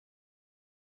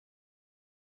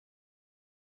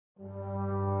The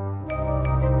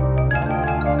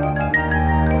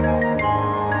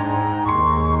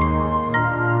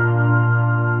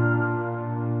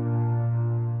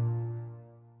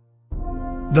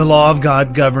law of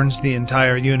God governs the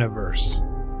entire universe.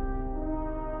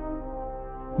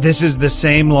 This is the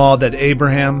same law that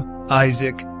Abraham,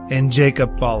 Isaac, and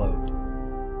Jacob followed.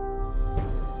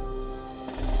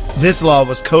 This law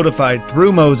was codified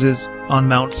through Moses on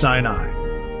Mount Sinai.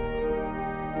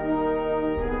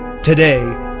 Today,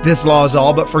 this law is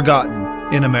all but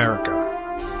forgotten in America.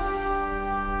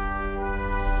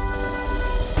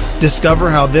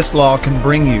 Discover how this law can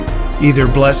bring you either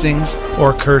blessings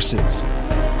or curses.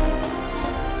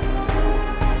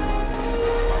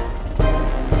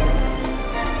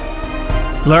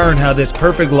 Learn how this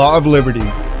perfect law of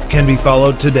liberty can be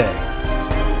followed today.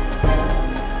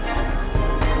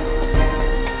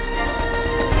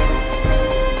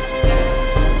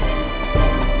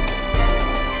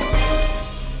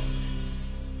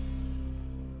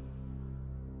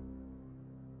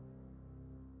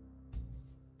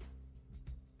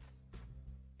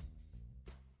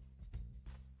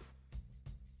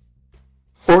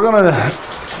 We're going to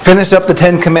finish up the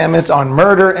 10 Commandments on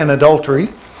murder and adultery.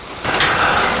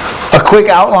 A quick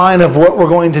outline of what we're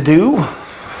going to do.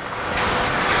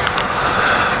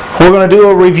 We're going to do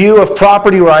a review of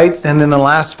property rights and then the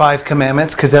last 5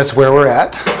 commandments, because that's where we're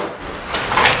at.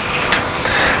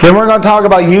 Then we're going to talk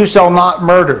about you shall not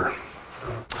murder.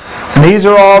 And these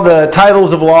are all the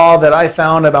titles of law that I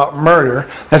found about murder.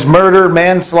 That's murder,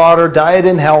 manslaughter, diet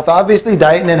and health. Obviously,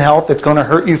 diet and health, it's going to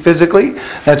hurt you physically.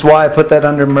 That's why I put that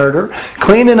under murder.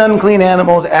 Clean and unclean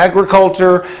animals,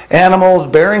 agriculture, animals,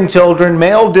 bearing children,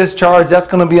 male discharge. That's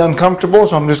going to be uncomfortable,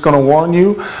 so I'm just going to warn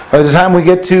you. By the time we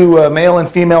get to male and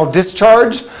female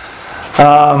discharge,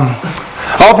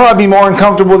 I'll probably be more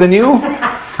uncomfortable than you.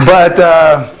 But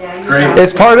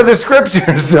it's part of the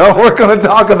scripture, so we're going to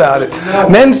talk about it.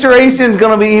 Menstruation is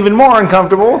going to be even more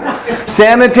uncomfortable.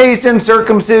 Sanitation,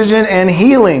 circumcision, and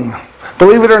healing.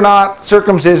 Believe it or not,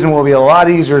 circumcision will be a lot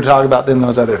easier to talk about than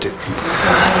those other two.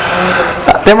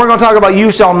 Then we're going to talk about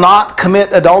you shall not commit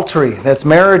adultery. That's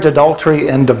marriage, adultery,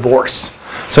 and divorce.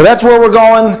 So that's where we're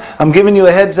going. I'm giving you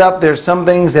a heads up. There's some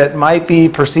things that might be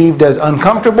perceived as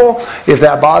uncomfortable. If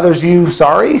that bothers you,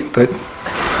 sorry, but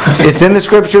it's in the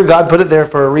scripture. God put it there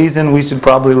for a reason. We should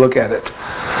probably look at it.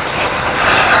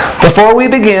 Before we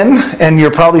begin, and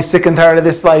you're probably sick and tired of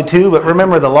this slide too, but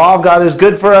remember, the law of God is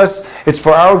good for us. It's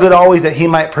for our good always, that He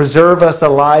might preserve us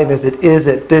alive as it is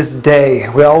at this day.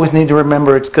 We always need to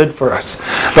remember it's good for us.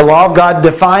 The law of God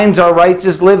defines our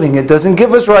righteous living. It doesn't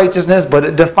give us righteousness, but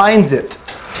it defines it.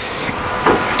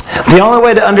 The only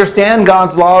way to understand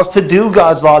God's law is to do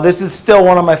God's law. This is still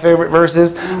one of my favorite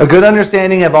verses. A good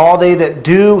understanding of all they that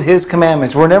do His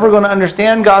commandments. We're never going to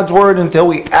understand God's word until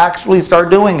we actually start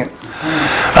doing it.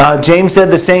 James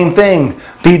said the same thing.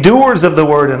 Be doers of the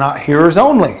word and not hearers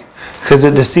only, because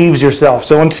it deceives yourself.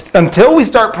 So until we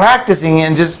start practicing it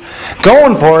and just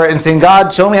going for it and saying,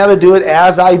 God, show me how to do it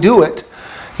as I do it,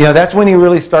 that's when He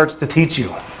really starts to teach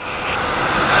you.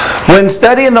 When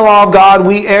studying the law of God,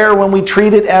 we err when we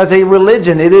treat it as a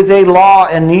religion. It is a law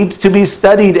and needs to be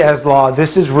studied as law.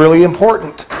 This is really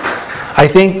important. I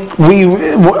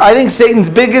think Satan's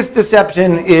biggest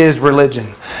deception is religion.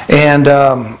 And,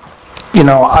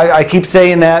 I keep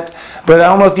saying that, but I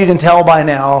don't know if you can tell by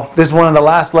now. This is one of the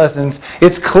last lessons.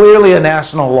 It's clearly a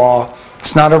national law.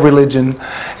 It's not a religion,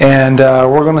 and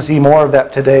we're going to see more of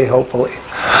that today, hopefully.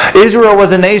 Israel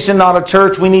was a nation, not a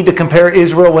church. We need to compare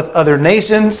Israel with other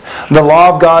nations. The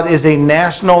law of God is a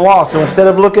national law. So instead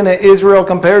of looking at Israel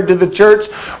compared to the church,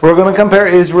 we're going to compare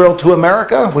Israel to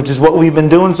America, which is what we've been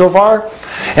doing so far.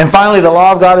 And finally, the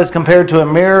law of God is compared to a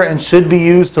mirror and should be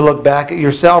used to look back at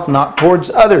yourself, not towards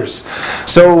others.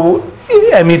 So,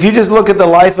 if you just look at the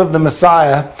life of the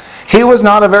Messiah, He was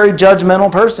not a very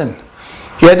judgmental person.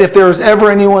 Yet if there was ever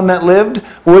anyone that lived,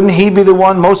 wouldn't He be the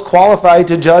one most qualified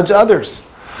to judge others?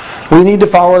 We need to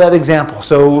follow that example.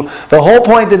 So the whole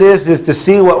point of this is to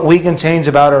see what we can change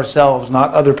about ourselves,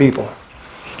 not other people.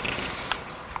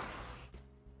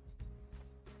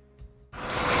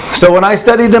 So when I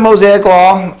studied the Mosaic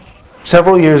Law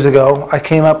several years ago, I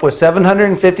came up with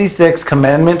 756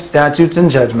 commandments, statutes, and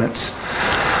judgments.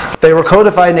 They were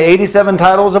codified into 87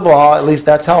 titles of law. At least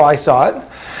that's how I saw it.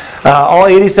 All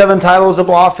 87 titles of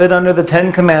law fit under the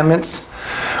 10 commandments,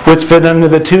 which fit under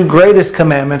the 2 greatest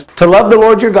commandments, to love the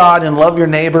Lord your God and love your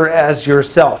neighbor as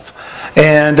yourself.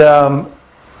 And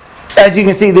as you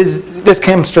can see, this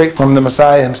came straight from the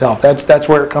Messiah Himself. That's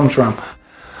where it comes from.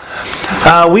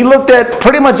 We looked at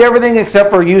pretty much everything except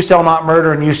for you shall not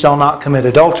murder and you shall not commit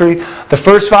adultery. The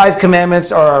first 5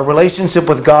 commandments are our relationship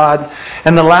with God,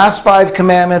 and the last 5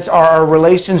 commandments are our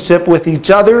relationship with each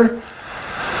other.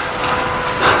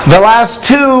 The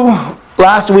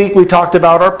last week we talked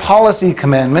about our policy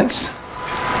commandments.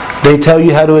 They tell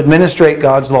you how to administrate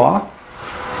God's law.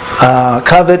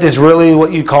 Covet is really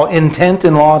what you call intent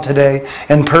in law today,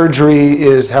 and perjury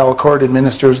is how a court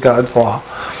administers God's law.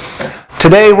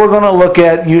 Today we're going to look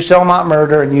at you shall not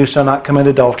murder and you shall not commit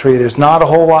adultery. There's not a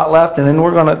whole lot left, and then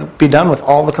we're going to be done with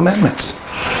all the commandments.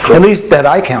 Cool. At least that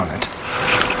I counted.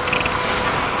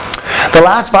 The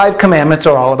last 5 commandments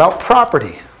are all about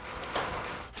property.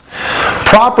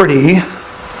 Property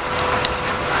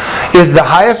is the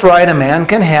highest right a man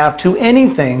can have to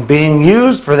anything being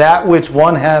used for that which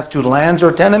one has to lands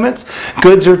or tenements,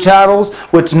 goods or chattels,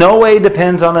 which no way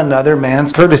depends on another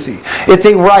man's courtesy. It's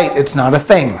a right, it's not a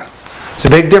thing. It's a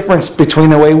big difference between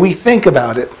the way we think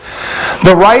about it.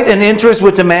 The right and interest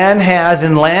which a man has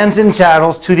in lands and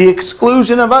chattels to the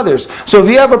exclusion of others. So if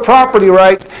you have a property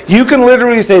right, you can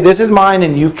literally say, this is mine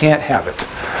and you can't have it.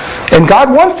 And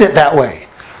God wants it that way.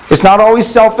 It's not always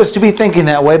selfish to be thinking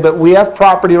that way, but we have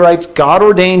property rights. God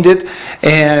ordained it,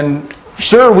 and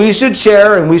sure, we should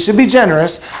share and we should be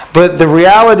generous, but the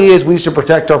reality is we should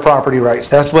protect our property rights.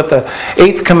 That's what the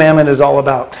 8th commandment is all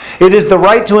about. It is the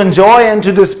right to enjoy and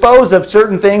to dispose of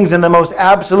certain things in the most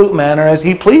absolute manner as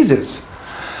he pleases.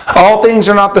 All things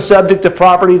are not the subject of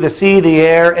property. The sea, the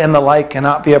air, and the like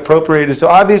cannot be appropriated. So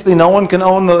obviously no one can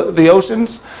own the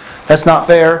oceans. That's not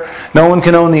fair. No one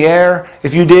can own the air.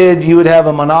 If you did, you would have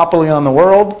a monopoly on the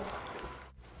world.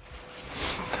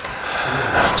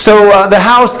 So the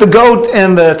house, the goat,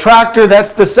 and the tractor,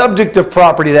 that's the subject of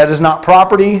property. That is not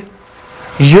property.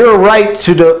 Your right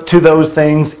to those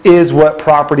things is what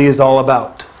property is all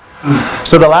about.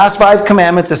 So the last 5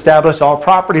 commandments establish all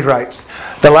property rights.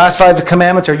 The last 5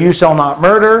 commandments are you shall not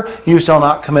murder, you shall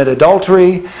not commit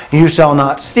adultery, you shall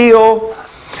not steal,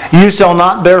 you shall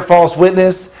not bear false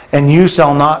witness, and you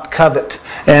shall not covet.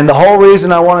 And the whole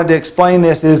reason I wanted to explain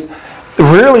this is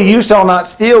really you shall not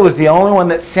steal is the only one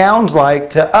that sounds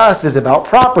like to us is about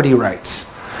property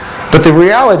rights. But the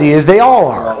reality is they all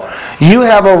are. You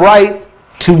have a right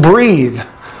to breathe,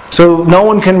 so no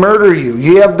one can murder you.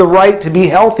 You have the right to be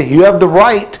healthy. You have the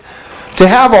right to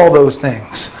have all those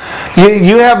things.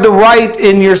 You have the right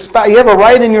in your spouse. You have a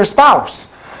right in your spouse.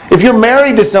 If you're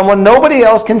married to someone, nobody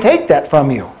else can take that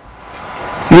from you.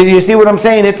 You see what I'm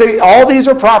saying? All these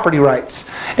are property rights.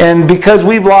 And because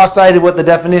we've lost sight of what the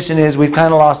definition is, we've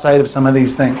kind of lost sight of some of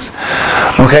these things.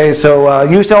 Okay, so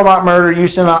you shall not murder, you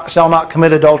shall not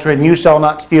commit adultery, and you shall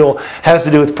not steal has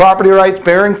to do with property rights.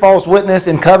 Bearing false witness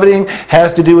and coveting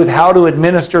has to do with how to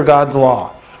administer God's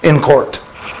law in court.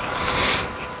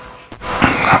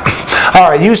 All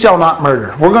right, you shall not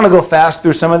murder. We're going to go fast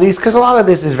through some of these because a lot of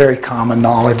this is very common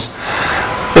knowledge.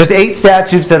 There's 8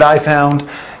 statutes that I found.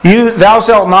 Thou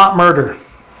shalt not murder.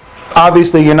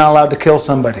 Obviously, you're not allowed to kill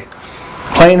somebody.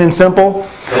 Plain and simple.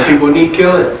 Some people need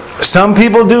killing. Some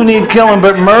people do need killing,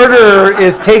 but murder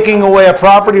is taking away a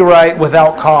property right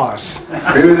without cause.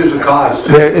 Maybe there's a cause.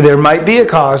 There might be a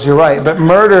cause, you're right, but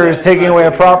murder is taking away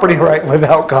a property right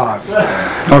without cause.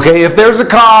 Okay, if there's a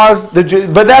cause,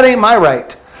 but that ain't my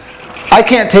right. I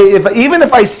can't take even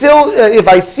if I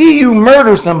see you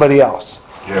murder somebody else.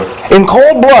 Yep. In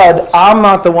cold blood, I'm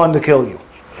not the one to kill you.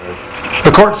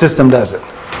 The court system does it.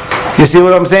 You see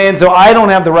what I'm saying? So I don't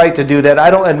have the right to do that. I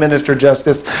don't administer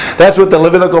justice. That's what the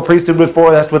Levitical priesthood was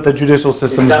for. That's what the judicial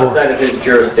system is for. It's outside of his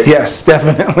jurisdiction. Yes,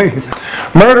 definitely.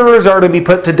 Murderers are to be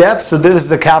put to death, so this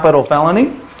is a capital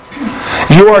felony.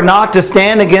 You are not to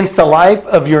stand against the life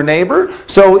of your neighbor.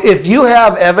 So if you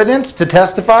have evidence to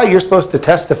testify, you're supposed to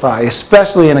testify,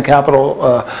 especially in a capital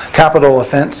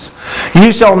offense.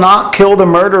 You shall not kill the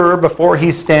murderer before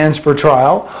he stands for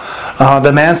trial.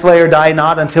 The manslayer die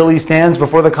not until he stands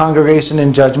before the congregation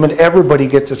in judgment. Everybody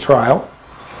gets a trial.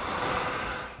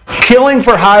 Killing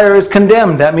for hire is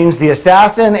condemned. That means the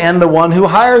assassin and the one who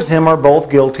hires him are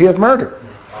both guilty of murder.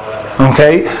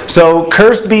 Okay, so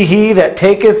cursed be he that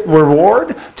taketh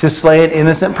reward to slay an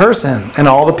innocent person. And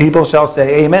all the people shall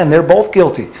say, amen. They're both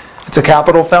guilty. It's a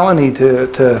capital felony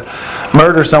to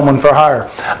murder someone for hire.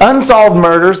 Unsolved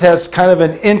murders has kind of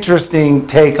an interesting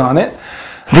take on it.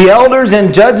 The elders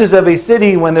and judges of a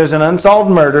city, when there's an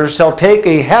unsolved murder, shall take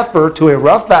a heifer to a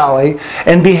rough valley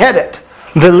and behead it.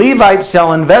 The Levites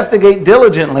shall investigate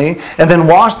diligently and then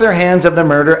wash their hands of the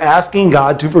murder, asking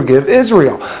God to forgive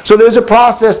Israel. So there's a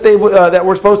process that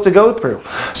we're supposed to go through.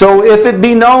 So if it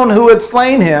be known who had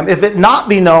slain him, if it not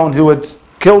be known who had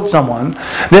killed someone,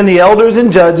 then the elders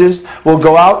and judges will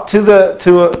go out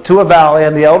to a valley,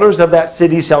 and the elders of that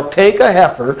city shall take a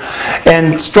heifer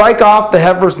and strike off the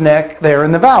heifer's neck there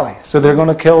in the valley. So they're going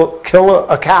to kill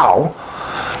a cow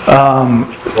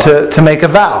to make a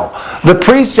vow. The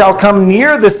priest shall come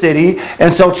near the city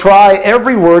and shall try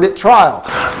every word at trial.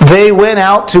 They went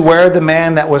out to where the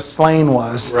man that was slain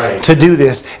was to do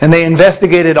this, and they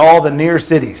investigated all the near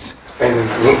cities.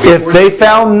 If they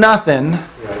found nothing,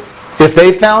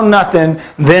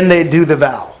 then they do the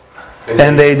vow.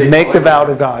 And they make the vow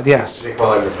to God. Yes.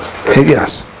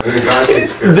 Yes.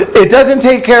 It doesn't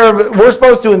take care of it. We're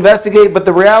supposed to investigate, but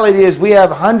the reality is we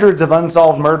have hundreds of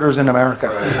unsolved murders in America.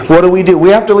 What do? We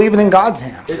have to leave it in God's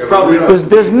hands.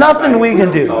 There's nothing we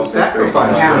can do.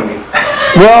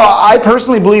 Well, I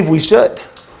personally believe we should.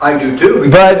 I do too.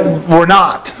 But we're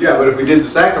not. Yeah, but if we did the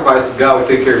sacrifices, God would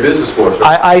take care of business for us.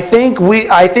 I think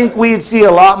we'd see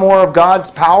a lot more of God's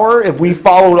power if we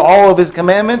followed all of His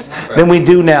commandments than we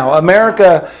do now.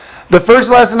 America, the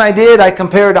first lesson I did, I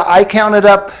counted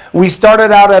up, we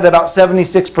started out at about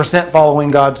 76% following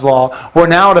God's law. We're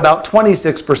now at about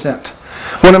 26%.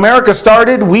 When America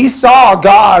started, we saw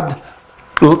God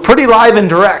pretty live and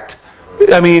direct.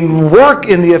 Work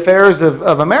in the affairs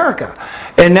of America.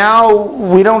 And now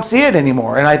we don't see it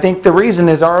anymore. And I think the reason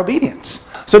is our obedience.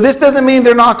 So this doesn't mean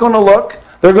they're not going to look.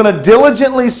 They're going to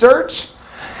diligently search,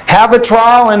 have a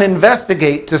trial, and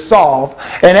investigate to solve.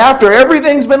 And after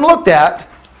everything's been looked at,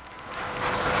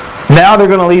 now they're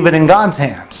going to leave it in God's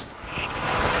hands.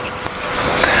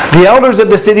 The elders of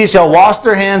the city shall wash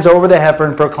their hands over the heifer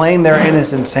and proclaim their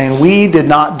innocence, saying, we did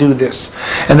not do this.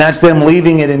 And that's them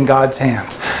leaving it in God's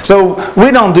hands. So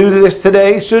we don't do this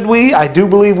today, should we? I do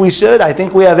believe we should. I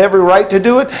think we have every right to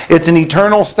do it. It's an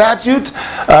eternal statute.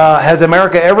 Has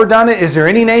America ever done it? Is there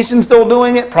any nation still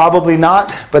doing it? Probably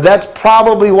not. But that's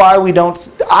probably why we don't.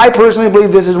 I personally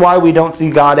believe this is why we don't see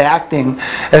God acting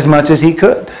as much as He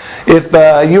could. If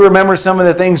you remember some of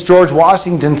the things George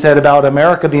Washington said about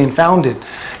America being founded,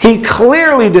 he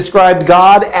clearly described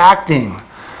God acting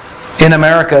in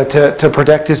America to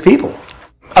protect His people.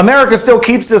 America still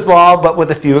keeps this law, but with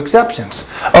a few exceptions.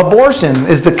 Abortion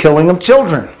is the killing of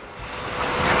children.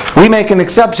 We make an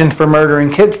exception for murdering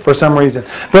kids for some reason.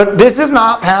 But this is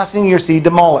not passing your seed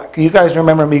to Moloch. You guys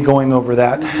remember me going over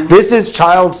that. This is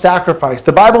child sacrifice.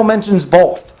 The Bible mentions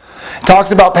both. It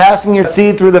talks about passing your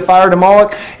seed through the fire to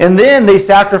Moloch, and then they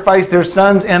sacrifice their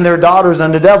sons and their daughters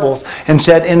unto devils and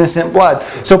shed innocent blood.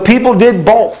 So people did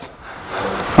both.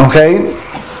 Okay?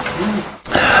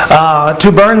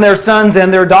 To burn their sons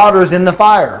and their daughters in the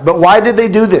fire. But why did they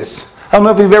do this? I don't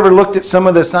know if you've ever looked at some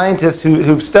of the scientists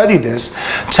who've studied this.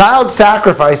 Child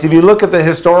sacrifice, if you look at the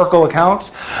historical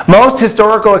accounts, most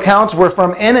historical accounts were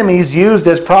from enemies used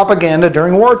as propaganda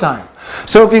during wartime.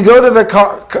 So if you go to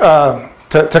the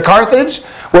to Carthage,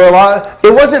 where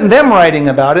it wasn't them writing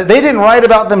about it. They didn't write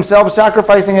about themselves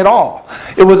sacrificing at all.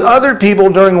 It was other people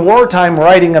during wartime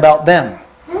writing about them.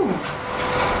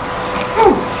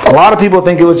 A lot of people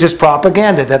think it was just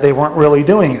propaganda, that they weren't really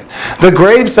doing it. The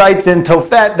grave sites in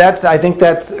Tophet, I think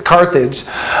that's Carthage.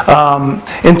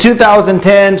 In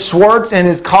 2010, Schwartz and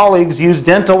his colleagues used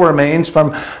dental remains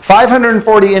from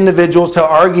 540 individuals to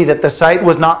argue that the site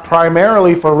was not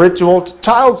primarily for ritual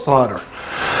child slaughter.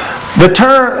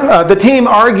 The team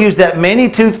argues that many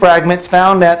tooth fragments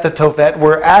found at the Tophet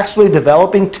were actually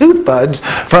developing tooth buds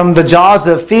from the jaws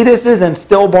of fetuses and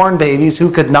stillborn babies who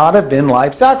could not have been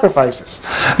live sacrifices.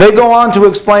 They go on to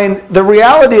explain the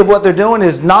reality of what they're doing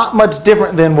is not much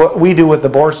different than what we do with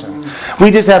abortion. We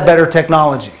just have better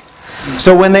technology.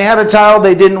 So when they had a child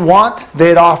they didn't want,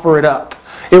 they'd offer it up.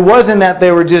 It wasn't that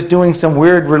they were just doing some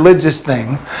weird religious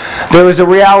thing. There was a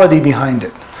reality behind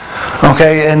it.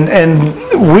 Okay,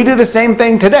 and we do the same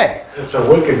thing today. It's a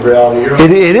wicked reality.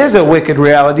 It is a wicked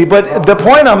reality, but the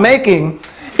point I'm making,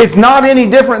 it's not any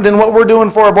different than what we're doing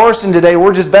for abortion today.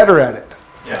 We're just better at it.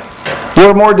 Yeah.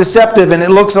 We're more deceptive, and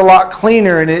it looks a lot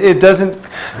cleaner, and it doesn't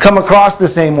come across the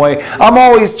same way. I'm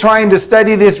always trying to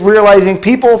study this, realizing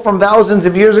people from thousands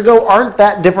of years ago aren't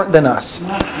that different than us.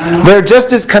 They're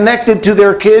just as connected to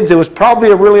their kids. It was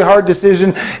probably a really hard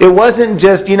decision. It wasn't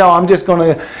just, I'm just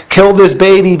going to kill this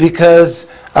baby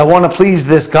because I want to please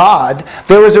this God.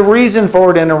 There was a reason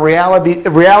for it and a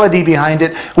reality behind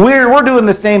it. We're doing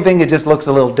the same thing. It just looks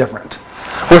a little different.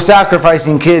 We're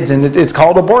sacrificing kids, and it's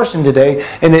called abortion today,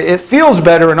 and it feels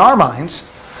better in our minds,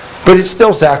 but it's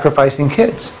still sacrificing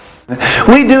kids.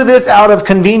 We do this out of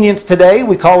convenience today.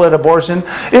 We call it abortion.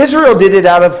 Israel did it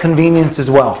out of convenience as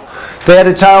well. If they had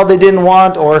a child they didn't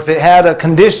want, or if it had a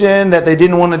condition that they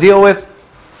didn't want to deal with,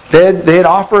 they'd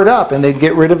offer it up and they'd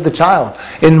get rid of the child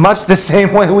in much the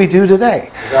same way we do today.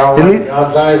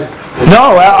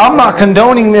 No, I'm not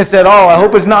condoning this at all. I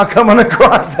hope it's not coming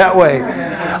across that way.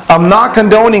 I'm not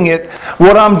condoning it.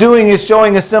 What I'm doing is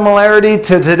showing a similarity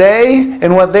to today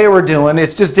and what they were doing.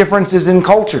 It's just differences in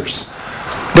cultures.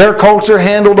 Their culture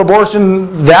handled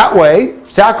abortion that way,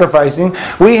 sacrificing.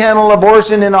 We handle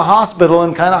abortion in a hospital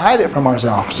and kind of hide it from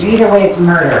ourselves. Either way, it's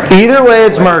murder. Either way,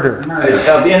 it's murder. It's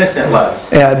of innocent lives.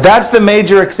 Yeah, that's the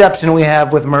major exception we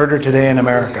have with murder today in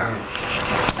America.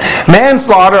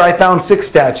 Manslaughter, I found 6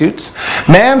 statutes.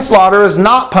 Manslaughter is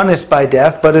not punished by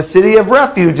death, but a city of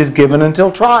refuge is given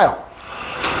until trial.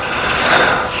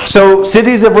 So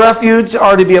cities of refuge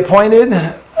are to be appointed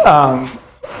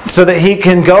so that he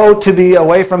can go to be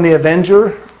away from the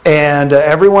avenger. And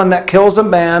everyone that kills a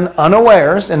man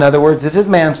unawares, in other words, this is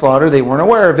manslaughter, they weren't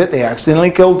aware of it, they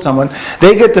accidentally killed someone,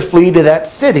 they get to flee to that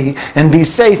city and be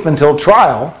safe until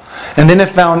trial. And then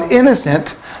if found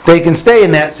innocent, they can stay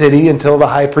in that city until the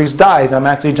high priest dies. I'm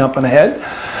actually jumping ahead.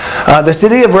 The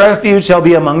city of refuge shall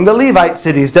be among the Levite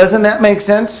cities. Doesn't that make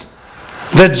sense?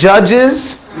 The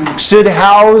judges should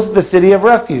house the city of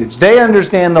refuge. They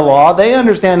understand the law. They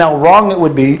understand how wrong it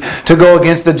would be to go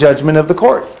against the judgment of the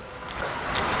court.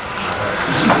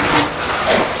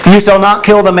 You shall not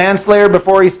kill the manslayer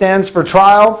before he stands for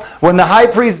trial. When the high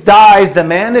priest dies, the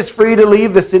man is free to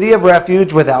leave the city of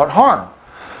refuge without harm.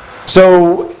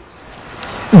 So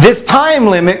this time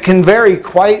limit can vary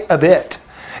quite a bit.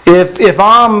 If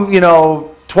I'm,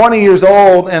 20 years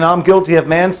old and I'm guilty of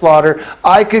manslaughter,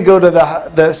 I could go to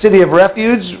the city of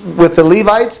refuge with the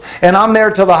Levites and I'm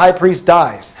there till the high priest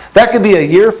dies. That could be a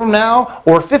year from now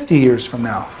or 50 years from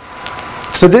now.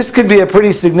 So this could be a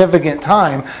pretty significant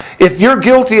time. If you're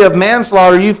guilty of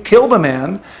manslaughter, you've killed a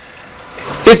man,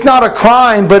 it's not a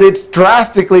crime, but it's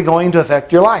drastically going to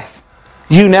affect your life.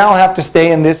 You now have to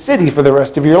stay in this city for the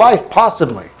rest of your life,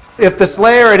 possibly. If the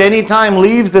slayer at any time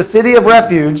leaves the city of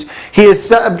refuge, he is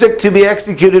subject to be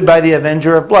executed by the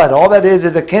avenger of blood. All that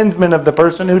is a kinsman of the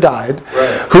person who died,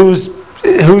 whose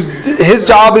his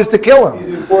job is to kill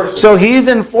him. So he's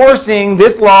enforcing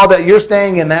this law that you're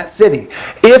staying in that city.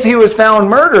 If he was found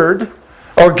murdered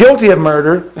or guilty of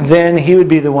murder, then he would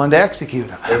be the one to execute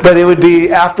him. But it would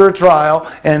be after a trial,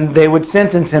 and they would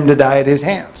sentence him to die at his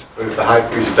hands. But if the high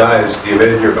priest dies, the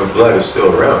avenger of blood is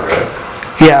still around, right?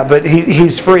 Yeah, but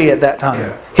he's free at that time.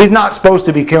 Yeah. He's not supposed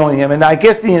to be killing him. And I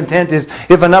guess the intent is,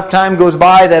 if enough time goes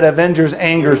by, that avenger's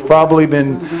anger's probably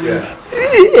been... Yeah.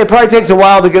 It probably takes a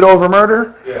while to get over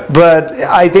murder, yeah. But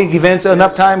I think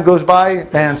enough time goes by,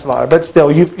 manslaughter. But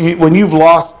still, when you've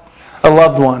lost a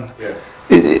loved one, yeah.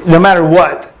 No matter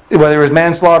what, whether it was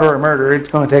manslaughter or murder, it's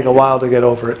going to take a while to get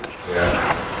over it.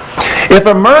 Yeah. If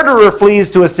a murderer flees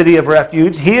to a city of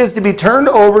refuge, he is to be turned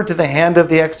over to the hand of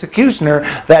the executioner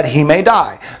that he may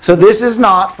die. So this is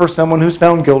not for someone who's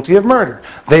found guilty of murder.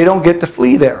 They don't get to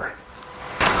flee there.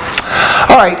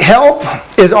 All right,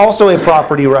 health is also a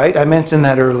property right. I mentioned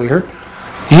that earlier.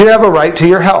 You have a right to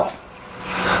your health.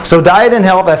 So diet and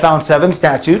health, I found 7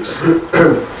 statutes.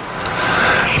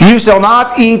 You shall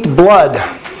not eat blood.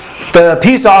 The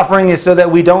peace offering is so that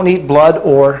we don't eat blood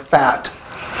or fat.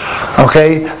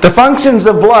 Okay, the functions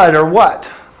of blood are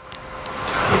what?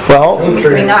 Well,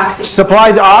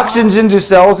 supplies oxygen to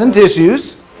cells and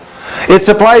tissues. It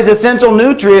supplies essential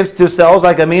nutrients to cells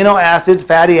like amino acids,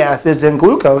 fatty acids, and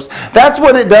glucose. That's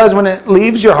what it does when it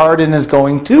leaves your heart and is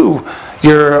going to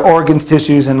your organs,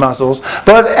 tissues, and muscles.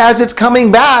 But as it's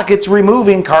coming back, it's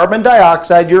removing carbon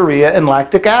dioxide, urea, and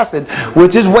lactic acid,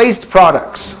 which is waste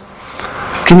products.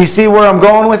 Can you see where I'm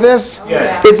going with this?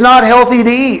 Yes. It's not healthy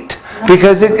to eat,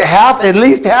 because at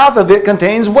least half of it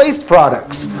contains waste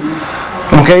products.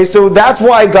 Okay, so that's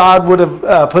why God would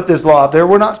have put this law up there.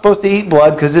 We're not supposed to eat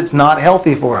blood because it's not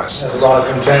healthy for us. There's a lot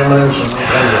of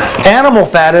contaminants. Animal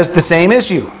fat is the same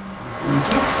issue.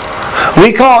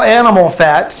 We call animal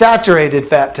fat saturated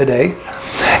fat today.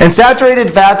 And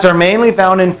saturated fats are mainly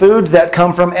found in foods that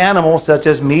come from animals such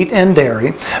as meat and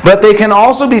dairy, but they can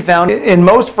also be found in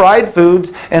most fried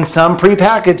foods and some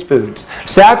prepackaged foods.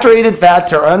 Saturated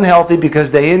fats are unhealthy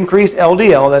because they increase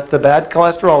LDL, that's the bad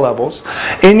cholesterol levels,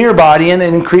 in your body and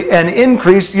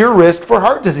increase your risk for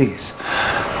heart disease.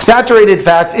 Saturated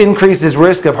fats increases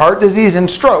risk of heart disease and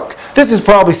stroke. This is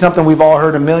probably something we've all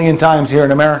heard a million times here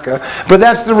in America, but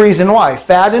that's the reason why.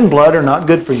 Fat and blood are not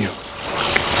good for you.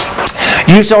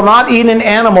 You shall not eat an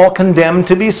animal condemned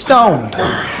to be stoned.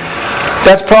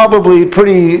 That's probably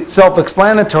pretty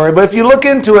self-explanatory, but if you look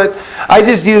into it, I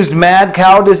just used mad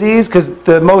cow disease because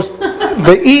the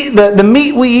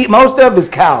meat we eat most of is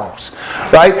cows,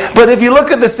 right? But if you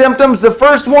look at the symptoms, the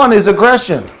first one is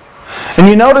aggression. And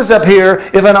you notice up here,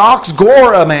 if an ox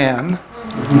gore a man,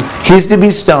 he's to be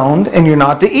stoned and you're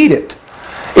not to eat it.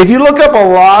 If you look up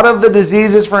a lot of the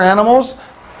diseases for animals,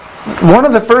 one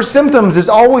of the first symptoms is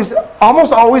almost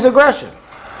always aggression.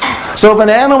 So if an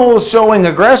animal is showing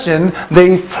aggression,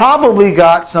 they've probably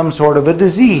got some sort of a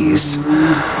disease.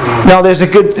 Now there's a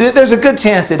good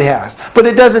chance it has, but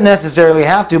it doesn't necessarily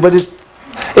have to. But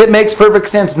it makes perfect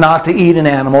sense not to eat an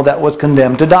animal that was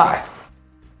condemned to die.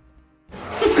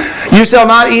 You shall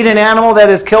not eat an animal that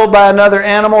is killed by another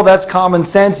animal. That's common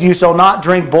sense. You shall not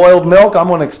drink boiled milk. I'm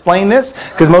going to explain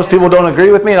this because most people don't agree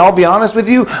with me. And I'll be honest with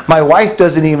you, my wife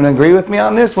doesn't even agree with me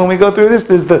on this when we go through this.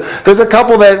 There's a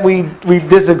couple that we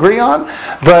disagree on.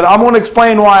 But I'm going to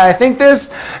explain why I think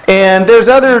this. And there's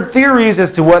other theories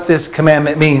as to what this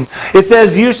commandment means. It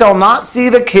says, you shall not see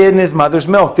the kid in his mother's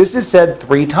milk. This is said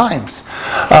 3 times.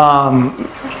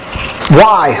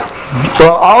 Why?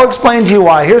 Well, I'll explain to you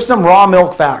why. Here's some raw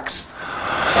milk facts.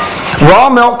 Raw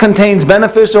milk contains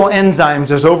beneficial enzymes.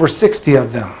 There's over 60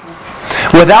 of them.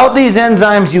 Without these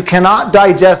enzymes, you cannot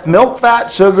digest milk fat,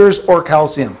 sugars, or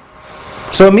calcium.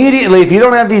 So immediately, if you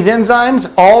don't have these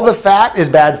enzymes, all the fat is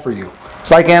bad for you.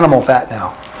 It's like animal fat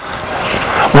now.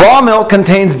 Raw milk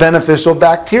contains beneficial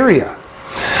bacteria.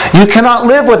 You cannot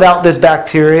live without this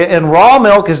bacteria, and raw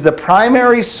milk is the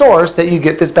primary source that you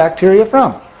get this bacteria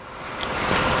from.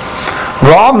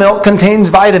 Raw milk contains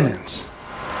vitamins.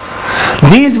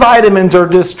 These vitamins are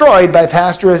destroyed by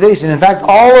pasteurization. In fact,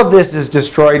 all of this is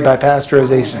destroyed by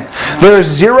pasteurization. There are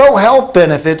 0 health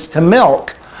benefits to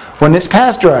milk when it's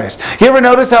pasteurized. You ever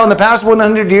notice how in the past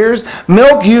 100 years,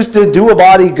 milk used to do a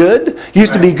body good,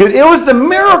 used to be good. It was the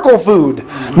miracle food.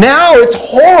 Now it's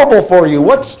horrible for you.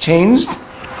 What's changed?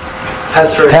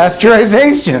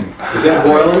 Pasteurization. Is that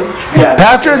boiling? Yeah.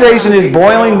 Pasteurization is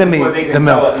boiling the meat, the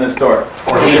milk. In the store.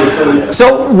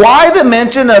 So why the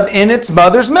mention of in its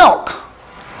mother's milk?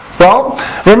 Well,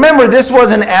 remember this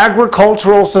was an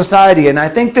agricultural society, and I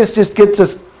think this just gets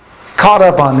us caught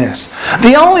up on this.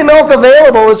 The only milk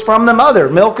available is from the mother.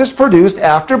 Milk is produced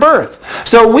after birth.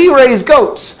 So we raise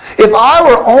goats. If I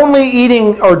were only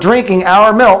eating or drinking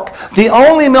our milk, the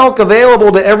only milk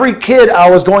available to every kid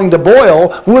I was going to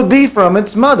boil would be from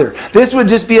its mother. This would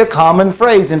just be a common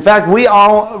phrase. In fact,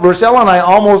 Rochelle and I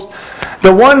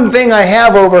the one thing I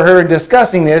have over her in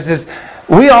discussing this is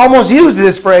we almost use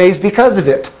this phrase because of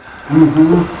it.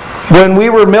 When we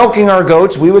were milking our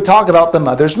goats, we would talk about the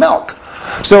mother's milk.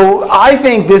 So I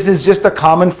think this is just a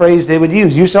common phrase they would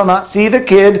use. You shall not see the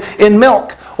kid in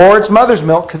milk or its mother's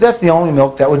milk, because that's the only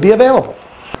milk that would be available.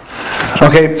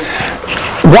 Okay,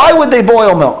 why would they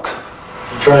boil milk?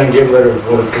 Try and get rid of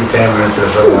what contaminants or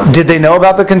something. Did they know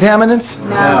about the contaminants?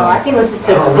 No, I think it was just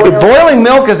to boil. Boiling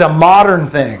milk is a modern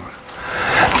thing.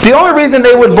 The only reason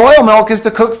they would boil milk is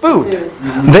to cook food.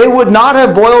 They would not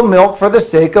have boiled milk for the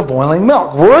sake of boiling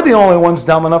milk. We're the only ones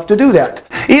dumb enough to do that.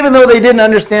 Even though they didn't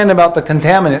understand about the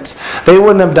contaminants, they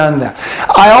wouldn't have done that.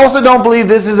 I also don't believe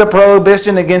this is a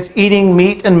prohibition against eating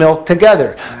meat and milk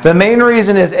together. The main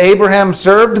reason is Abraham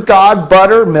served God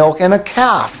butter, milk, and a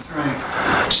calf.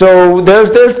 So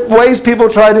there's ways people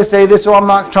try to say this, so I'm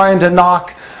not trying to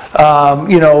knock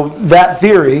that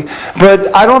theory.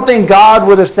 But I don't think God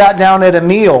would have sat down at a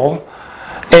meal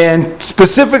and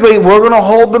specifically, we're going to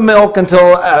hold the milk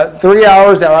until 3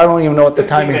 hours, I don't even know what the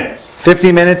time is.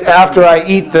 50 minutes after I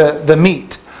eat the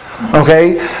meat.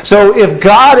 Okay? So if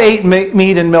God ate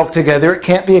meat and milk together, it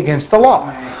can't be against the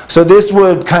law. So this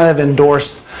would kind of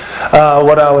endorse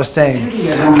what I was saying.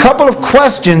 A couple of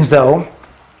questions though.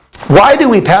 Why do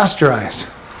we pasteurize?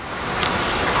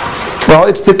 Well,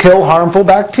 it's to kill harmful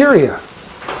bacteria.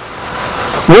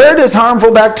 Where does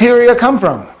harmful bacteria come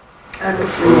from?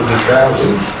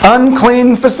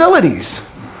 Unclean facilities.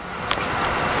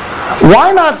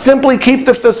 Why not simply keep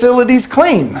the facilities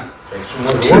clean?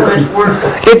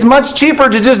 It's much cheaper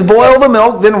to just boil the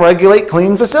milk than regulate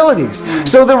clean facilities.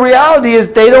 So the reality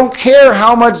is they don't care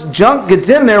how much junk gets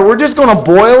in there. We're just going to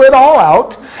boil it all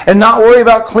out and not worry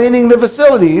about cleaning the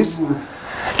facilities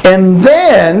and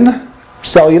then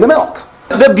sell you the milk.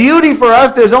 The beauty for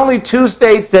us, there's only 2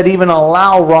 states that even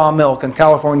allow raw milk, and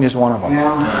California is one of them.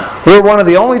 Yeah. We're one of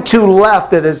the only 2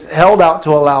 left that is held out to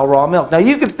allow raw milk. Now,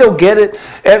 you can still get it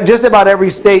at just about every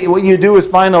state. What you do is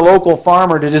find a local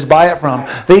farmer to just buy it from.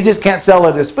 They just can't sell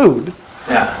it as food.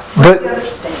 Yeah. But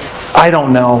I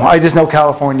don't know. I just know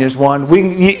California is one.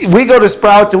 We go to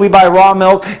Sprouts and we buy raw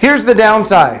milk. Here's the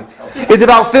downside. It's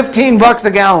about $15 a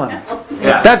gallon.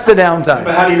 Yeah. That's the downside.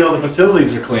 But how do you know the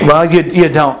facilities are clean? Well, you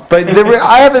don't. But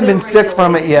I haven't been sick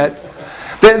from it yet.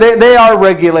 They are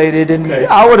regulated, and okay.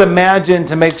 I would imagine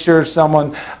to make sure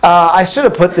someone... I should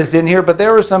have put this in here, but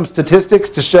there were some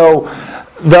statistics to show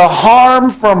the harm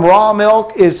from raw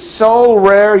milk is so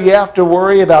rare you have to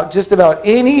worry about just about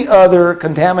any other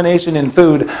contamination in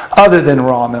food other than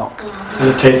raw milk. Does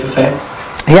it taste the same?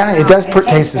 Yeah, it does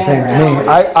taste the same to me.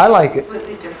 I like it.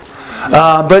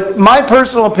 But my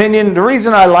personal opinion, the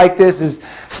reason I like this is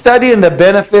studying the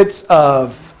benefits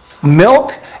of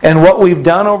milk and what we've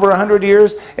done over 100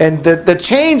 years, and the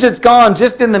change that's gone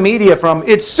just in the media from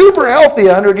it's super healthy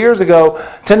 100 years ago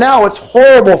to now it's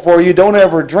horrible for you, don't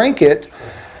ever drink it.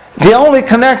 The only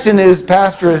connection is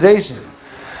pasteurization.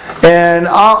 And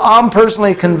I'm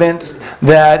personally convinced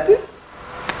that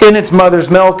in its mother's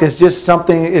milk is just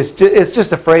something, it's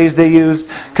just a phrase they use,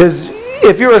 because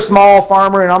if you're a small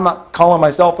farmer, and I'm not calling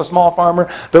myself a small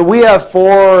farmer, but we have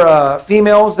 4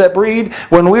 females that breed.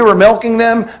 When we were milking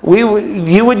them,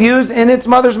 you would use in its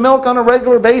mother's milk on a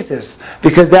regular basis,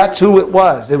 because that's who it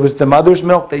was. It was the mother's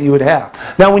milk that you would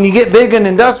have. Now when you get big and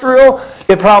industrial,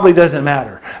 it probably doesn't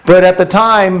matter. But at the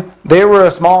time, they were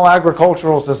a small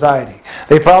agricultural society.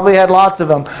 They probably had lots of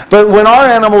them. But when our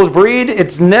animals breed,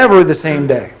 it's never the same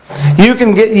day. You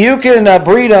can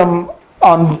breed them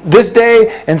on this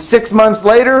day, and 6 months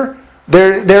later,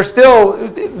 they're still,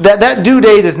 that due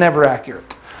date is never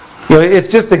accurate. You know, it's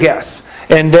just a guess,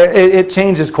 and it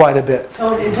changes quite a bit.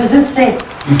 So does this say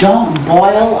don't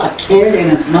boil a kid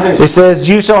in its mother's milk? It says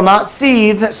you shall not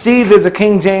seethe. Seethe is a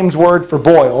King James word for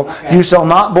boil. Okay. You shall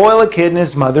not boil a kid in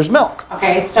his mother's milk.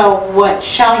 Okay, so what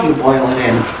shall you boil it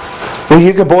in? Well,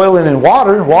 you could boil it in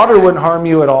water. Water wouldn't harm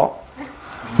you at all.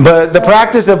 But the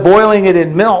practice of boiling it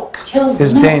in milk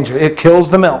is dangerous. It kills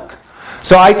the milk.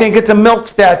 So I think it's a milk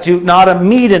statute, not a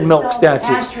meat and milk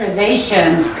statute.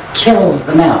 Pasteurization kills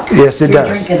the milk. Yes, it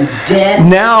does. Drinking dead.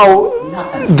 Now,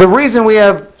 the reason we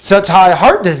have such high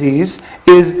heart disease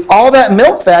is all that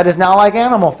milk fat is now like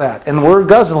animal fat, and we're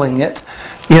guzzling it.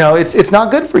 You know, it's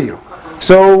not good for you.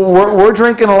 So we're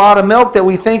drinking a lot of milk that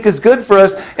we think is good for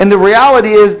us, and the reality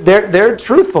is they're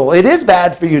truthful. It is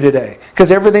bad for you today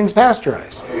because everything's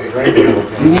pasteurized.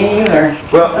 Me either.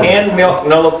 Well, and milk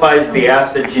nullifies the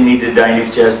acids you need to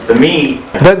digest the meat.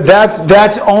 But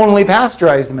that's only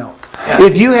pasteurized milk. Yeah.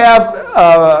 If you have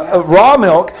raw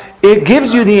milk, it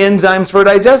gives you the enzymes for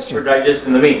digestion. For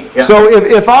digesting the meat. Yeah. So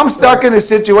if I'm stuck in a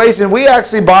situation, we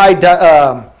actually buy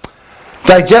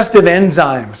digestive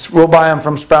enzymes. We'll buy them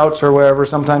from Sprouts or wherever,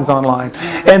 sometimes online.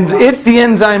 And it's the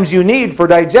enzymes you need for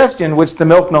digestion, which the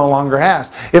milk no longer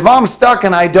has. If I'm stuck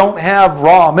and I don't have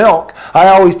raw milk, I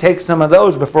always take some of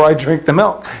those before I drink the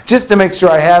milk, just to make sure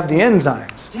I have the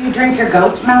enzymes. Do you drink your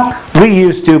goat's milk? We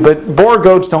used to, but Boer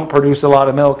goats don't produce a lot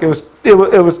of milk. It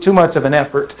was too much of an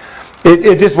effort.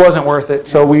 It just wasn't worth it,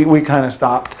 so we kind of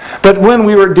stopped. But when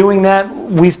we were doing that,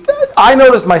 I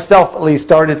noticed myself at least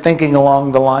started thinking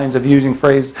along the lines of using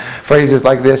phrases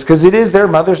like this, because it is their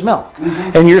mother's milk.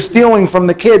 Mm-hmm. And you're stealing from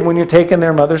the kid when you're taking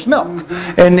their mother's milk.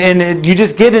 Mm-hmm. And you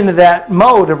just get into that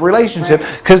mode of relationship,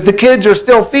 because the kids are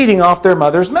still feeding off their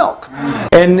mother's milk.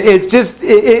 Mm-hmm. And it's just,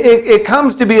 it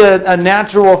comes to be a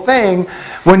natural thing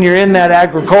when you're in that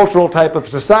agricultural type of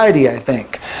society, I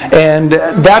think. And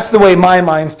that's the way my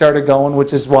mind started going,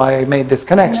 which is why I made this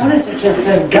connection. Notice it just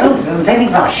says goats. It doesn't say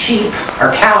anything about sheep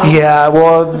or cows. Yeah,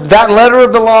 well, that letter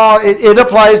of the law, it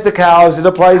applies to cows, it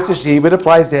applies to sheep, it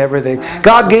applies to everything.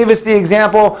 God gave us the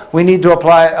example. We need to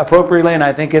apply it appropriately, and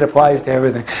I think it applies to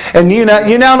everything. And you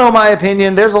now know my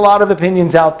opinion. There's a lot of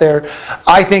opinions out there.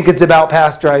 I think it's about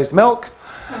pasteurized milk.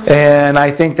 And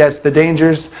I think that's the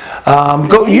dangers.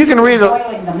 You can read it.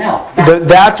 Boiling the milk.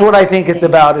 That's what I think it's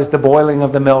about, is the boiling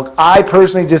of the milk. I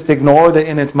personally just ignore the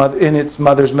in its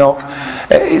mother's milk.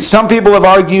 Some people have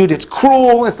argued it's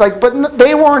cruel. It's like, but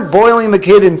they weren't boiling the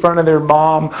kid in front of their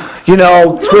mom,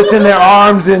 twisting their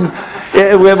arms and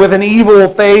with an evil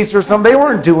face or something. They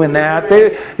weren't doing that.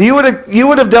 You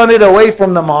would have done it away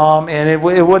from the mom, and it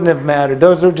wouldn't have mattered.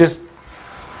 Those are just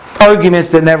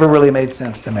arguments that never really made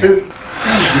sense to me.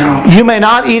 You may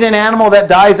not eat an animal that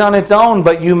dies on its own,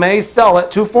 but you may sell it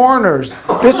to foreigners.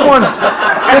 This one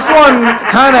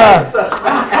kind of,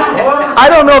 I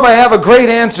don't know if I have a great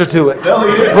answer to it,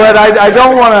 but I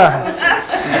don't want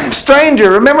to. Stranger.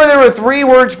 Remember, there were 3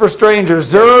 words for stranger: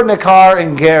 Zur, Nakar,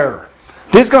 and Ger.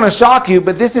 This is going to shock you,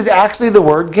 but this is actually the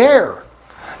word Ger.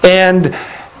 And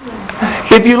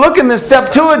if you look in the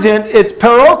Septuagint, it's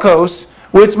parokos,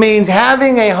 which means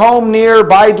having a home near,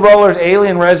 by dwellers,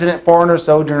 alien, resident, foreigner,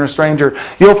 sojourner, stranger.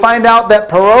 You'll find out that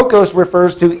parokos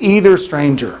refers to either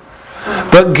stranger.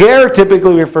 But ger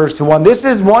typically refers to one. This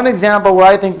is one example where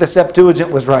I think the Septuagint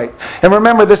was right. And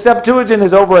remember, the Septuagint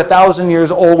is over 1,000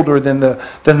 years older than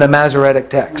the Masoretic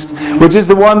text, which is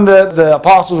the one the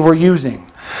apostles were using.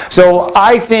 So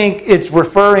I think it's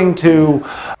referring to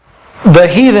The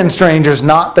heathen strangers,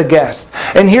 not the guests.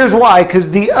 And here's why. Because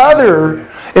the other,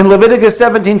 in Leviticus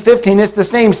 17:15, it's the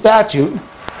same statute.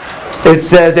 It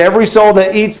says, every soul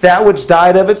that eats that which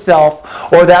died of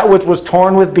itself, or that which was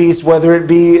torn with beasts, whether it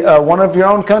be one of your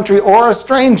own country or a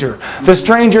stranger. The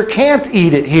stranger can't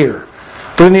eat it here.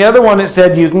 But in the other one it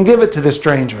said you can give it to the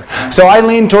stranger. So I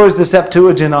lean towards the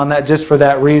Septuagint on that just for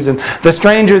that reason. The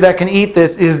stranger that can eat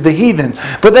this is the heathen.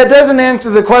 But that doesn't answer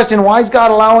the question, why is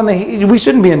God allowing the heathen? We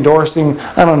shouldn't be endorsing,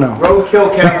 I don't know.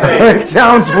 Roadkill cafe. It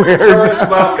sounds weird. Tourist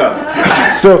welcome.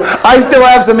 So I still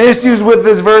have some issues with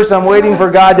this verse. I'm waiting for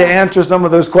God to answer some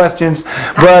of those questions.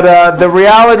 But the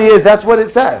reality is that's what it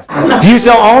says. You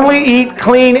shall only eat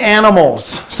clean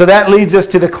animals. So that leads us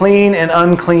to the clean and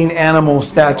unclean animal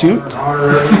statute.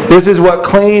 This is what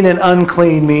clean and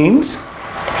unclean means.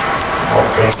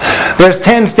 There's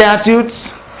 10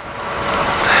 statutes.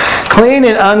 Clean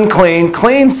and unclean.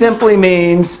 Clean simply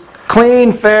means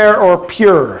clean, fair, or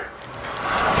pure.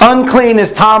 Unclean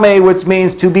is tame, which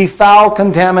means to be foul,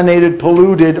 contaminated,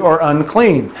 polluted, or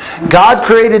unclean. God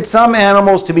created some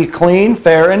animals to be clean,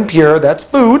 fair, and pure. That's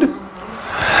food.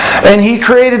 And He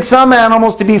created some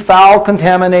animals to be foul,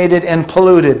 contaminated, and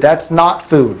polluted. That's not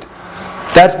food.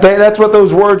 That's what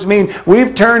those words mean.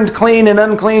 We've turned clean and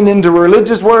unclean into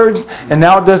religious words, and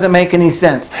now it doesn't make any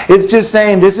sense. It's just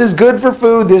saying this is good for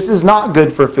food, this is not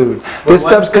good for food. This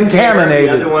stuff's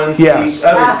contaminated. Yes.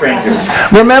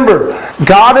 Remember,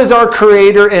 God is our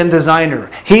creator and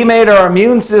designer. He made our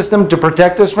immune system to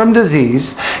protect us from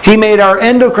disease. He made our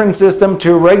endocrine system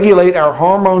to regulate our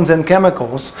hormones and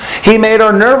chemicals. He made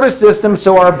our nervous system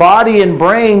so our body and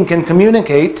brain can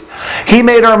communicate. He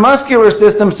made our muscular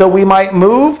system so we might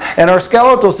move, and our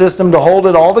skeletal system to hold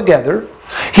it all together.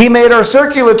 He made our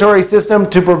circulatory system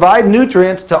to provide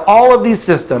nutrients to all of these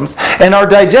systems, and our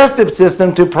digestive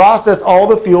system to process all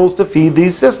the fuels to feed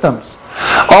these systems.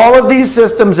 All of these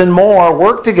systems and more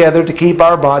work together to keep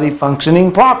our body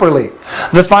functioning properly.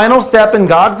 The final step in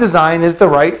God's design is the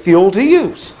right fuel to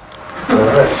use.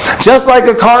 Just like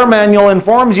a car manual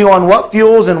informs you on what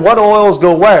fuels and what oils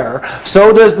go where,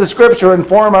 so does the Scripture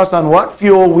inform us on what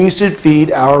fuel we should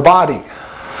feed our body.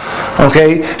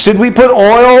 Okay? Should we put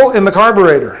oil in the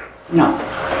carburetor? No.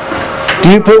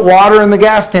 Do you put water in the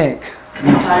gas tank?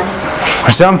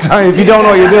 Sometimes. Sometimes, if you don't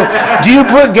know what you're doing. Do you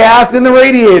put gas in the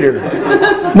radiator?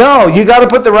 No, you got to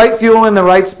put the right fuel in the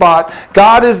right spot.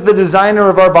 God is the designer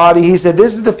of our body. He said,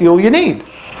 this is the fuel you need.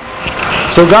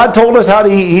 So God told us how to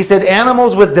eat. He said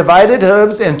animals with divided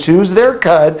hooves and chews their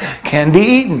cud can be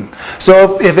eaten.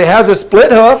 So if it has a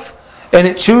split hoof and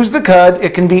it chews the cud,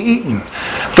 it can be eaten.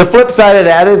 The flip side of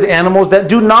that is animals that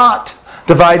do not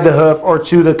divide the hoof or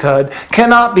chew the cud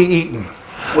cannot be eaten.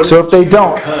 So if they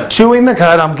don't, chewing the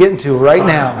cud, I'm getting to right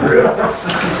now.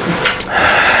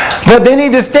 But then he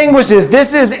distinguishes,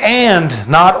 this is and,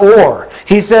 not or.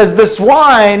 He says the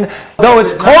swine, though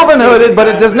it's cloven-hooded, but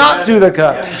it does not chew the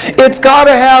cud. It's got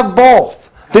to have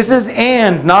both. This is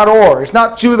and, not or. It's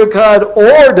not chew the cud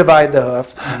or divide the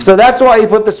hoof. So that's why he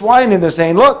put the swine in there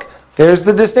saying, look, there's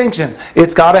the distinction.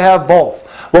 It's got to have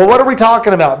both. Well, what are we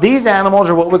talking about? These animals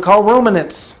are what we call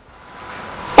ruminants.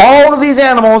 All of these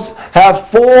animals have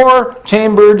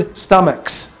 4-chambered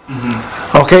stomachs.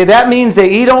 Okay, that means they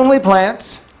eat only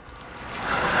plants.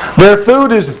 Their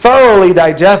food is thoroughly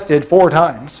digested 4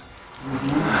 times,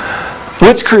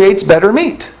 which creates better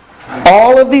meat.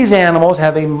 All of these animals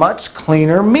have a much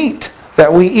cleaner meat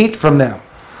that we eat from them.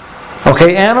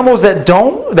 Okay, animals that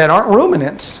aren't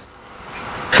ruminants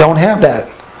don't have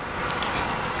that.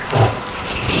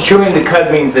 Chewing the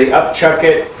cud means they upchuck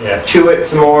it, chew it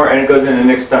some more, and it goes in the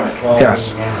next stomach.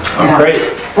 Yes. Great.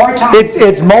 4 times.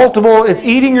 It's multiple. It's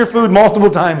eating your food multiple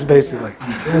times, basically.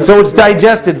 So it's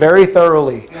digested very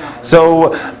thoroughly.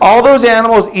 So all those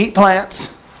animals eat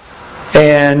plants,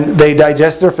 and they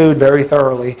digest their food very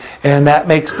thoroughly, and that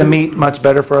makes the meat much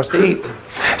better for us to eat.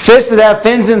 Fish that have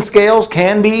fins and scales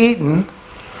can be eaten,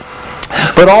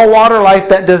 but all water life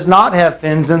that does not have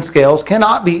fins and scales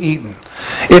cannot be eaten.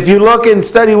 If you look and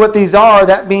study what these are,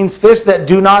 that means fish that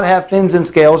do not have fins and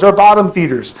scales are bottom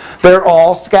feeders. They're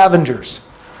all scavengers.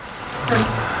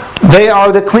 They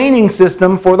are the cleaning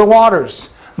system for the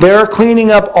waters. They're cleaning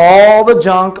up all the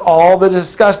junk, all the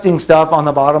disgusting stuff on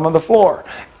the bottom of the floor.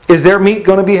 Is their meat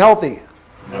going to be healthy?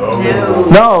 No.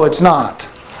 No, it's not.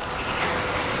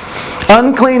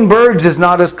 Unclean birds is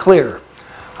not as clear.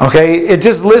 Okay, it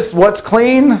just lists what's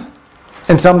clean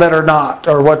and some that are not,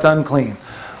 or what's unclean.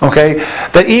 Okay,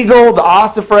 the eagle, the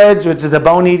ossifrage, which is a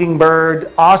bone-eating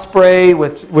bird, osprey,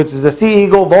 which is a sea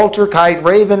eagle, vulture, kite,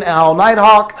 raven, owl,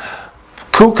 nighthawk,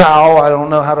 cuckoo, I don't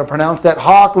know how to pronounce that,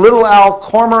 hawk, little owl,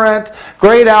 cormorant,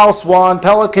 great owl, swan,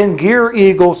 pelican, gear,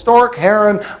 eagle, stork,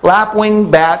 heron,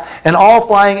 lapwing, bat, and all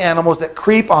flying animals that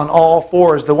creep on all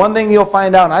fours. The one thing you'll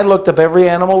find out, and I looked up every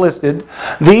animal listed,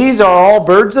 these are all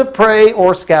birds of prey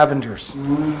or scavengers.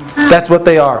 That's what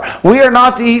they are. We are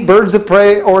not to eat birds of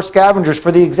prey or scavengers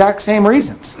for the exact same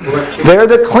reasons. They're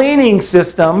the cleaning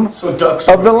system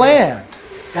of the land.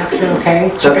 Ducks are okay.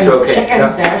 Ducks are okay.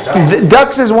 Chickens, there's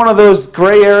Ducks is one of those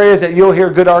gray areas that you'll hear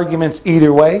good arguments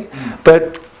either way,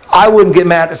 but I wouldn't get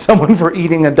mad at someone for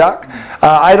eating a duck.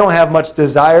 I don't have much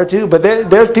desire to, but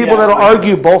there's people that'll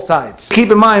argue both sides.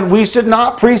 Keep in mind, we should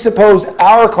not presuppose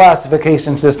our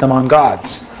classification system on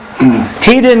God's.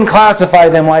 He didn't classify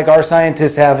them like our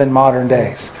scientists have in modern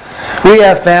days. We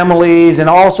have families and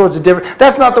all sorts of different...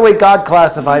 That's not the way God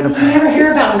classified them. You never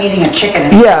hear about them eating a chicken.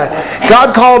 Yeah,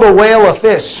 God called a whale a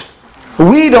fish.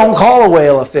 We don't call a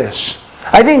whale a fish.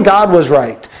 I think God was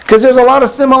right, because there's a lot of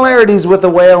similarities with a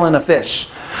whale and a fish.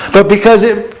 But because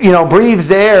it, breathes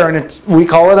air, and we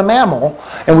call it a mammal,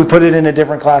 and we put it in a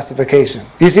different classification.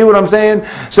 You see what I'm saying?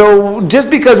 So just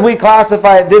because we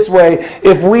classify it this way,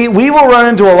 if we will run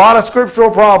into a lot of scriptural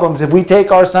problems if we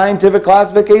take our scientific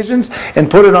classifications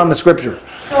and put it on the scripture.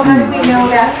 So how do we know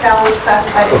that was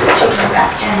classified as a chicken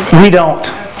back then? We don't.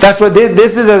 That's what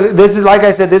this is. Like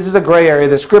I said, this is a gray area.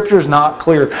 The scripture's not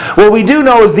clear. What we do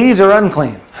know is these are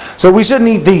unclean, so we shouldn't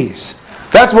eat these.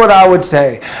 That's what I would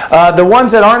say. The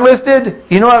ones that aren't listed,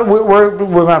 you know what? We're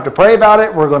going to have to pray about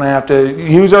it. We're going to have to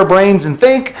use our brains and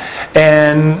think.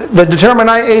 And the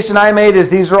determination I made is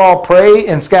these are all prey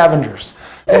and scavengers.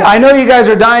 I know you guys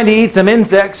are dying to eat some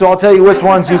insects, so I'll tell you which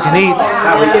ones you can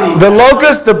eat. The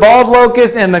locust, the bald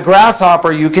locust, and the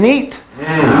grasshopper you can eat.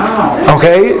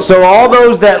 Okay, so all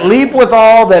those that leap with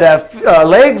all, that have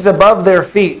legs above their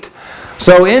feet.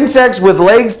 So insects with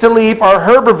legs to leap are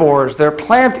herbivores. They're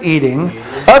plant eating.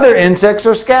 Other insects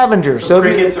are scavengers. So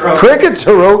crickets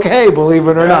are okay, believe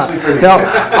it or not. Now,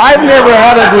 I've never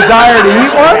had a desire to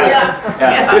eat one.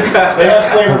 They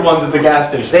have flavored ones at the gas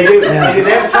station. They do. They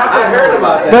have chocolate. I heard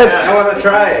about that. But I want to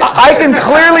try it. I can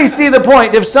clearly see the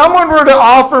point. If someone were to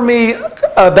offer me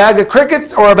a bag of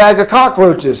crickets or a bag of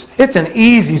cockroaches, it's an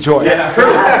easy choice.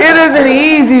 It is an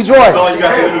easy choice. That's all you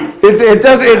got to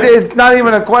eat. It's not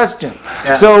even a question.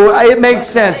 So it makes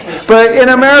sense. But in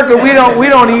America, we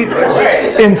don't eat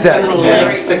insects.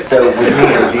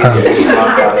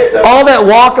 All that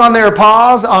walk on their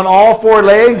paws on all four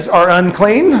legs are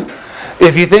unclean.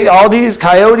 If you think all these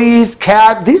coyotes,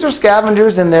 cats, these are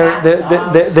scavengers, and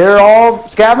they're all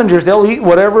scavengers. They'll eat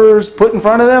whatever's put in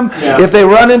front of them. Yeah. If they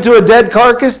run into a dead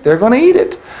carcass, they're going to eat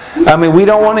it. I mean, we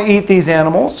don't want to eat these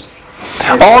animals.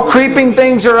 All creeping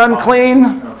things are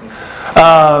unclean.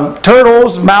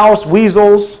 Turtles, mouse,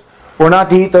 weasels, we're not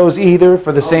to eat those either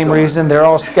for the same reason. They're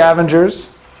all scavengers.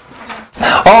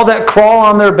 All that crawl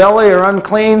on their belly are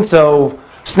unclean, so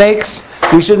snakes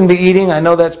we shouldn't be eating. I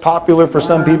know that's popular for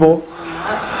some people.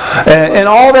 And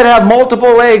all that have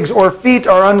multiple legs or feet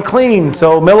are unclean.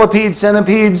 So millipedes,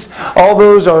 centipedes, all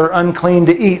those are unclean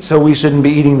to eat, so we shouldn't be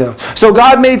eating those. So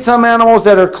God made some animals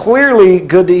that are clearly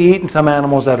good to eat and some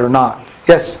animals that are not.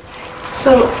 Yes?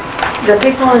 So the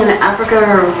people in Africa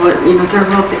or what, third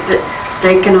world,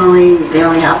 they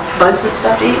only have bugs and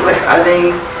stuff to eat. Are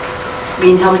they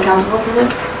being held accountable for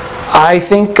this? I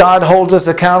think God holds us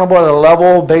accountable at a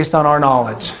level based on our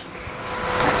knowledge.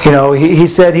 He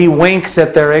said he winks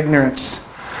at their ignorance.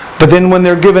 But then when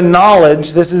they're given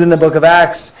knowledge, this is in the book of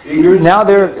Acts, now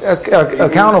they're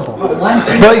accountable.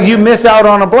 But you miss out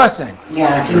on a blessing.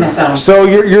 Yeah, you miss out. So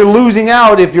you're losing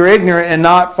out if you're ignorant and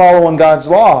not following God's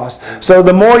laws. So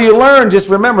the more you learn, just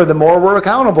remember, the more we're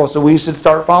accountable. So we should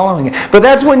start following it. But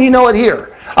that's when you know it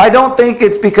here. I don't think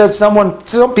it's because some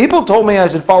people told me I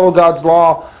should follow God's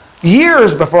law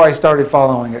years before I started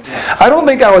following it. I don't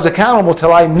think I was accountable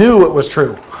till I knew it was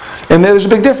true. And there's a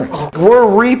big difference. We're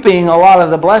reaping a lot of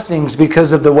the blessings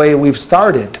because of the way we've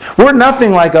started. We're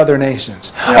nothing like other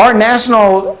nations. Our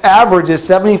national average is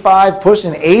 75,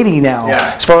 pushing 80 now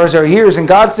as far as our years. And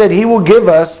God said He will give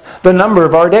us the number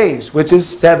of our days, which is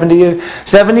 70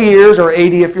 years or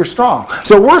 80 if you're strong.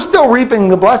 So we're still reaping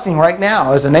the blessing right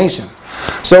now as a nation.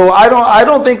 So I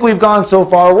don't think we've gone so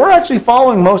far. We're actually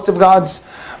following most of God's.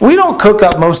 We don't cook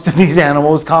up most of these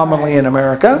animals commonly in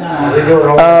America.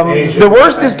 The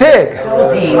worst is pig.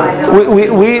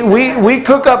 We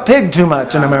cook up pig too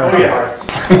much in America.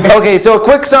 Okay, so a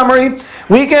quick summary.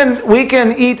 We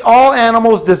can eat all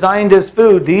animals designed as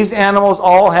food. These animals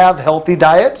all have healthy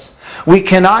diets. We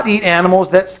cannot eat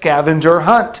animals that scavenge or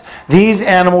hunt. These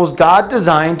animals God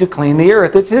designed to clean the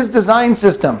earth. It's His design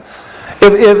system.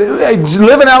 If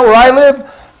living out where I live,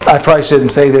 I probably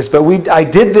shouldn't say this, but I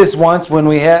did this once when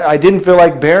I didn't feel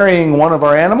like burying one of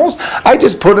our animals. I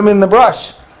just put him in the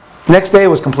brush. Next day it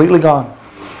was completely gone.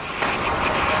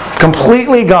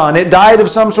 Completely gone. It died of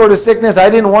some sort of sickness. I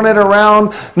didn't want it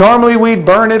around. Normally we'd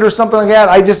burn it or something like that.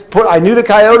 I knew the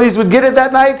coyotes would get it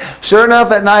that night. Sure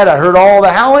enough, at night I heard all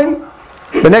the howling.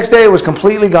 The next day it was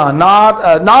completely gone.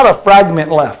 Not a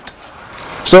fragment left.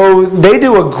 So they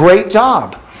do a great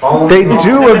job. They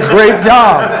do a great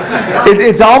job.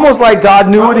 It's almost like God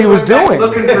knew what he was doing.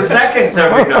 Looking for seconds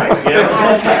every night. You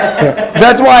know?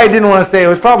 That's why I didn't want to stay. It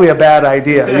was probably a bad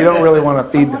idea. You don't really want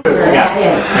to feed them.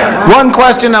 Yeah. One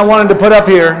question I wanted to put up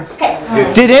here.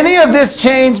 Did any of this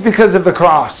change because of the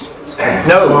cross?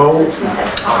 No.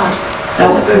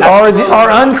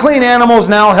 Are unclean animals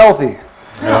now healthy?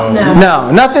 No.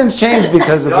 Nothing's changed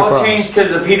because of It the all cross. changed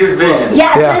because of Peter's vision.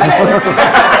 Yes,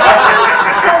 Yeah.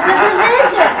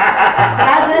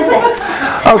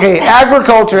 Okay,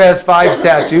 agriculture has 5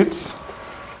 statutes.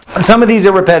 Some of these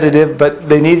are repetitive, but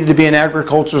they needed to be in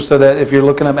agriculture so that if you're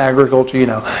looking up agriculture, you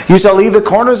know. You shall leave the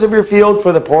corners of your field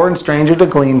for the poor and stranger to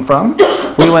glean from.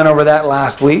 We went over that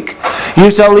last week. You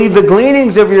shall leave the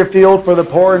gleanings of your field for the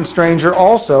poor and stranger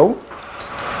also.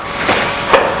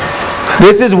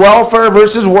 This is welfare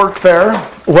versus workfare.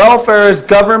 Welfare is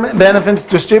government benefits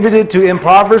distributed to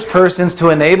impoverished persons to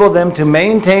enable them to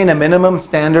maintain a minimum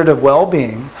standard of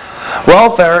well-being.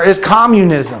 Welfare is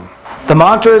communism. The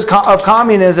mantra of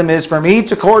communism is from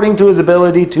each according to his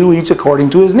ability to each according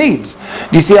to his needs.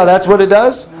 Do you see how that's what it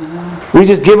does? We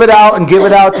just give it out and give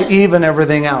it out to even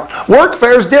everything out.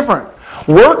 Workfare is different.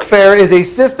 Workfare is a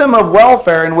system of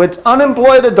welfare in which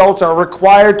unemployed adults are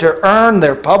required to earn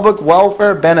their public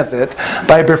welfare benefit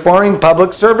by performing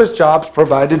public service jobs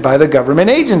provided by the government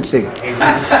agency.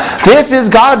 This is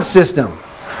God's system.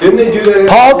 Didn't they do that?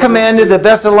 Paul commanded the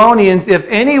Thessalonians, if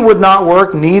any would not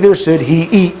work, neither should he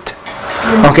eat.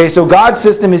 Okay, so God's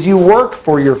system is you work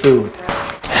for your food.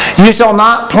 You shall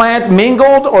not plant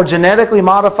mingled or genetically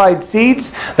modified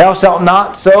seeds. Thou shalt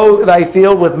not sow thy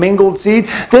field with mingled seed.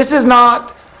 This is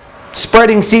not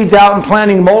spreading seeds out and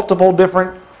planting multiple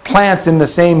different plants in the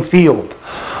same field.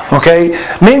 Okay?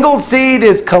 Mingled seed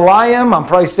is kalayim. I'm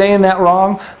probably saying that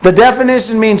wrong. The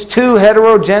definition means 2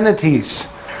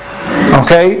 heterogeneities.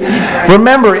 Okay?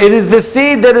 Remember, it is the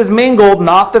seed that is mingled,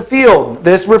 not the field.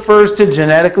 This refers to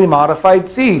genetically modified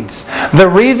seeds. The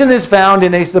reason is found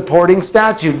in a supporting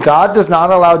statute. God does not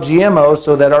allow GMOs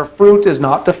so that our fruit is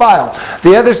not defiled.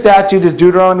 The other statute is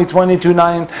Deuteronomy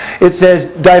 22:9. It says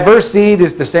diverse seed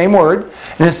is the same word.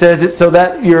 And it says it's so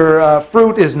that your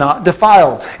fruit is not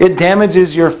defiled. It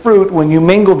damages your fruit when you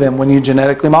mingle them, when you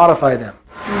genetically modify them.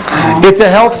 It's a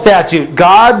health statute.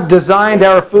 God designed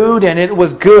our food and it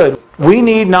was good. We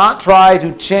need not try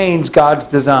to change God's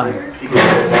design.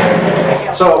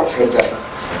 So,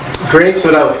 grapes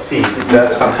without seeds, is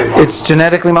that something? It's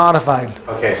genetically modified.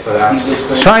 Okay, so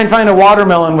that's... Try and find a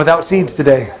watermelon without seeds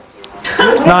today.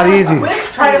 It's not easy.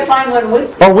 Try to find one with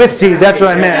seeds. Oh, with seeds. That's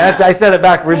what I meant. I said it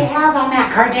backwards. They have them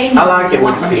at Cardenio. I like it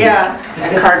with seeds.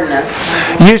 Yeah,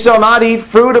 Cardenas. You shall not eat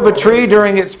fruit of a tree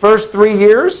during its first 3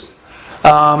 years.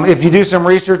 If you do some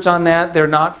research on that, they're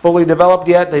not fully developed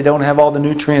yet. They don't have all the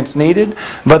nutrients needed.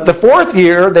 But the 4th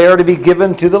year, they are to be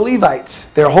given to the Levites.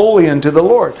 They're holy unto the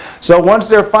Lord. So once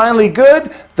they're finally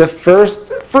good, the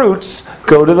first fruits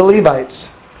go to the Levites.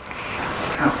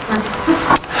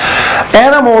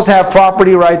 Animals have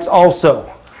property rights also.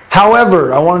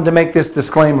 However, I wanted to make this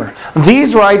disclaimer.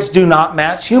 These rights do not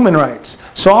match human rights.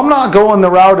 So I'm not going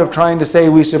the route of trying to say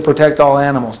we should protect all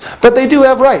animals. But they do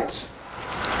have rights.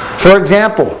 For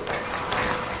example,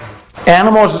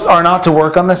 animals are not to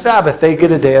work on the Sabbath. They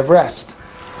get a day of rest.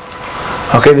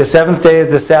 Okay, the 7th day is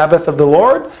the Sabbath of the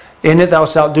Lord. In it thou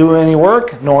shalt do any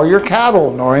work, nor your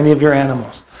cattle, nor any of your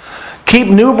animals. Keep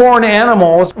newborn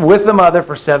animals with the mother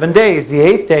for 7 days. The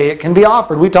 8th day it can be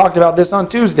offered. We talked about this on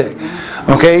Tuesday.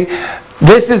 Okay,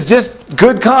 this is just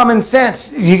good common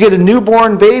sense. You get a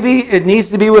newborn baby, it needs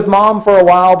to be with mom for a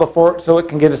while so it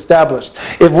can get established.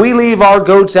 If we leave our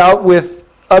goats out with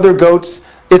other goats,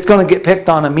 it's going to get picked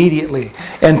on immediately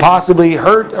and possibly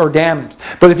hurt or damaged.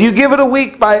 But if you give it a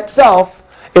week by itself,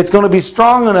 it's going to be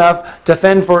strong enough to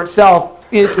fend for itself.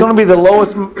 It's going to be the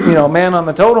lowest, man on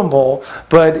the totem pole,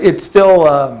 but it's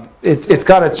still it's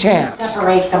got a chance.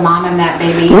 Separate the mom and that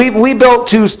baby. We built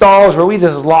 2 stalls where we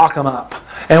just lock them up,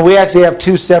 and we actually have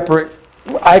 2 separate.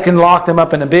 I can lock them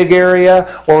up in a big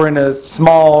area or in a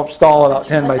small stall about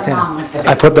 10 by 10.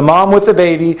 I put the mom with the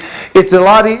baby. It's a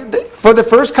lot for the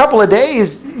first couple of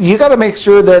days. You got to make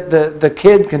sure that the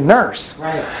kid can nurse.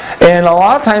 Right. And a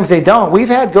lot of times they don't. We've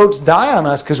had goats die on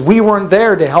us because we weren't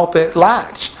there to help it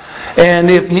latch. And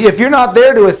if you're not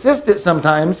there to assist it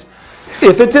sometimes,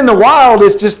 if it's in the wild,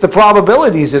 it's just the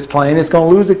probabilities it's playing. It's going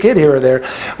to lose a kid here or there.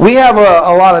 We have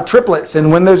a lot of triplets,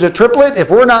 and when there's a triplet,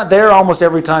 if we're not there, almost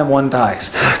every time one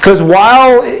dies. Because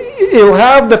while it'll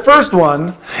have the first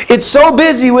one, it's so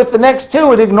busy with the next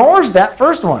two, it ignores that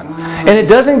first one. And it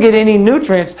doesn't get any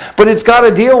nutrients, but it's got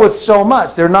to deal with so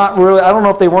much. They're not really, I don't know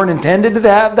if they weren't intended to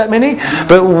have that many,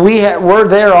 but we're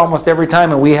there almost every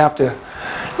time, and we have to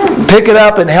pick it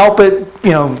up and help it,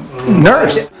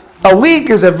 nurse. A week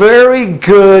is a very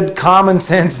good common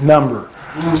sense number.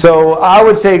 So I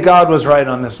would say God was right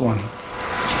on this one.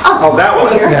 Oh, that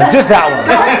one. Yeah, just that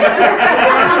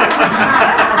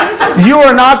one. You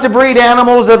are not to breed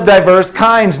animals of diverse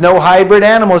kinds, no hybrid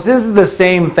animals. This is the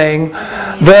same thing.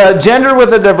 The gender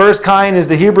with a diverse kind is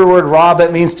the Hebrew word rab.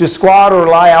 It means to squat or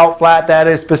lie out flat. That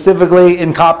is specifically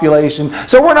in copulation.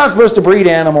 So we're not supposed to breed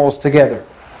animals together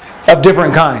of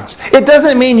different kinds. It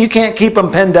doesn't mean you can't keep them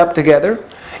penned up together.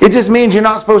 It just means you're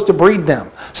not supposed to breed them.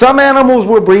 Some animals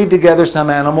will breed together, some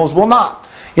animals will not.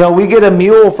 We get a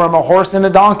mule from a horse and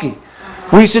a donkey.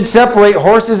 We should separate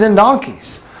horses and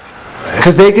donkeys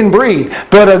because they can breed.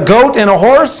 But a goat and a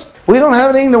horse, we don't have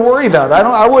anything to worry about.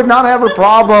 I would not have a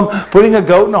problem putting a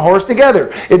goat and a horse together.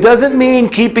 It doesn't mean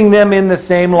keeping them in the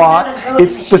same lot.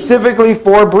 It's specifically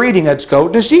for breeding. A goat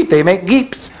and a sheep, they make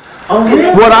geeps.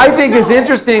 What I think is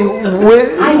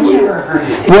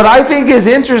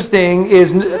interesting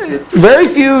is very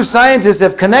few scientists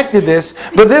have connected this,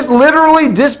 but this literally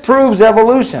disproves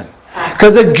evolution.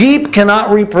 Because a geep cannot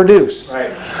reproduce.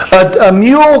 A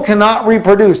mule cannot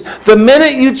reproduce. The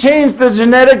minute you change the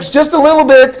genetics just a little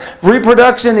bit,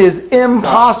 reproduction is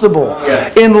impossible.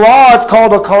 In law, it's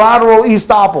called a collateral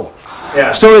estoppel.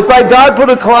 So it's like God put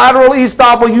a collateral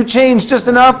estoppel, you change just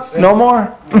enough, no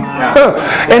more.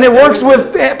 And it works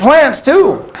with plants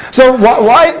too. So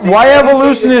why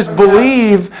evolutionists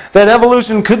believe that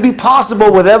evolution could be possible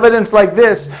with evidence like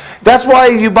this? That's why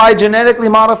you buy genetically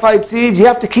modified seeds. You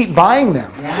have to keep buying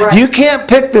them. You can't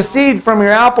pick the seed from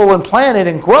your apple and plant it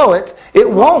and grow it. It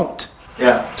won't.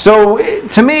 So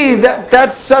to me,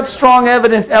 that's such strong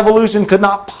evidence evolution could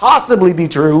not possibly be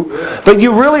true, but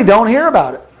you really don't hear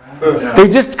about it. They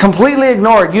just completely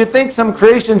ignore it. You'd think some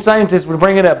creation scientist would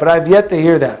bring it up, but I've yet to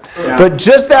hear that. But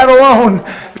just that alone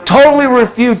totally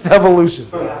refutes evolution.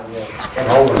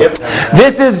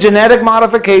 This is genetic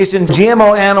modification.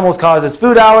 GMO animals causes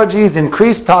food allergies,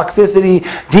 increased toxicity,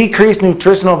 decreased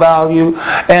nutritional value,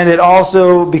 and it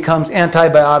also becomes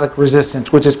antibiotic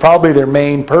resistance, which is probably their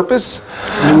main purpose.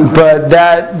 But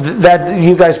that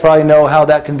you guys probably know how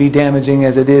that can be damaging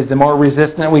as it is. The more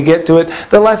resistant we get to it,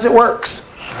 the less it works.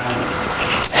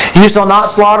 You shall not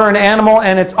slaughter an animal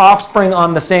and its offspring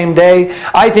on the same day.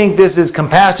 I think this is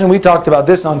compassion. We talked about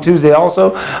this on Tuesday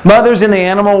also. Mothers in the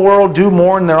animal world do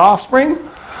mourn their offspring.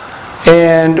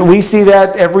 And we see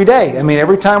that every day. I mean,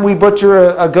 every time we butcher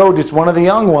a goat, it's one of the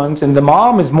young ones, and the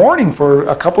mom is mourning for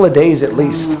a couple of days at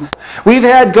least. We've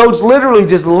had goats literally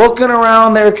just looking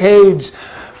around their cage,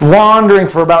 wandering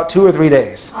for about 2 or 3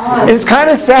 days. And it's kind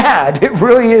of sad. It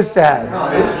really is sad.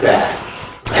 It is sad.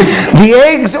 The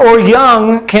eggs or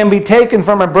young can be taken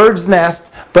from a bird's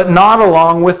nest, but not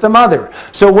along with the mother.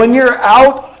 So when you're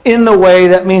out in the way,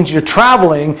 that means you're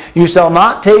traveling, you shall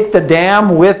not take the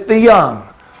dam with the young,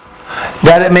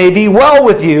 that it may be well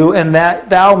with you, and that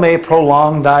thou may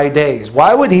prolong thy days.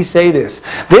 Why would he say this?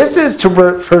 This is to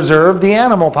preserve the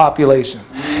animal population.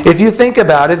 If you think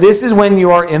about it, this is when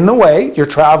you are in the way, you're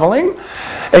traveling,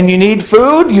 and you need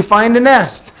food, you find a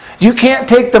nest. You can't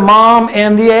take the mom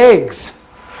and the eggs.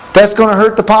 That's going to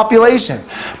hurt the population.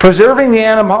 Preserving the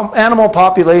animal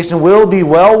population will be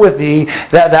well with thee,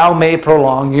 that thou may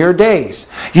prolong your days.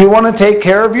 You want to take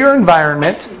care of your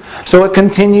environment so it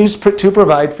continues to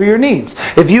provide for your needs.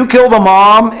 If you kill the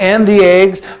mom and the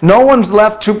eggs, no one's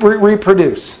left to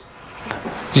reproduce.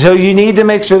 So you need to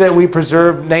make sure that we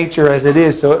preserve nature as it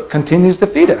is so it continues to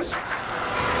feed us.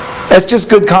 That's just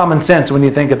good common sense when you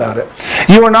think about it.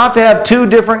 You are not to have 2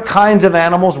 different kinds of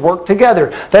animals work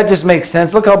together. That just makes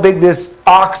sense. Look how big this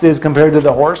ox is compared to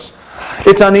the horse.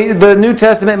 The New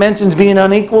Testament mentions being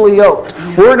unequally yoked.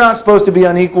 We're not supposed to be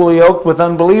unequally yoked with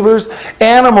unbelievers.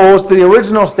 Animals, the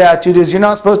original statute is you're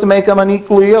not supposed to make them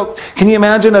unequally yoked. Can you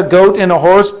imagine a goat and a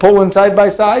horse pulling side by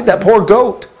side? That poor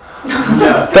goat.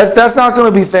 That's not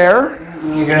going to be fair.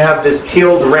 You're going to have this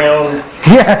tealed round.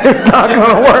 Yeah, it's not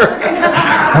going to work.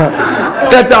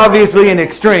 That's obviously an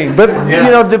extreme. But,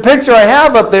 the picture I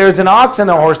have up there is an ox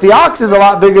and a horse. The ox is a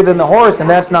lot bigger than the horse, and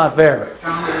that's not fair.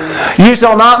 You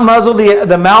shall not muzzle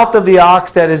the mouth of the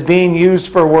ox that is being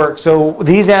used for work. So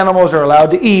these animals are allowed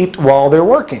to eat while they're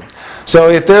working. So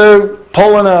if they're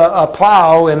pulling a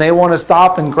plow and they want to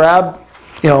stop and grab,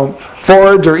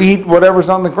 forage or eat whatever's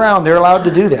on the ground, they're allowed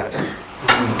to do that.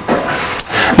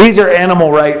 These are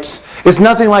animal rights. It's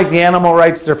nothing like the animal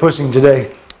rights they're pushing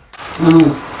today.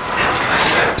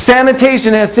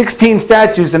 Sanitation has 16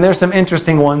 statutes, and there's some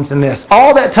interesting ones in this.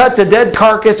 All that touch a dead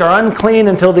carcass are unclean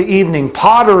until the evening.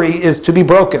 Pottery is to be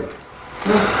broken.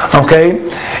 Okay?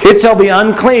 It shall be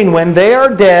unclean. When they are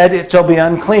dead, it shall be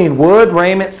unclean. Wood,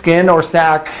 raiment, skin, or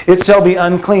sack, it shall be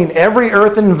unclean. Every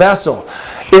earthen vessel.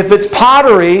 If it's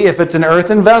pottery, if it's an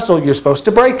earthen vessel, you're supposed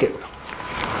to break it.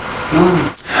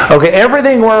 Okay,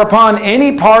 everything whereupon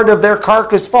any part of their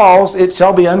carcass falls, it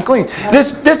shall be unclean.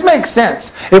 This makes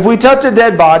sense. If we touch a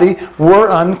dead body, we're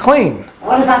unclean.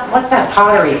 What's that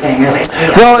pottery thing?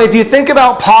 Well, if you think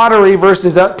about pottery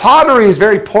versus pottery is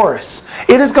very porous.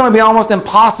 It is going to be almost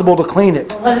impossible to clean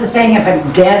it. What's it saying if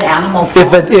a dead animal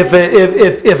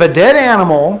If a dead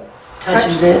animal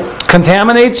touches it,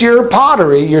 contaminates your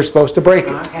pottery, you're supposed to break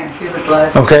it. okay, through the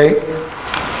blood. Okay?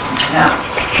 Yeah.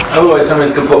 Otherwise,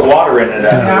 somebody's going to put water in it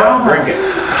and drink it.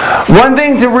 One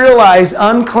thing to realize,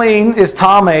 unclean is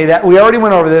tame. That we already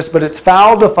went over this, but it's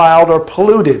foul, defiled, or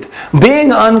polluted.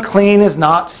 Being unclean is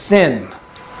not sin.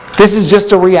 This is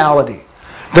just a reality.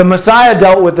 The Messiah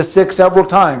dealt with the sick several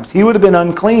times. He would have been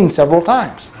unclean several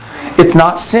times. It's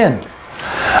not sin.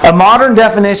 A modern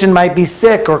definition might be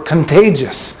sick or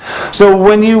contagious. So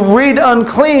when you read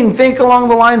unclean, think along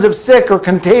the lines of sick or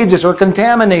contagious or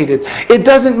contaminated. It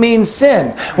doesn't mean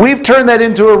sin. We've turned that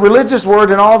into a religious word,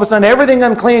 and all of a sudden everything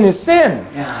unclean is sin.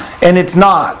 And it's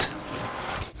not.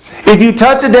 If you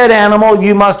touch a dead animal,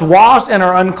 you must wash and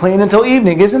are unclean until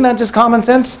evening. Isn't that just common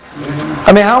sense?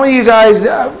 I mean, how many of you guys,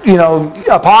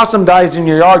 a possum dies in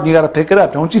your yard and you got to pick it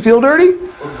up? Don't you feel dirty?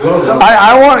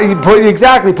 I want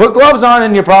you put gloves on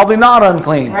and you're probably not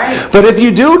unclean. Right. But if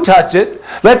you do touch it,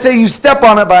 let's say you step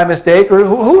on it by mistake, or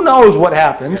who knows what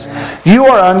happens, you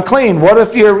are unclean. What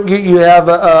if you have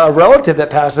a relative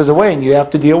that passes away and you have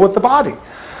to deal with the body?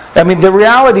 I mean, the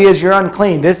reality is you're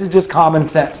unclean. This is just common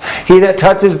sense. He that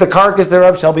touches the carcass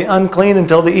thereof shall be unclean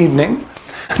until the evening.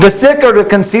 The sick are to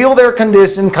conceal their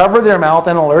condition, cover their mouth,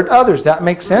 and alert others. That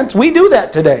makes sense? We do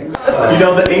that today.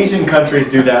 The Asian countries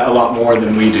do that a lot more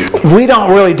than we do. We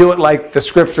don't really do it like the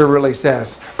scripture really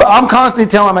says. But I'm constantly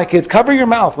telling my kids, cover your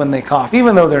mouth when they cough,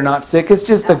 even though they're not sick. It's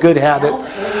just a good habit.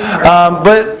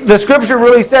 But the scripture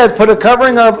really says, put a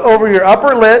covering over your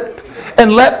upper lip,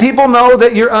 and let people know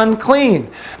that you're unclean.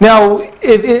 Now,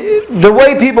 the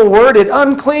way people word it,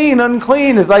 unclean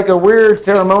is like a weird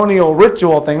ceremonial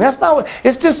ritual thing. That's not what,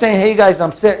 it's just saying, hey guys,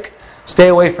 I'm sick. Stay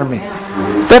away from me.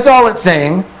 That's all it's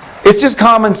saying. It's just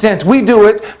common sense. We do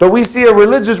it, but we see a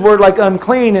religious word like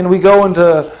unclean and we go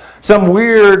into some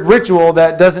weird ritual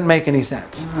that doesn't make any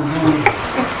sense.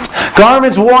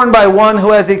 Garments worn by one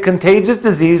who has a contagious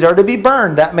disease are to be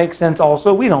burned. That makes sense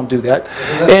also. We don't do that.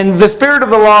 And the spirit of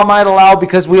the law might allow,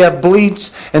 because we have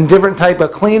bleach and different type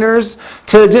of cleaners,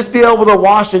 to just be able to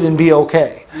wash it and be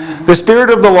okay. The spirit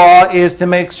of the law is to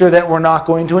make sure that we're not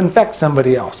going to infect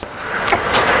somebody else.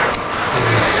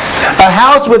 A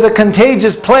house with a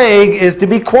contagious plague is to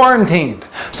be quarantined.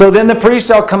 So then the priest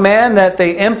shall command that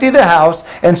they empty the house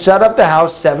and shut up the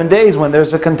house 7 days when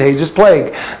there's a contagious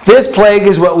plague. This plague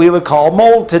is what we would call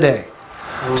mold today.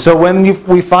 So when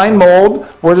we find mold,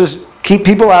 we'll just keep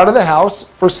people out of the house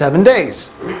for 7 days.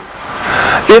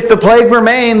 If the plague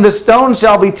remain, the stone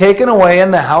shall be taken away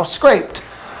and the house scraped.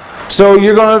 So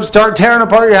you're going to start tearing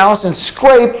apart your house and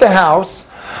scrape the house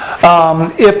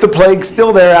if the plague's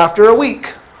still there after a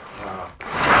week.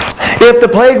 If the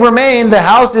plague remain, the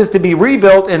house is to be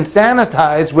rebuilt and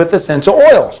sanitized with essential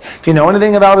oils. If you know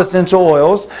anything about essential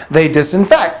oils, they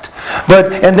disinfect.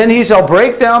 And then he shall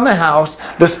break down the house,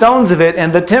 the stones of it,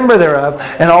 and the timber thereof,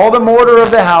 and all the mortar of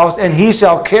the house, and he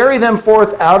shall carry them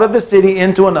forth out of the city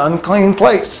into an unclean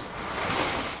place.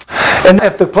 And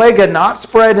if the plague had not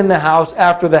spread in the house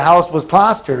after the house was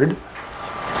plastered,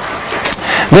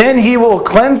 then he will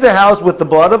cleanse the house with the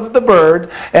blood of the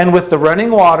bird, and with the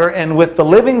running water, and with the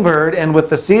living bird, and with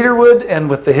the cedar wood, and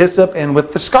with the hyssop, and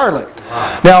with the scarlet.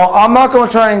 Now, I'm not going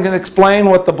to try and explain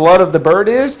what the blood of the bird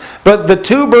is, but the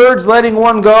 2 birds letting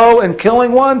one go and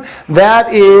killing one,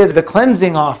 that is the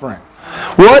cleansing offering.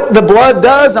 What the blood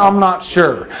does, I'm not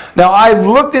sure. Now, I've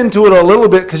looked into it a little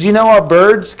bit, because you know how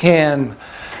birds can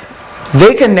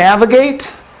navigate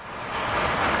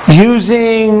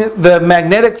using the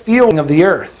magnetic field of the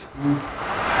earth.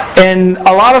 And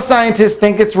a lot of scientists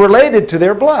think it's related to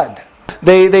their blood.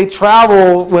 They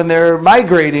travel when they're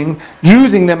migrating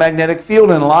using the magnetic field,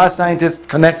 and a lot of scientists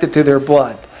connect it to their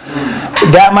blood.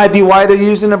 That might be why they're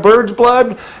using a bird's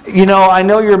blood. You know, I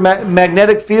know your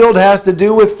magnetic field has to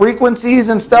do with frequencies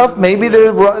and stuff. Maybe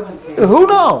they're, who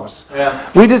knows?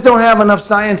 We just don't have enough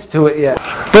science to it yet.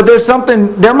 But there's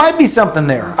something, there might be something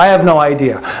there. I have no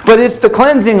idea. But it's the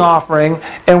cleansing offering,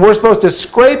 and we're supposed to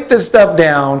scrape this stuff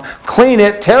down, clean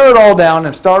it, tear it all down,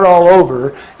 and start all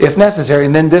over if necessary,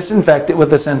 and then disinfect it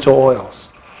with essential oils.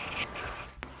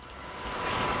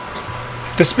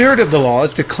 The spirit of the law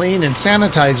is to clean and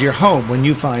sanitize your home when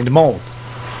you find mold.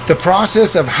 The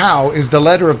process of how is the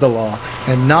letter of the law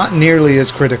and not nearly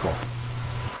as critical.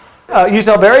 You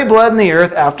shall bury blood in the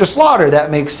earth after slaughter.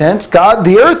 That makes sense.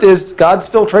 The earth is God's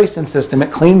filtration system.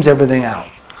 It cleans everything out.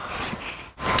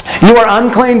 You are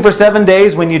unclean for 7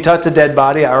 days when you touch a dead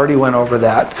body. I already went over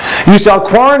that. You shall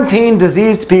quarantine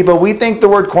diseased people. We think the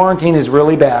word quarantine is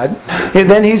really bad. And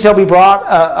then he shall be brought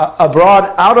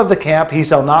abroad out of the camp. He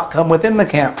shall not come within the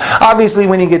camp. Obviously,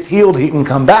 when he gets healed, he can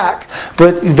come back.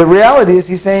 But the reality is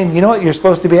he's saying, you know what, you're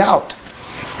supposed to be out.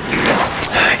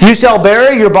 You shall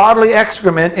bury your bodily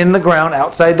excrement in the ground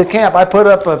outside the camp. I put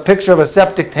up a picture of a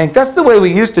septic tank. That's the way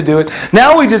we used to do it.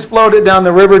 Now we just float it down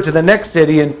the river to the next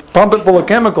city and pump it full of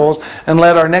chemicals and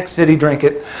let our next city drink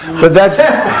it. But that's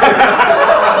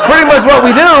pretty much what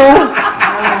we do.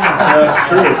 That's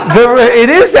true. It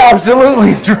is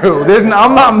absolutely true.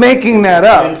 I'm not making that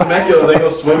up. In Temecula, they go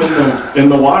swim in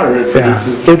the water.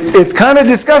 It's kind of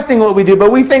disgusting what we do,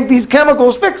 but we think these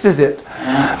chemicals fixes it.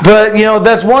 But, you know,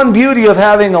 that's one beauty of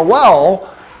having a well.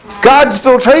 God's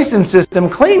filtration system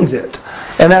cleans it.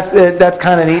 And that's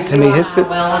kind of neat to me. On a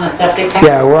well and a septic tank?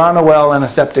 Yeah, we're on a well and a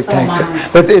septic tank.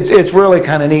 It's really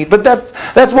kind of neat. But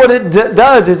that's what it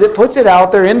does, is it puts it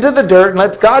out there into the dirt and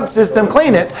lets God's system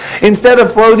clean it instead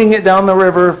of floating it down the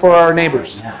river for our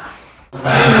neighbors.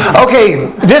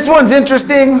 Okay, this one's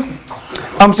interesting.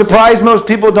 I'm surprised most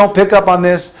people don't pick up on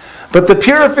this. But the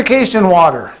purification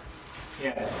water.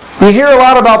 Yes. You hear a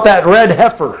lot about that red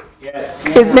heifer.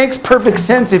 Yes. It makes perfect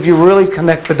sense if you really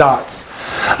connect the dots.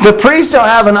 The priest shall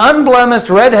have an unblemished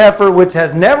red heifer which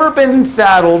has never been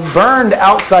saddled, burned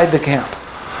outside the camp.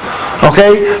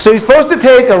 Okay, so he's supposed to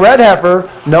take a red heifer,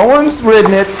 no one's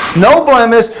ridden it, no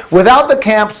blemish, without the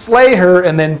camp, slay her,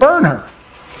 and then burn her.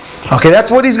 Okay, that's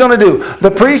what he's going to do.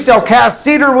 The priest shall cast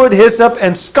cedar wood, hyssop,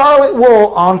 and scarlet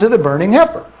wool onto the burning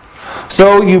heifer.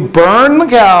 So you burn the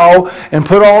cow and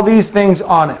put all these things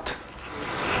on it.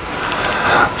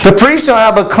 The priest shall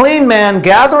have a clean man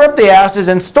gather up the ashes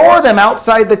and store them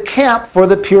outside the camp for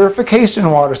the purification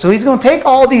water. So he's going to take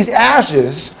all these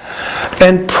ashes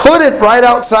and put it right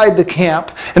outside the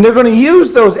camp. And they're going to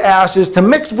use those ashes to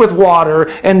mix with water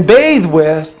and bathe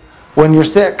with when you're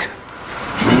sick,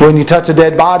 when you touch a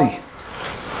dead body.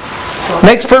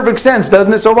 Makes perfect sense,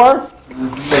 doesn't it so far?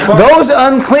 Those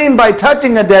unclean by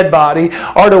touching a dead body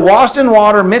are to wash in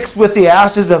water mixed with the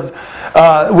ashes the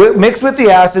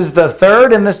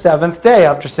 3rd and the 7th day.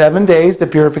 After 7 days, the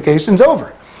purification's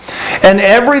over. And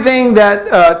everything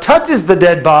that touches the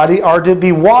dead body are to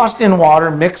be washed in water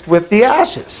mixed with the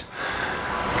ashes.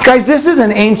 Guys, this is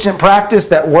an ancient practice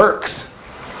that works.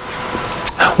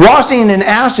 Washing in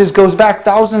ashes goes back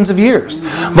thousands of years.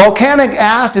 Volcanic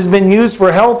ash has been used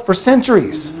for health for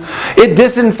centuries. It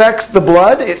disinfects the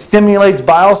blood. It stimulates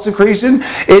bile secretion.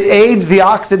 It aids the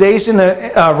oxidation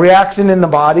reaction in the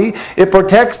body. It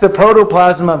protects the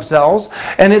protoplasm of cells.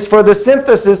 And it's for the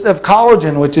synthesis of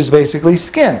collagen, which is basically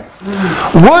skin.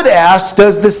 Wood ash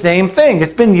does the same thing.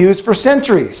 It's been used for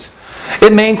centuries.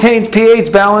 It maintains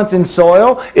pH balance in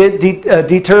soil. It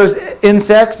deters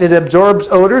insects. It absorbs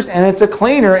odors, and it's a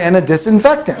cleaner and a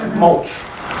disinfectant. Mulch.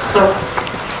 So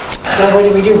what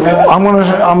do we do? I'm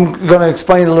going to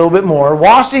explain a little bit more.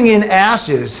 Washing in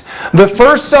ashes. The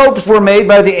first soaps were made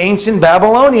by the ancient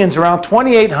Babylonians around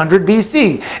 2800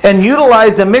 BC and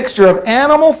utilized a mixture of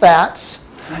animal fats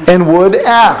and wood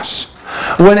ash.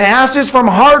 When ashes from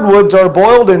hardwoods are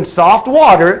boiled in soft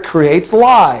water, it creates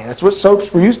lye. That's what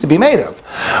soaps were used to be made of.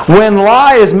 When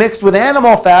lye is mixed with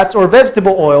animal fats or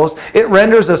vegetable oils, it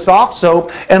renders a soft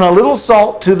soap, and a little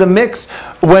salt to the mix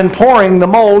when pouring the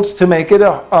molds to make it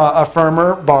a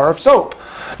firmer bar of soap.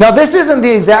 Now, this isn't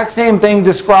the exact same thing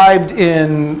described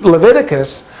in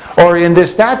Leviticus or in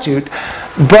this statute,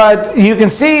 but you can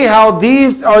see how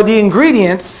these are the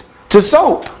ingredients to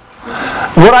soap.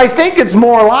 What I think it's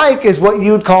more like is what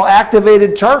you would call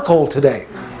activated charcoal today.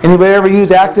 Anybody ever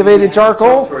use activated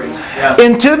charcoal?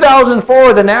 In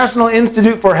 2004, the National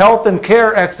Institute for Health and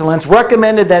Care Excellence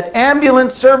recommended that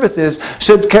ambulance services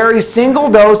should carry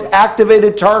single-dose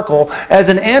activated charcoal as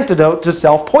an antidote to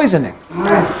self-poisoning.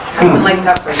 I've been like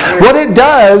that for years. What it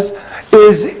does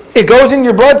is it goes in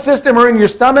your blood system or in your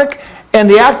stomach, and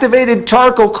the activated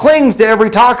charcoal clings to every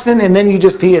toxin, and then you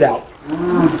just pee it out.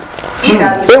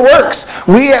 It works.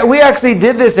 We actually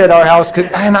did this at our house,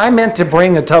 and I meant to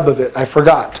bring a tub of it. I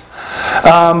forgot.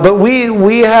 But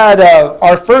we had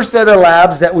our first set of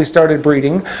labs that we started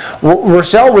breeding.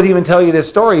 Rochelle would even tell you this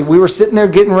story. We were sitting there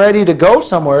getting ready to go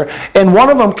somewhere, and one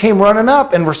of them came running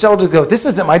up, and Rochelle just goes, "This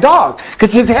isn't my dog,"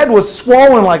 because his head was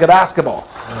swollen like a basketball.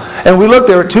 And we looked,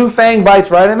 there were 2 fang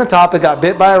bites right in the top. It got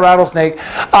bit by a rattlesnake.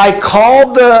 I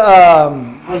called the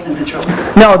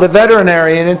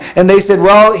veterinarian, and they said,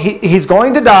 well, he's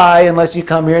going to die unless you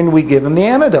come here and we give him the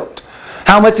antidote.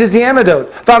 How much is the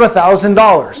antidote? About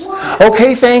 $1,000.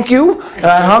 Okay, thank you. And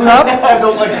I hung up.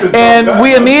 And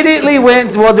we immediately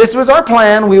went, well, this was our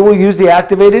plan. We will use the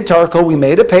activated charcoal. We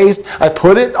made a paste. I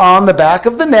put it on the back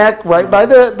of the neck, right by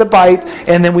the bite,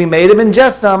 and then we made him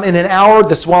ingest some. In an hour,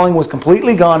 the swelling was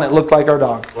completely gone. It looked like our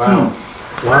dog. Wow.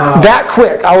 Wow. That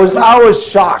quick. I was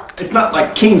shocked. It's not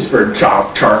like Kingsford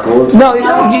charcoal. No,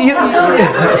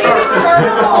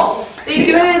 They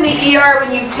do it in the ER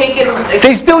when you've taken...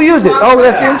 They still use it. Oh,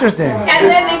 that's interesting. And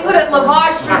then they put it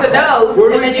lavage through the nose,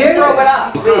 and then you throw it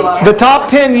up. The top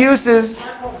 10 uses,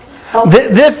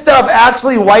 this stuff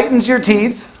actually whitens your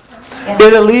teeth.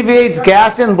 It alleviates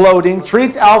gas and bloating,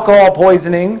 treats alcohol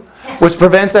poisoning, which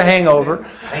prevents a hangover,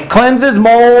 cleanses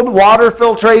mold, water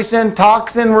filtration,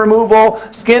 toxin removal,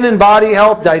 skin and body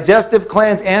health, digestive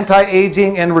cleanse,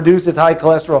 anti-aging, and reduces high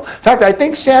cholesterol. In fact, I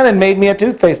think Shannon made me a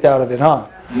toothpaste out of it, huh?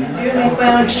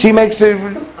 She makes it.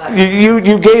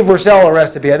 You gave Rochelle a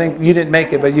recipe. I think you didn't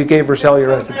make it, but you gave Rochelle your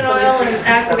recipe. Coconut oil and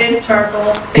activated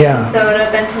charcoal, soda,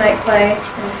 bentonite clay.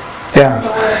 Yeah,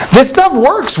 this stuff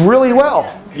works really well.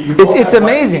 It's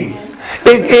amazing.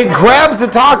 It grabs the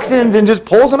toxins and just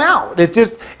pulls them out. It's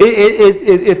just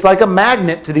it's like a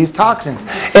magnet to these toxins.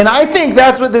 And I think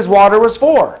that's what this water was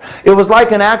for. It was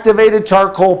like an activated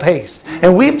charcoal paste.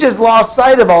 And we've just lost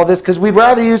sight of all this because we'd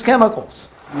rather use chemicals.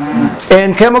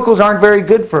 And chemicals aren't very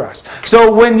good for us.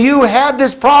 So when you had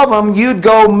this problem, you'd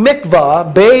go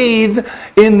mikvah, bathe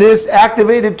in this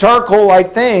activated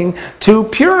charcoal-like thing to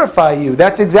purify you.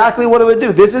 That's exactly what it would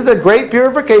do. This is a great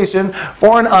purification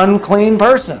for an unclean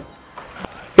person.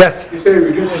 Yes? You say it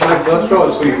reduces high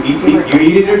cholesterol, so you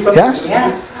eat it or something? Yes.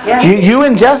 Yes. You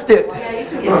ingest it.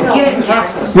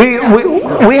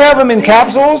 We have them in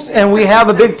capsules, and we have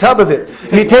a big tub of it.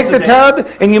 You take the tub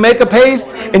and you make a paste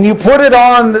and you put it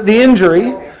on the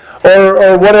injury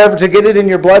or whatever to get it in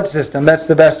your blood system. That's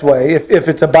the best way, if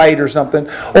it's a bite or something.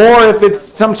 Or if it's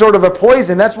some sort of a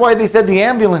poison. That's why they said the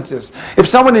ambulances. If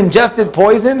someone ingested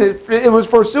poison, it was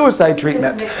for suicide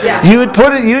treatment.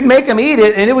 You'd make them eat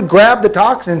it, and it would grab the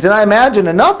toxins. And I imagine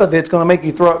enough of it's going to make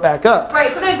you throw it back up.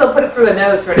 Right, sometimes they'll put it through a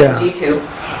nose for an EG tube.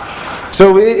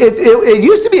 So it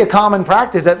used to be a common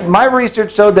practice. That my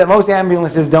research showed that most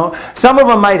ambulances don't. Some of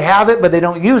them might have it, but they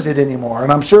don't use it anymore.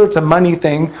 And I'm sure it's a money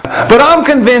thing. But I'm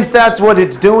convinced that's what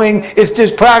it's doing. It's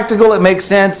just practical. It makes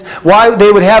sense. Why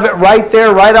they would have it right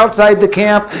there, right outside the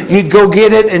camp. You'd go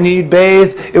get it and you'd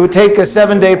bathe. It would take a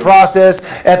 7-day process.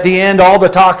 At the end, all the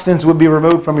toxins would be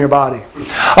removed from your body.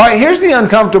 All right, here's the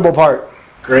uncomfortable part.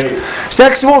 Great.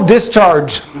 Sexual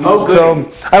discharge. Oh,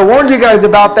 good. So I warned you guys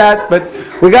about that, but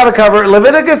we got to cover it.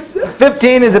 Leviticus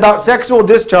 15 is about sexual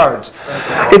discharge.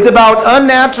 It's about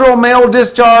unnatural male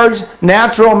discharge,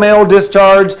 natural male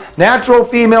discharge, natural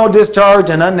female discharge,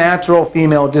 and unnatural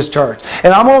female discharge.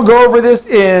 And I'm going to go over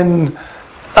this in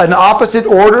an opposite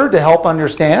order to help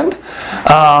understand.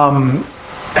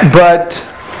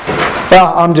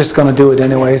 Well, I'm just going to do it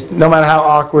anyways, no matter how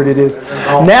awkward it is.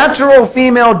 Natural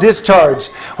female discharge.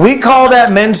 We call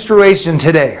that menstruation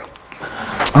today.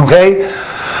 Okay?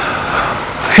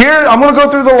 Here, I'm going to go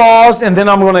through the laws and then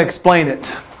I'm going to explain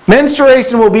it.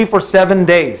 Menstruation will be for 7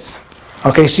 days.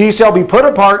 Okay, she shall be put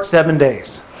apart 7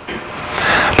 days.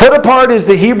 Put apart is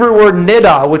the Hebrew word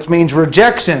nidah, which means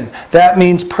rejection. That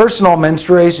means personal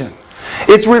menstruation.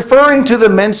 It's referring to the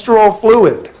menstrual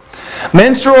fluid.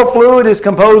 Menstrual fluid is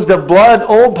composed of blood,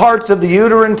 old parts of the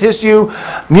uterine tissue,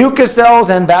 mucus cells,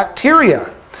 and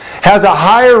bacteria. Has a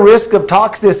higher risk of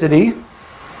toxicity.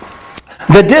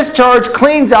 The discharge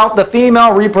cleans out the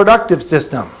female reproductive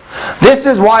system. This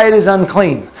is why it is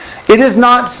unclean. It is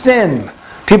not sin.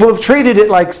 People have treated it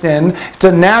like sin. It's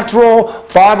a natural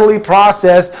bodily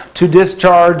process to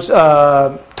discharge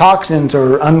toxins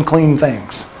or unclean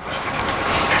things.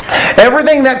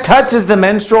 Everything that touches the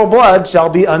menstrual blood shall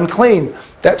be unclean.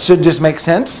 That should just make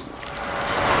sense.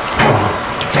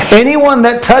 Anyone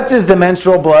that touches the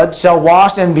menstrual blood shall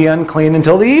wash and be unclean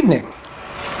until the evening.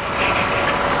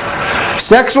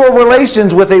 Sexual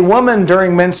relations with a woman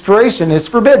during menstruation is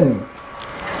forbidden.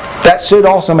 That should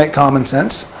also make common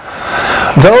sense.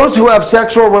 Those who have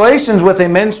sexual relations with a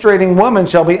menstruating woman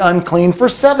shall be unclean for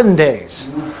 7 days.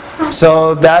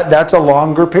 So that's a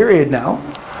longer period now.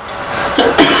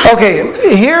 Okay,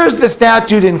 here's the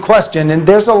statute in question, and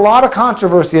there's a lot of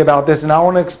controversy about this, and I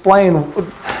want to explain.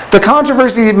 The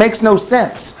controversy, it makes no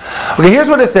sense. Okay, here's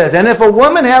what it says. And if a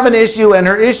woman have an issue, and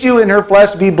her issue in her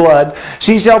flesh be blood,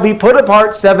 she shall be put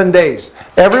apart 7 days.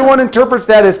 Everyone interprets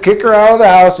that as kick her out of the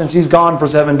house, and she's gone for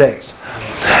 7 days.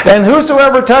 And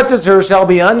whosoever touches her shall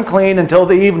be unclean until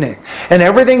the evening. And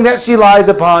everything that she lies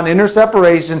upon in her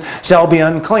separation shall be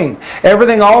unclean.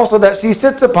 Everything also that she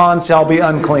sits upon shall be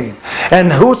unclean.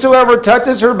 And whosoever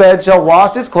touches her bed shall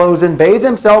wash his clothes and bathe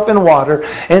himself in water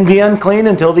and be unclean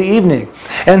until the evening.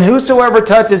 And whosoever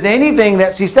touches anything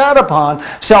that she sat upon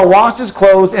shall wash his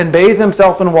clothes and bathe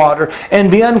himself in water and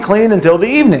be unclean until the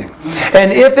evening.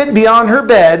 And if it be on her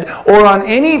bed or on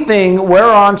anything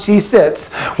whereon she sits,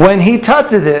 when he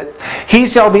toucheth it, he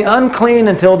shall be unclean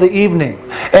until the evening.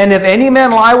 And if any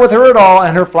man lie with her at all,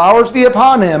 and her flowers be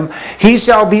upon him, he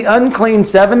shall be unclean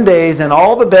 7 days, and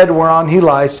all the bed whereon he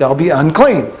lies shall be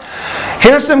unclean.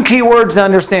 Here's some key words to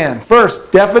understand.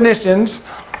 First, definitions.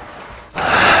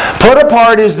 Put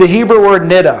apart is the Hebrew word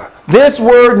niddah. This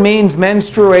word means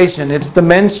menstruation. It's the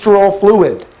menstrual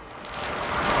fluid.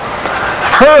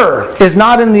 Her is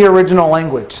not in the original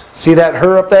language. See that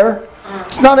her up there?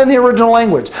 It's not in the original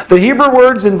language. The Hebrew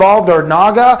words involved are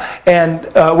naga, and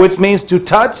which means to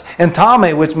touch, and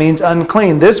tame, which means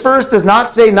unclean. This verse does not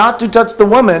say not to touch the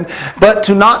woman, but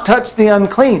to not touch the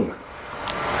unclean.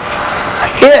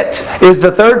 It is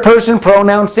the third person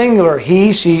pronoun singular,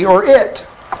 he, she, or it.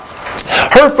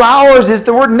 Her flowers is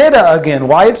the word niddah again.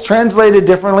 Why it's translated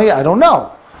differently, I don't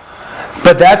know.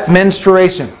 But that's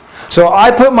menstruation. So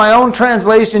I put my own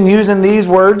translation using these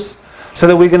words so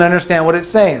that we can understand what it's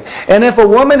saying. And if a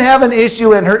woman have an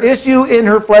issue, and her issue in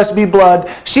her flesh be blood,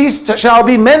 she shall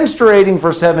be menstruating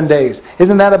for 7 days.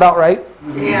 Isn't that about right?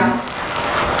 Yeah.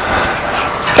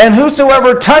 And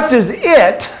whosoever touches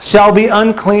it shall be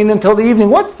unclean until the evening.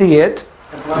 What's the it?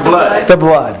 Blood. The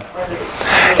blood.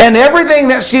 And everything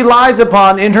that she lies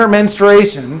upon in her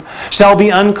menstruation shall be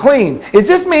unclean. Is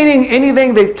this meaning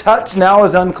anything they touch now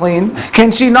is unclean?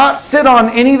 Can she not sit on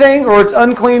anything, or it's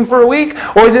unclean for a week?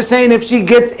 Or is it saying if she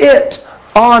gets it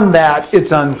on that,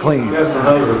 it's unclean?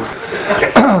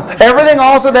 Everything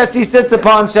also that she sits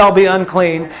upon shall be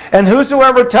unclean. And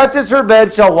whosoever touches her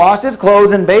bed shall wash his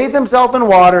clothes and bathe himself in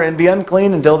water and be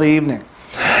unclean until the evening.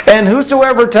 And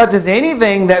whosoever touches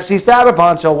anything that she sat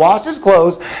upon shall wash his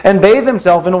clothes and bathe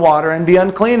himself in water and be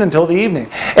unclean until the evening.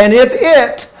 And if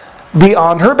it be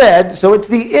on her bed, so it's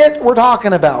the it we're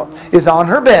talking about, is on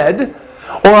her bed,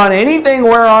 or on anything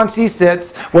whereon she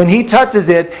sits, when he touches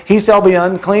it, he shall be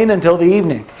unclean until the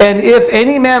evening. And if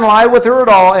any man lie with her at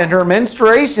all, and her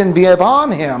menstruation be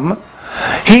upon him,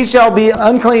 he shall be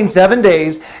unclean 7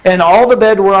 days, and all the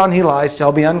bed whereon he lies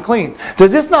shall be unclean.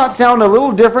 Does this not sound a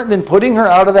little different than putting her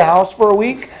out of the house for a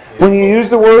week when you use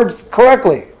the words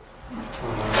correctly?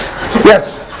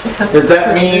 Yes? Does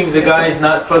that mean the guy's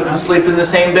not supposed to sleep in the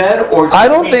same bed? Or I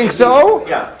don't think so.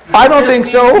 Yeah. I don't think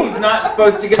so. He's not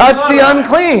supposed to get Touch blood the on him.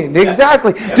 unclean.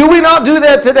 Exactly. Do we not do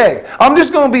that today? I'm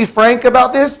just going to be frank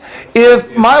about this.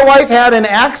 If my wife had an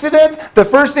accident, the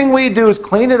first thing we do is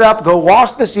clean it up, go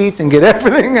wash the sheets, and get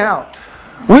everything out.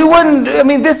 We wouldn't, I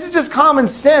mean, this is just common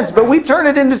sense, but we turn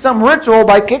it into some ritual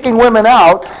by kicking women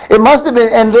out. It must have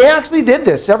been, and they actually did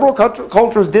this. Several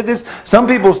cultures did this. Some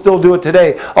people still do it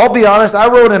today. I'll be honest, I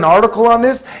wrote an article on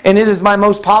this, and it is my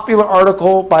most popular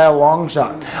article by a long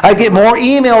shot. I get more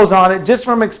emails on it just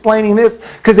from explaining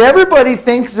this, because everybody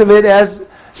thinks of it as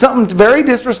something very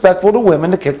disrespectful to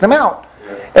women to kick them out.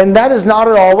 And that is not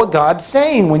at all what God's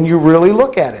saying when you really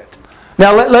look at it.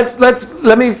 Now,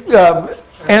 let me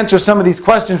answer some of these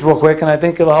questions real quick, and I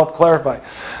think it'll help clarify.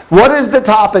 What is the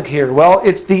topic here? Well,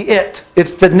 it's the it.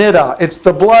 It's the niddah. It's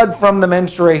the blood from the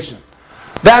menstruation.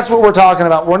 That's what we're talking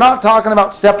about. We're not talking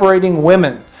about separating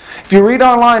women. If you read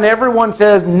online, everyone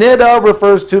says niddah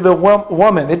refers to the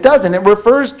woman. It doesn't. It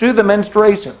refers to the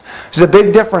menstruation. There's a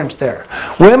big difference there.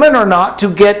 Women are not to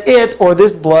get it or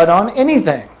this blood on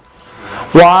anything.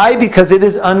 Why? Because it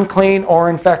is unclean or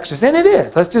infectious. And it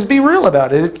is. Let's just be real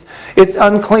about it. It's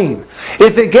unclean.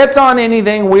 If it gets on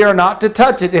anything, we are not to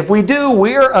touch it. If we do,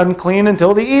 we are unclean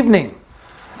until the evening.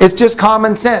 It's just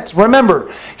common sense.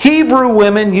 Remember, Hebrew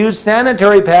women used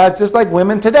sanitary pads just like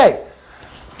women today.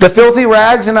 The filthy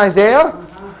rags in Isaiah?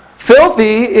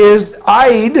 Filthy is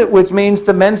aid, which means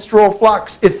the menstrual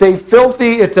flux.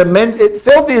 Filthy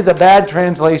is a bad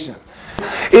translation.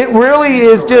 It really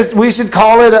is just, we should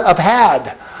call it a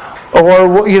pad.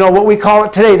 Or, you know, what we call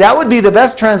it today. That would be the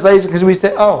best translation, because we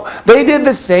say, oh, they did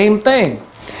the same thing.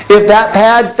 If that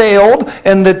pad failed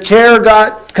and the chair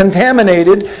got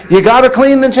contaminated, you got to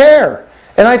clean the chair.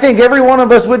 And I think every one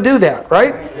of us would do that,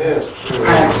 right? Yes.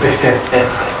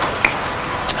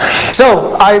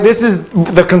 So, this is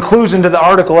the conclusion to the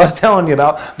article I was telling you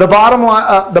about. The bottom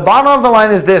of the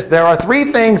line is this. There are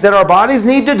 3 things that our bodies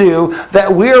need to do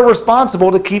that we are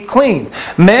responsible to keep clean.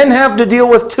 Men have to deal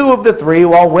with 2 of the 3,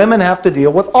 while women have to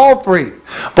deal with all 3.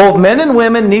 Both men and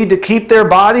women need to keep their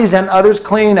bodies and others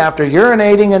clean after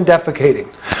urinating and defecating.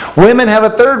 Women have a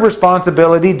 3rd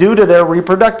responsibility due to their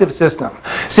reproductive system.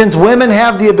 Since women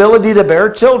have the ability to bear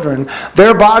children,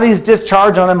 their bodies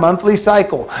discharge on a monthly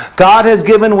cycle. God has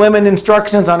given women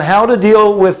instructions on how to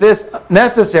deal with this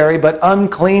necessary but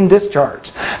unclean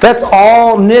discharge. That's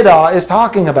all Niddah is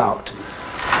talking about.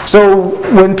 So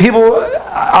when people,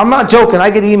 I'm not joking, I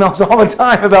get emails all the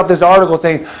time about this article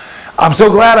saying, I'm so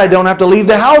glad I don't have to leave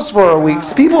the house for a week.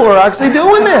 People are actually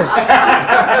doing this.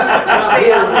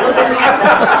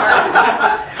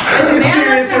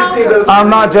 I'm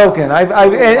not joking.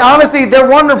 And honestly, they're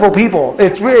wonderful people.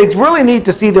 It's really neat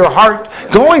to see their heart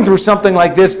going through something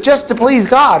like this just to please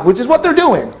God, which is what they're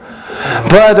doing.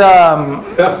 But,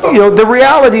 you know, the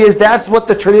reality is that's what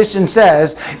the tradition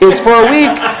says, is for a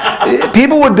week,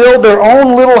 people would build their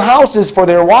own little houses for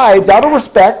their wives out of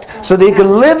respect so they could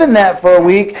live in that for a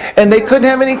week and they couldn't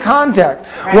have any contact.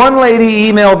 One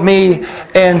lady emailed me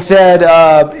and said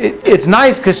it's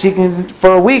nice because she can,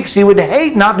 for a week, she would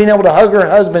hate not being able to hug her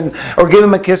husband or give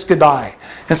him a kiss goodbye.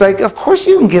 It's like, of course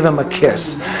you can give him a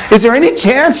kiss. Is there any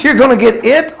chance you're going to get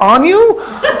it on you?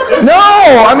 No!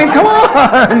 I mean, come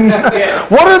on!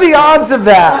 What are the odds of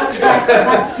that?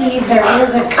 But Steve, there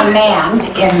is a command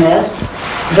in this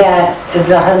that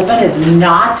the husband is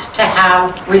not to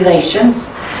have relations.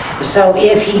 So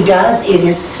if he does, it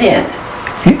is sin.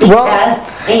 Well,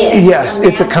 yes,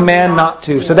 it's a command not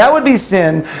to. So that would be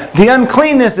sin. The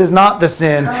uncleanness is not the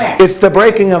sin. It's the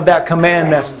breaking of that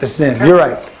command that's the sin. You're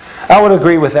right. I would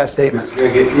agree with that statement. It's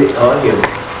going to get it on you.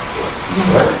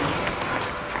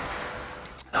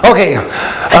 Okay,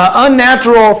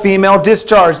 unnatural female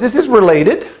discharge. This is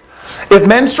related. If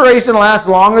menstruation lasts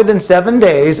longer than 7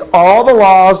 days, all the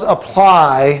laws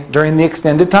apply during the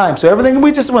extended time. So everything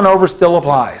we just went over still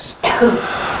applies.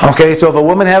 Okay, so if a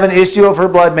woman have an issue of her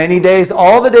blood many days,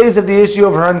 all the days of the issue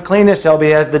of her uncleanness shall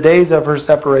be as the days of her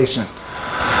separation.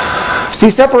 See,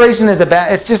 separation is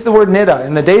it's just the word niddah.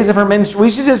 In the days of her menstruation, we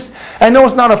should just, I know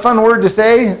it's not a fun word to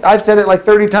say. I've said it like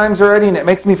 30 times already and it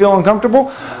makes me feel uncomfortable.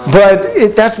 But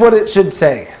that's what it should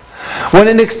say. When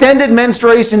an extended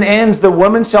menstruation ends, the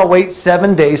woman shall wait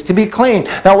 7 days to be clean.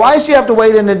 Now, why does she have to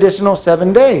wait an additional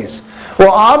 7 days?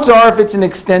 Well, odds are if it's an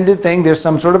extended thing, there's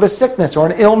some sort of a sickness or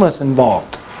an illness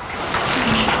involved.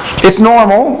 It's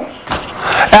normal.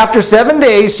 After 7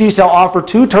 days, she shall offer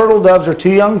 2 turtle doves or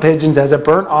 2 young pigeons as a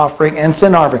burnt offering and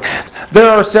sin offering. There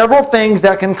are several things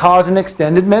that can cause an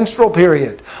extended menstrual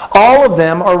period. All of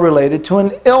them are related to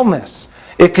an illness.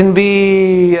 It can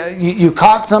be you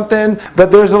caught something,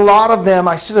 but there's a lot of them.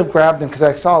 I should have grabbed them because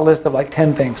I saw a list of like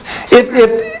 10 things.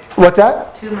 What's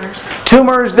that?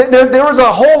 Tumors. There was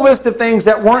a whole list of things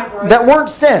that weren't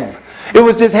sin. It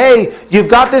was just, hey, you've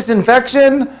got this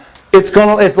infection.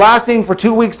 It's lasting for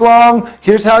 2 weeks long.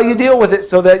 Here's how you deal with it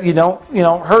so that you don't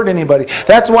hurt anybody.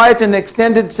 That's why it's an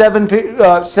extended 7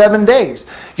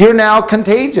 days. You're now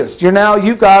contagious.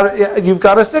 You've got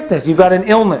a sickness. You've got an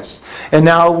illness, and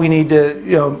now we need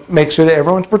to make sure that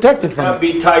everyone's protected from it.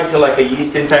 Be tied to like a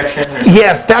yeast infection?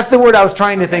 Yes, that's the word I was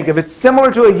trying to think of. It's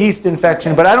similar to a yeast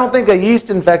infection, but I don't think a yeast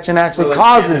infection actually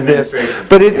causes this.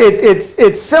 But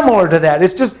it's similar to that.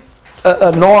 It's just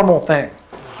a normal thing.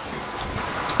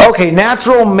 Okay,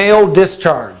 natural male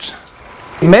discharge.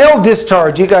 Male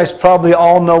discharge, you guys probably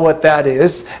all know what that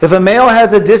is. If a male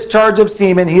has a discharge of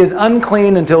semen, he is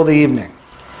unclean until the evening.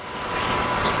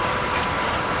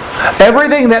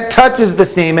 Everything that touches the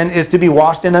semen is to be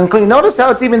washed and unclean. Notice how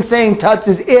it's even saying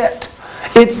touches it.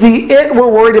 It's the it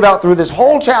we're worried about through this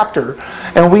whole chapter,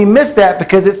 and we miss that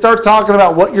because it starts talking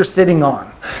about what you're sitting on.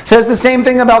 It says the same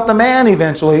thing about the man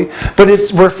eventually, but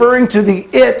it's referring to the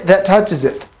it that touches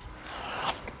it.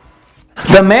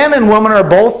 The man and woman are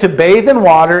both to bathe in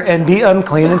water and be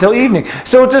unclean until evening.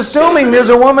 So it's assuming there's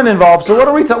a woman involved. So what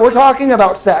are we we're talking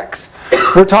about sex.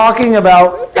 We're talking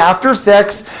about after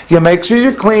sex, you make sure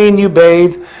you're clean, you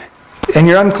bathe, and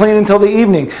you're unclean until the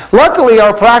evening. Luckily,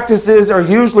 our practices are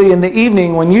usually in the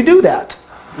evening when you do that.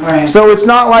 Right. So it's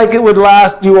not like it would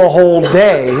last you a whole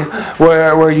day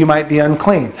where you might be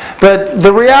unclean. But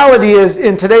the reality is,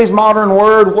 in today's modern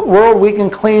world, we can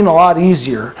clean a lot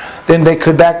easier than they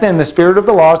could back then. The spirit of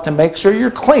the law is to make sure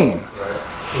you're clean.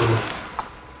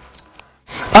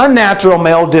 Unnatural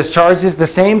male discharge is the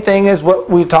same thing as what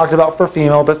we talked about for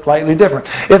female, but slightly different.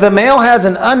 If a male has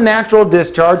an unnatural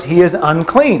discharge, he is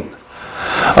unclean.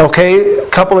 Okay, a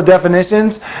couple of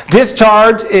definitions.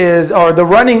 Discharge is, or the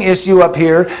running issue up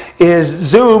here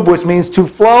is zub, which means to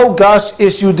flow, gush,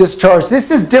 issue, discharge.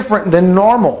 This is different than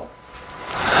normal.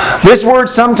 This word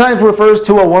sometimes refers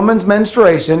to a woman's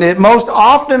menstruation. It most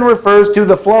often refers to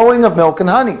the flowing of milk and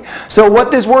honey. So what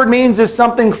this word means is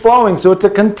something flowing. So it's a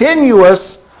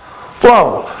continuous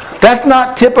flow. That's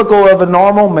not typical of a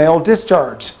normal male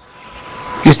discharge.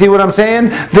 You see what I'm saying?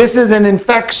 This is an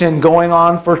infection going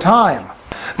on for time.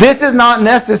 This is not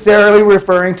necessarily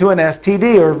referring to an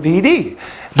STD or VD,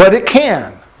 but it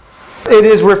can. It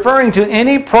is referring to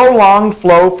any prolonged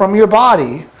flow from your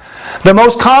body. The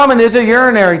most common is a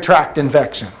urinary tract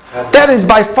infection. That is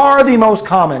by far the most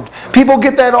common. People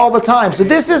get that all the time. So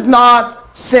this is not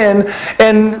sin,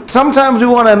 and sometimes we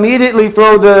want to immediately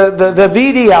throw the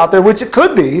VD out there, which it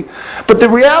could be, but the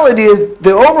reality is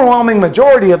the overwhelming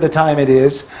majority of the time it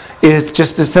is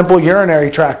just a simple urinary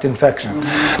tract infection.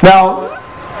 Now,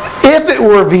 if it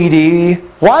were VD,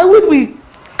 why would we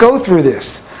go through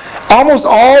this? Almost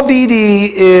all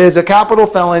VD is a capital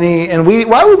felony, and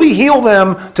why would we heal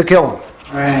them to kill them?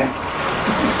 Right.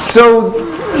 So,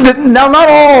 now not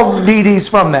all VD's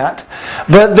from that,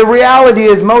 but the reality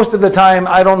is most of the time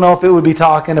I don't know if it would be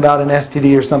talking about an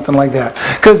STD or something like that.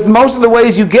 Because most of the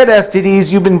ways you get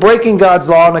STDs, you've been breaking God's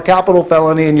law in a capital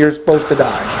felony and you're supposed to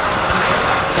die.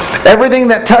 Everything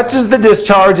that touches the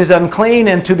discharge is unclean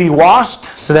and to be washed,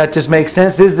 so that just makes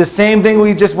sense. This is the same thing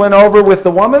we just went over with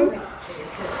the woman.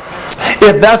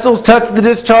 If vessels touch the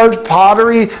discharge,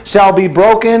 pottery shall be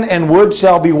broken and wood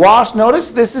shall be washed.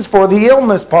 Notice this is for the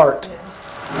illness part.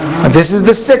 This is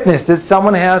the sickness. This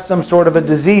someone has some sort of a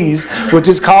disease which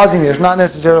is causing this. Not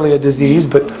necessarily a disease,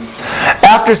 but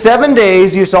after 7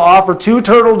 days you shall offer 2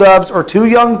 turtle doves or 2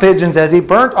 young pigeons as a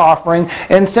burnt offering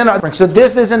and sin offering. So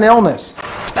this is an illness.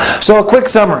 So a quick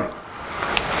summary.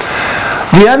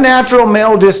 The unnatural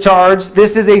male discharge,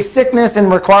 this is a sickness and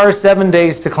requires 7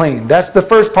 days to clean. That's the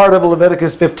first part of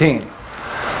Leviticus 15.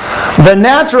 The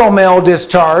natural male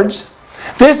discharge,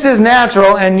 this is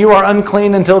natural and you are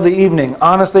unclean until the evening.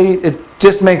 Honestly, it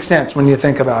just makes sense when you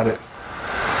think about it.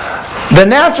 The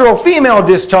natural female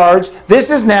discharge, this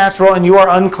is natural and you are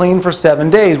unclean for 7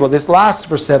 days. Well, this lasts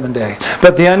for 7 days.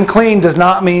 But the unclean does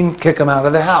not mean kick them out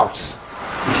of the house.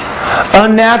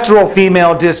 Unnatural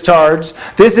female discharge,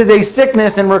 this is a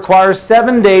sickness and requires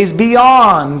 7 days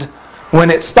beyond when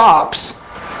it stops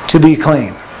to be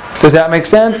clean. Does that make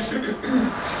sense?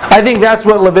 I think that's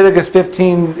what Leviticus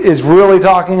 15 is really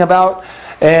talking about,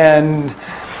 and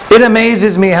it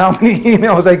amazes me how many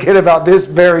emails I get about this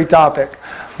very topic.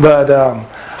 But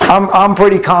I'm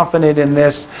pretty confident in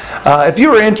this. If you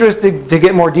were interested to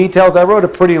get more details, I wrote a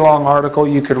pretty long article.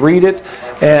 You could read it,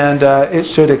 and it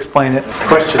should explain it.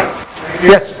 Question.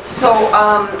 Yes? So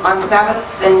on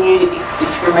Sabbath, then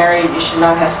if you're married, you should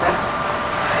not have sex?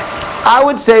 I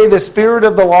would say the spirit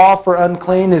of the law for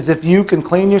unclean is if you can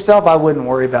clean yourself, I wouldn't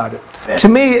worry about it. To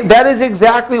me, that is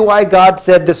exactly why God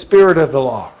said the spirit of the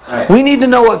law. Right. We need to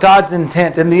know what God's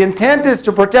intent, and the intent is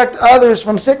to protect others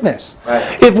from sickness.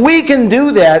 Right. If we can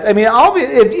do that, I mean,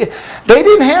 if they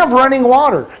didn't have running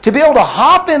water. To be able to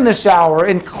hop in the shower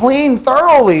and clean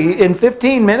thoroughly in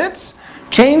 15 minutes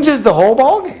changes the whole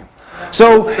ballgame.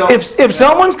 So if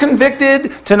someone's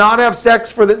convicted to not have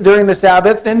sex during the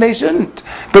Sabbath, then they shouldn't.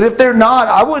 But if they're not,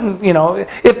 I wouldn't,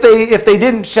 if they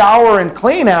didn't shower and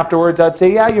clean afterwards, I'd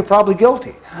say, yeah, you're probably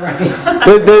guilty. Right.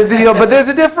 But there's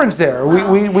a difference there.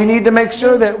 We need to make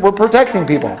sure that we're protecting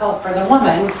people. For the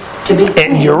woman to be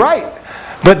clean. And you're right.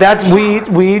 But that's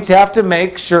we each have to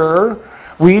make sure.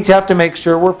 We each have to make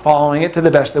sure we're following it to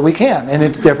the best that we can. And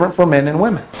it's different for men and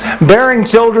women. Bearing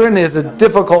children is a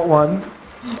difficult one.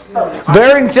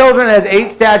 Bearing children has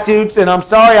 8 statutes, and I'm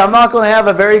sorry, I'm not going to have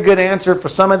a very good answer for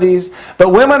some of these, but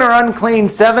women are unclean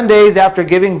 7 days after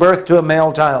giving birth to a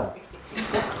male child.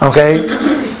 Okay?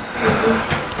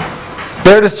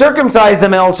 They're to circumcise the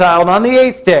male child on the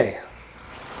 8th day.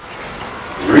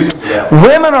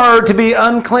 Women are to be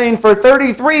unclean for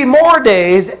 33 more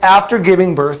days after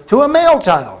giving birth to a male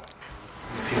child.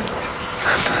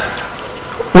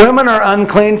 Women are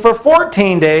unclean for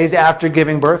 14 days after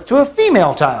giving birth to a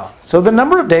female child. So the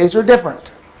number of days are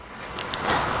different.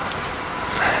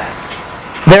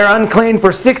 They're unclean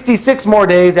for 66 more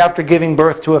days after giving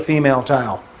birth to a female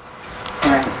child.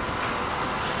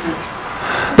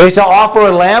 They shall offer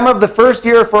a lamb of the first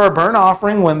year for a burnt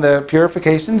offering when the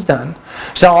purification's done.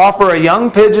 Shall offer a young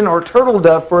pigeon or turtle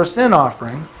dove for a sin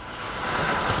offering.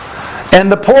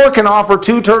 And the poor can offer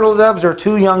 2 turtle doves or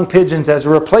 2 young pigeons as a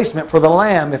replacement for the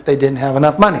lamb if they didn't have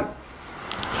enough money.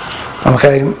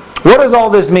 Okay, what does all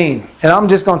this mean? And I'm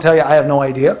just going to tell you, I have no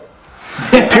idea.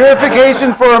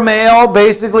 Purification for a male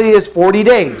basically is 40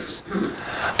 days.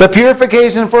 The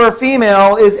purification for a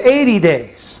female is 80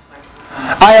 days.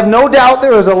 I have no doubt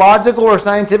there is a logical or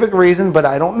scientific reason, but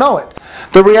I don't know it.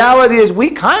 The reality is we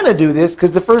kind of do this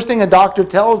because the first thing a doctor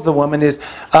tells the woman is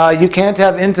you can't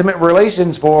have intimate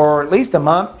relations for at least a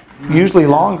month, usually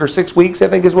longer, 6 weeks I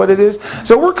think is what it is.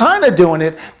 So we're kind of doing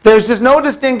it. There's just no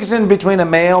distinction between a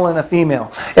male and a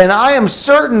female. And I am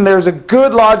certain there's a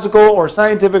good logical or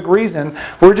scientific reason.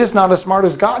 We're just not as smart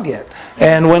as God yet.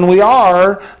 And when we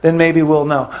are, then maybe we'll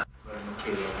know.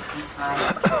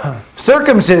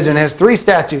 Circumcision has 3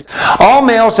 statutes. All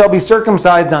males shall be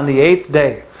circumcised on the 8th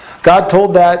day. God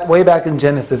told that way back in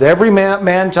Genesis. Every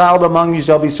man child among you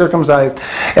shall be circumcised,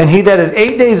 and he that is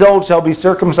 8 days old shall be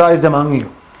circumcised among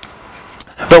you.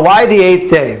 But why the 8th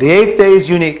day? The 8th day is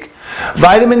unique.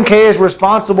 Vitamin K is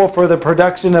responsible for the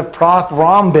production of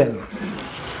prothrombin.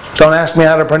 Don't ask me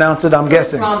how to pronounce it, I'm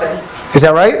guessing. Prothrombin. Is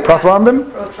that right?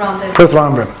 Prothrombin? Prothrombin.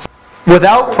 Prothrombin.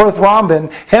 Without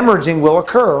prothrombin, hemorrhaging will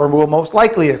occur, or will most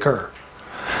likely occur.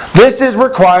 This is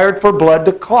required for blood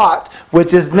to clot,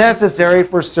 which is necessary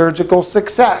for surgical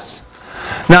success.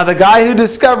 Now, the guy who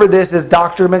discovered this is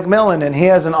Dr. McMillan, and he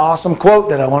has an awesome quote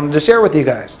that I wanted to share with you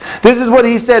guys. This is what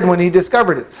he said when he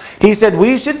discovered it. He said,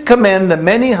 "We should commend the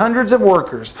many hundreds of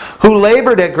workers who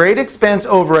labored at great expense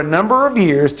over a number of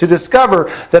years to discover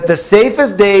that the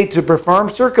safest day to perform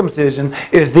circumcision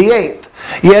is the 8th.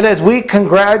 Yet as we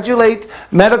congratulate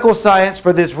medical science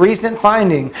for this recent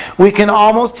finding, we can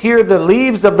almost hear the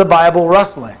leaves of the Bible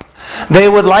rustling. They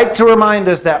would like to remind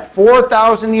us that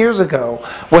 4,000 years ago,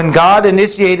 when God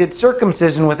initiated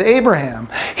circumcision with Abraham,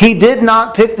 He did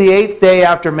not pick the 8th day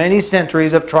after many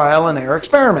centuries of trial and error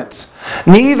experiments.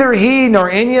 Neither he nor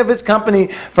any of his company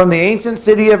from the ancient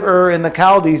city of Ur in the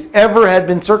Chaldees ever had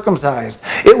been circumcised.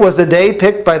 It was a day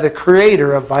picked by the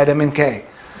creator of vitamin K."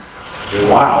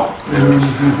 Wow.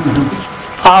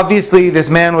 Obviously, this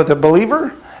man was a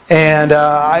believer. And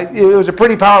it was a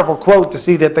pretty powerful quote to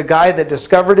see that the guy that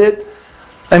discovered it,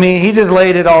 I mean, he just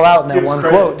laid it all out in that one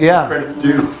quote. Yeah. Credit's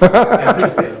due.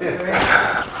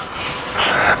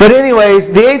 But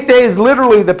anyways, the 8th day is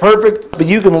literally the perfect, but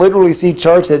you can literally see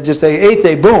charts that just say 8th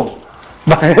day, boom.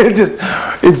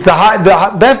 It's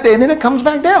the best day, and then it comes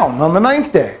back down on the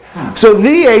 9th day. So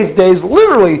the 8th day is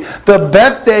literally the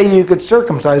best day you could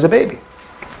circumcise a baby.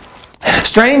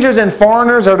 Strangers and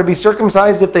foreigners are to be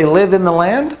circumcised if they live in the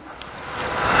land.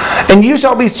 And you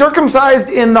shall be circumcised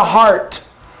in the heart.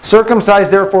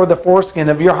 Circumcise therefore the foreskin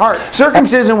of your heart.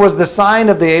 Circumcision was the sign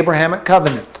of the Abrahamic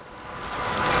covenant.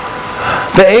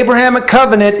 The Abrahamic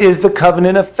covenant is the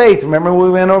covenant of faith. Remember we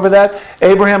went over that?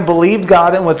 Abraham believed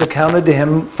God and was accounted to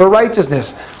him for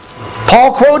righteousness.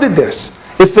 Paul quoted this.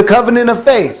 It's the covenant of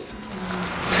faith.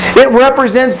 It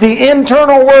represents the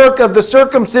internal work of the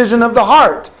circumcision of the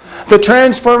heart. The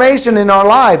transformation in our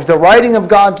lives, the writing of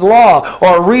God's law,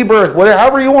 or rebirth,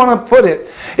 however you want to put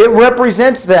it, it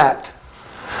represents that.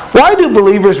 Why do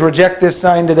believers reject this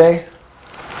sign today?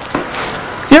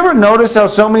 You ever notice how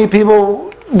so many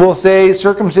people will say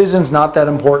circumcision is not that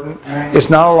important? It's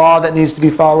not a law that needs to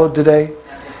be followed today.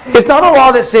 It's not a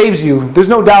law that saves you. There's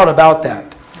no doubt about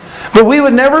that. But we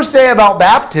would never say about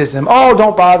baptism, oh,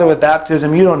 don't bother with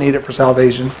baptism. You don't need it for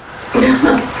salvation.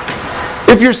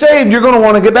 If you're saved, you're going to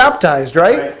want to get baptized,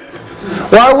 right?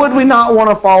 Why would we not want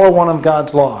to follow one of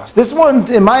God's laws? This one,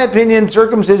 in my opinion,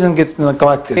 circumcision gets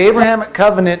neglected. The Abrahamic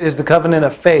covenant is the covenant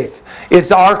of faith.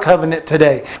 It's our covenant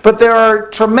today. But there are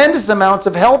tremendous amounts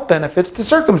of health benefits to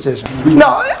circumcision.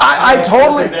 No, I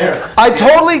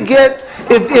totally get,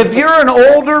 if you're an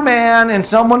older man and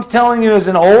someone's telling you as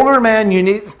an older man you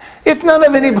need... It's none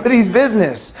of anybody's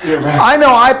business. I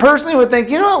know, I personally would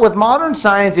think, you know what, with modern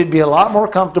science, it'd be a lot more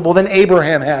comfortable than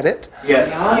Abraham had it.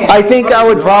 Yes. I think I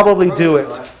would probably do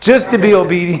it, just to be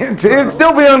obedient. It'd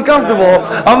still be uncomfortable.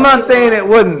 I'm not saying it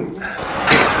wouldn't.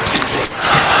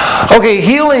 Okay,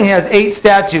 healing has 8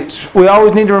 statutes. We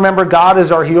always need to remember God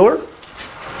is our healer.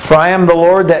 For I am the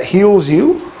Lord that heals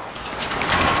you.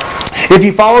 If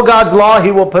you follow God's law,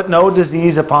 He will put no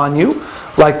disease upon you.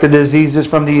 Like the diseases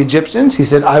from the Egyptians. He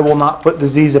said, I will not put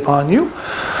disease upon you.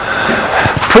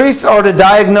 Priests are to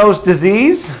diagnose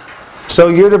disease. So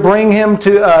you're to bring him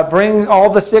to bring all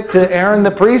the sick to Aaron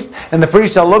the priest, and the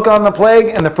priest shall look on the plague,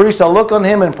 and the priest shall look on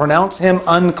him and pronounce him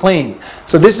unclean.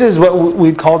 So this is what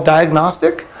we'd call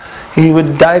diagnostic. He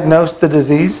would diagnose the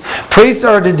disease. Priests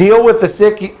are to deal with the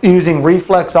sick using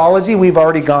reflexology. We've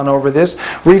already gone over this.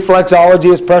 Reflexology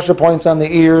is pressure points on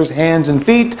the ears, hands, and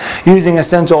feet, using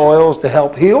essential oils to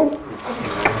help heal.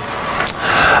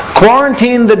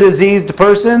 Quarantine the diseased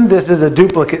person. This is a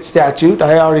duplicate statute.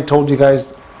 I already told you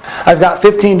guys. I've got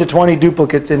 15 to 20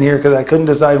 duplicates in here because I couldn't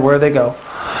decide where they go.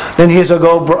 Then he shall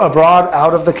go abroad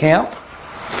out of the camp.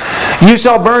 You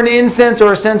shall burn incense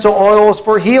or essential oils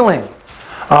for healing.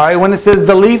 All right, when it says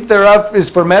the leaf thereof is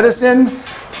for medicine,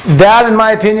 that, in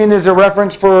my opinion, is a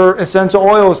reference for essential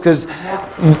oils, because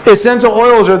essential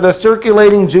oils are the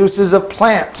circulating juices of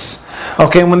plants.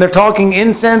 Okay, when they're talking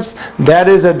incense, that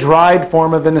is a dried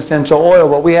form of an essential oil.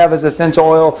 What we have as essential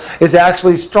oil is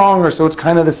actually stronger, so it's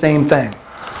kind of the same thing.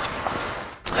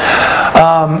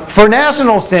 For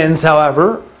national sins,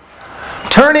 however,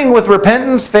 turning with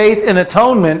repentance, faith, and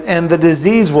atonement, and the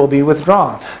disease will be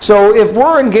withdrawn. So if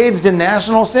we're engaged in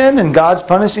national sin and God's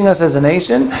punishing us as a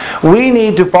nation, we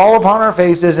need to fall upon our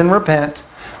faces and repent,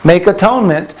 make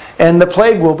atonement, and the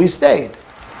plague will be stayed.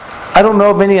 I don't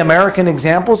know of any American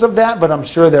examples of that, but I'm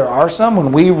sure there are some.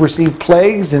 When we receive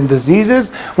plagues and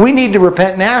diseases, we need to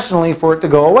repent nationally for it to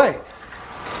go away.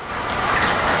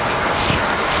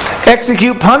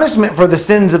 Execute punishment for the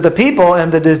sins of the people,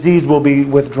 and the disease will be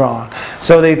withdrawn.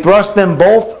 So they thrust them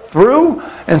both through,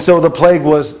 and so the plague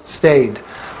was stayed.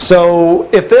 So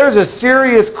if there's a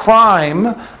serious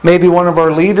crime, maybe one of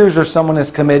our leaders or someone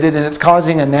has committed, and it's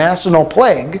causing a national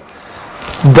plague,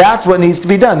 that's what needs to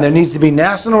be done. There needs to be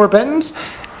national repentance,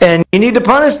 and you need to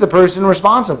punish the person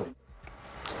responsible.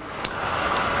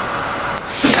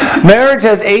 Marriage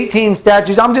has 18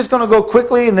 statutes. I'm just going to go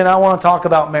quickly, and then I want to talk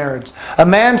about marriage. A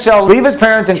man shall leave his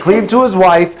parents and cleave to his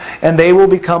wife, and they will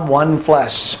become one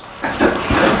flesh.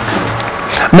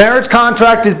 Marriage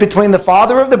contract is between the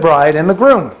father of the bride and the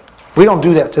groom. We don't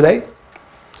do that today.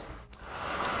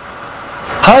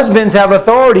 Husbands have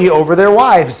authority over their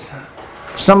wives.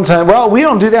 Sometimes, well, we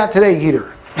don't do that today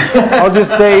either. I'll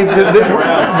just say that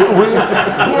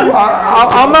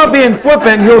I'm not being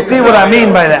flippant. You'll see what I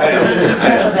mean by that.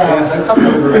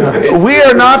 We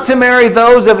are not to marry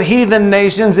those of heathen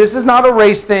nations. This is not a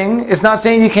race thing. It's not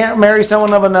saying you can't marry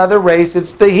someone of another race.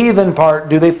 It's the heathen part.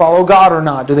 Do they follow God or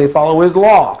not? Do they follow His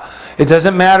law? It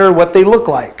doesn't matter what they look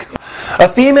like. A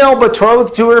female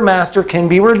betrothed to her master can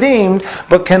be redeemed,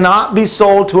 but cannot be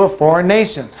sold to a foreign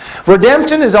nation.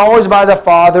 Redemption is always by the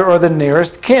father or the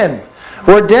nearest kin.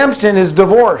 Redemption is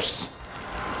divorce.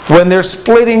 When they're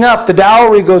splitting up, the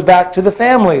dowry goes back to the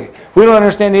family. We don't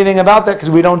understand anything about that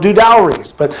because we don't do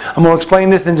dowries, but I'm going to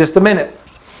explain this in just a minute.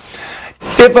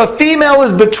 If a female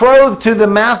is betrothed to the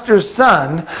master's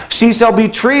son, she shall be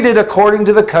treated according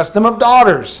to the custom of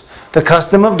daughters. The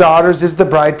custom of daughters is the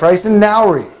bride price and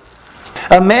dowry.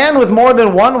 A man with more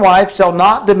than one wife shall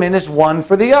not diminish one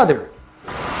for the other.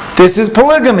 This is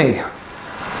polygamy.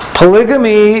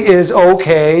 Polygamy is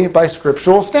okay by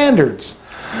scriptural standards.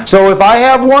 So if I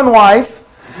have one wife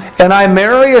and I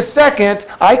marry a second,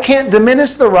 I can't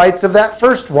diminish the rights of that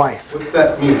first wife. What's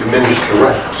that mean, diminish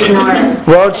the rights?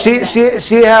 Well,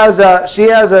 she has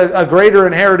a greater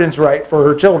inheritance right for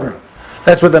her children.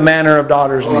 That's what the manner of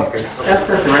daughters means.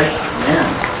 That's right.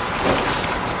 Yeah.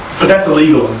 But that's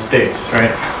illegal in the States,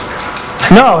 right?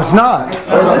 No, it's not.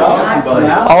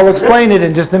 I'll explain it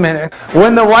in just a minute.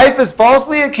 When the wife is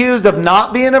falsely accused of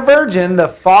not being a virgin, the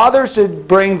father should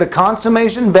bring the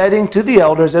consummation bedding to the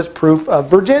elders as proof of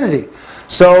virginity.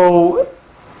 So,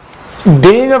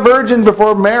 being a virgin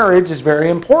before marriage is very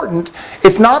important.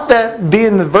 It's not that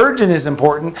being the virgin is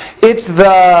important. It's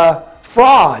the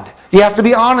fraud. You have to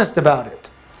be honest about it.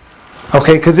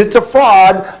 Okay, because it's a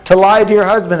fraud to lie to your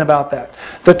husband about that.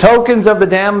 The tokens of the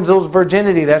damsel's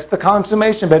virginity, that's the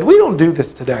consummation bed. We don't do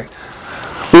this today.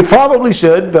 We probably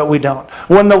should, but we don't.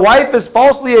 When the wife is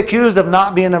falsely accused of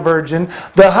not being a virgin,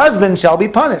 the husband shall be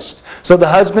punished. So the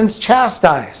husband's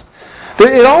chastised.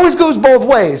 It always goes both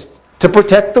ways, to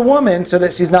protect the woman so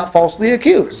that she's not falsely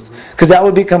accused. Because that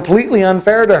would be completely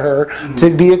unfair to her to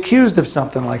be accused of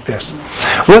something like this.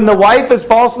 When the wife is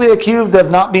falsely accused of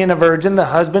not being a virgin, the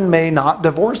husband may not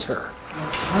divorce her.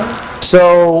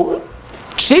 So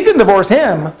she can divorce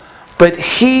him, but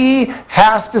he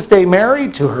has to stay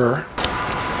married to her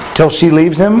till she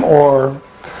leaves him or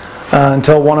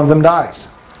until one of them dies.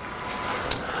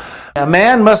 A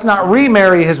man must not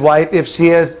remarry his wife if she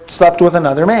has slept with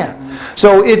another man.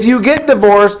 So if you get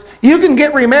divorced, you can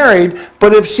get remarried,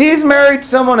 but if she's married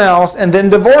someone else and then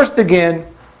divorced again,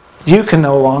 you can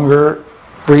no longer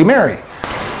remarry.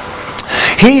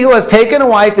 He who has taken a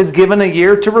wife is given a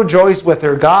year to rejoice with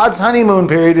her. God's honeymoon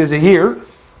period is a year.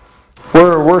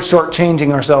 We're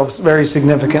shortchanging ourselves very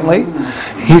significantly.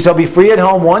 He shall be free at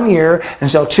home 1 year and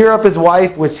shall cheer up his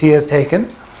wife which he has taken.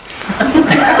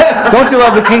 Don't you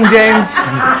love the King James?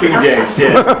 King James,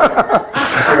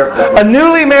 yes. A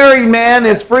newly married man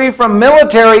is free from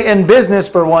military and business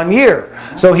for 1 year.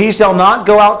 So he shall not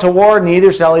go out to war,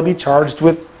 neither shall he be charged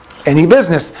with any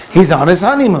business. He's on his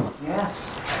honeymoon.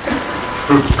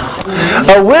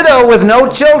 A widow with no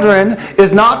children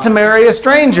is not to marry a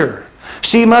stranger.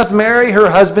 She must marry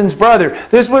her husband's brother.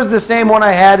 This was the same one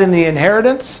I had in the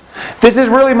inheritance. This is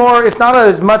really more, it's not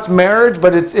as much marriage,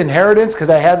 but it's inheritance, because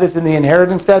I had this in the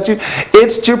inheritance statute.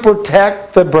 It's to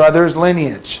protect the brother's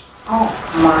lineage. Oh,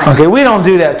 my. Okay, we don't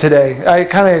do that today. It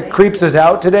kind of creeps us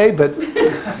out today, but...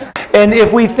 And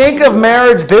if we think of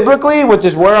marriage biblically, which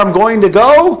is where I'm going to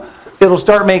go, it'll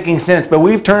start making sense. But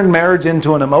we've turned marriage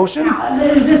into an emotion.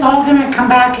 Is this all going to come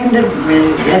back into,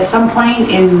 at some point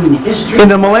in history? In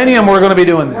the millennium, we're going to be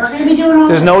doing this. We're going to be doing all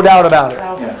There's this? no doubt about it.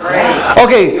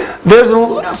 Okay, there's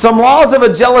some laws of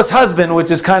a jealous husband,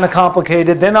 which is kind of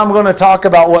complicated. Then I'm going to talk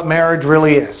about what marriage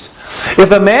really is.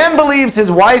 If a man believes his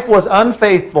wife was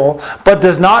unfaithful, but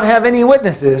does not have any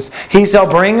witnesses, he shall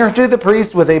bring her to the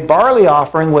priest with a barley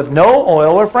offering with no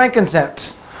oil or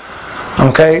frankincense.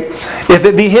 Okay? If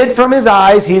it be hid from his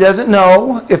eyes, he doesn't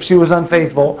know if she was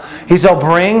unfaithful. He shall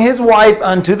bring his wife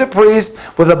unto the priest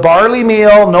with a barley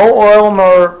meal, no oil,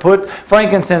 nor put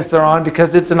frankincense thereon,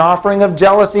 because it's an offering of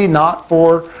jealousy, not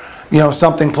for,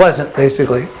 something pleasant,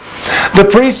 basically. The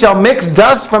priest shall mix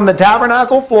dust from the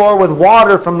tabernacle floor with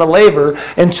water from the laver,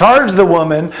 and charge the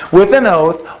woman with an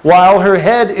oath while her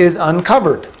head is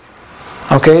uncovered.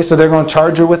 Okay, so they're going to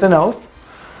charge her with an oath.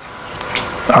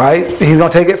 All right, he's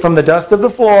going to take it from the dust of the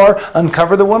floor,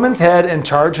 uncover the woman's head, and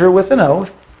charge her with an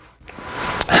oath.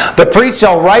 The priest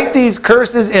shall write these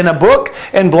curses in a book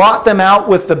and blot them out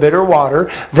with the bitter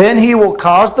water. Then he will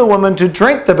cause the woman to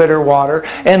drink the bitter water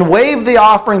and wave the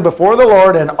offering before the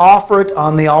Lord and offer it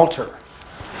on the altar.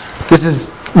 This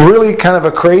is really kind of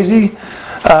a crazy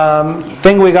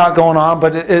thing we got going on,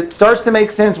 but it starts to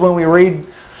make sense when we read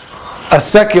a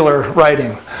secular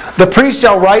writing. The priest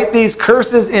shall write these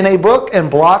curses in a book and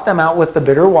blot them out with the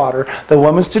bitter water. The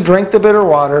woman's to drink the bitter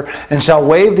water and shall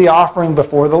wave the offering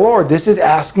before the Lord. This is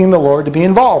asking the Lord to be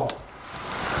involved.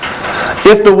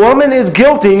 If the woman is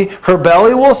guilty, her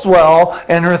belly will swell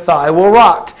and her thigh will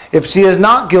rot. If she is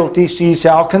not guilty, she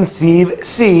shall conceive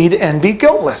seed and be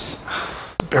guiltless.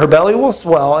 Her belly will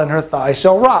swell and her thigh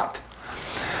shall rot.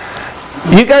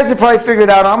 You guys have probably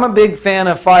figured out I'm a big fan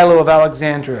of Philo of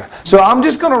Alexandria. So I'm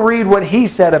just going to read what he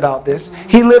said about this.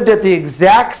 He lived at the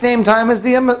exact same time as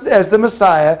the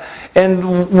Messiah.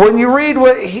 And when you read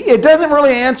it doesn't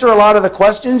really answer a lot of the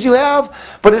questions you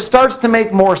have, but it starts to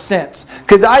make more sense.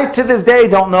 Because I, to this day,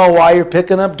 don't know why you're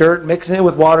picking up dirt, mixing it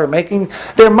with water,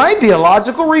 there might be a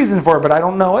logical reason for it, but I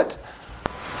don't know it.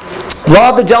 Law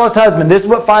of the jealous husband. This is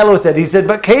what Philo said. He said,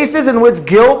 but cases in which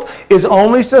guilt is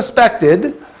only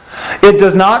suspected, it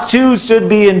does not choose should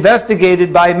be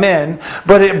investigated by men,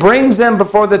 but it brings them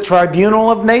before the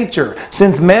tribunal of nature,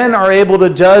 since men are able to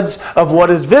judge of what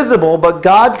is visible, but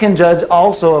God can judge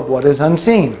also of what is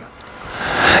unseen.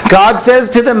 God says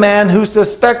to the man who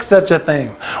suspects such a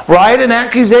thing, write an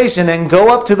accusation and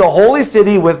go up to the holy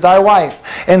city with thy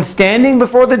wife, and standing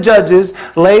before the judges,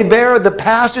 lay bare the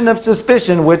passion of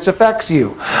suspicion which affects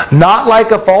you, not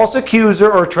like a false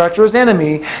accuser or treacherous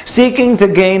enemy, seeking to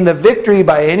gain the victory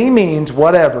by any means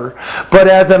whatever, but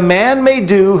as a man may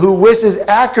do who wishes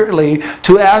accurately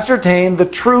to ascertain the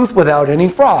truth without any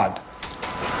fraud.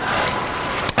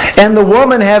 And the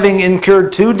woman having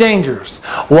incurred two dangers,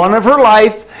 one of her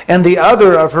life and the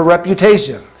other of her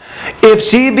reputation. If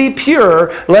she be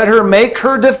pure, let her make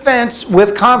her defense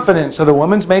with confidence. So the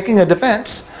woman's making a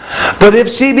defense. But if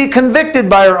she be convicted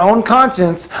by her own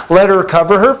conscience, let her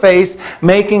cover her face,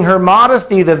 making her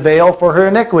modesty the veil for her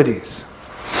iniquities.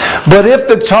 But if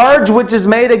the charge which is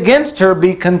made against her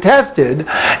be contested,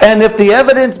 and if the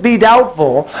evidence be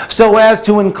doubtful, so as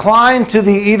to incline to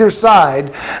the either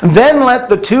side, then let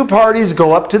the two parties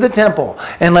go up to the temple,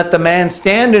 and let the man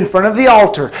stand in front of the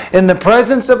altar, in the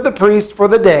presence of the priest for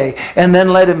the day, and then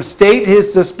let him state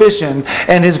his suspicion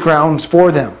and his grounds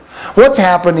for them. What's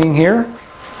happening here?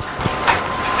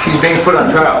 She's being put on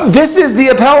trial. This is the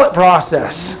appellate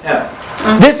process.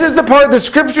 Yeah. This is the part that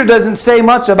Scripture doesn't say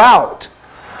much about.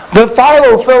 But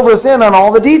Philo filled us in on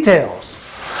all the details.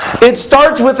 It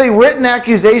starts with a written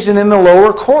accusation in the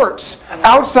lower courts,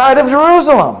 outside of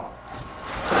Jerusalem.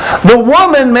 The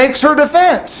woman makes her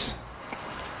defense.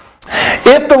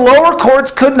 If the lower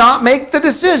courts could not make the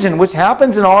decision, which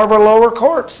happens in all of our lower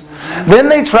courts, then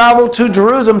they travel to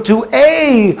Jerusalem to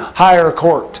a higher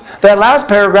court. That last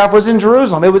paragraph was in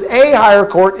Jerusalem. It was a higher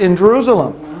court in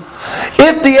Jerusalem.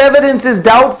 If the evidence is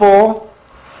doubtful,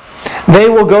 they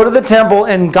will go to the temple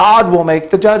and God will make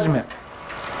the judgment.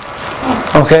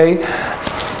 Okay?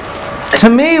 To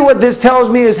me, what this tells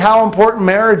me is how important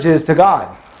marriage is to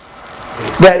God.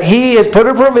 That He has put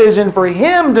a provision for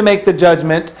Him to make the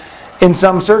judgment in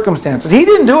some circumstances. He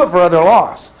didn't do it for other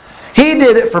laws. He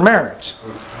did it for marriage.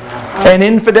 And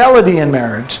infidelity in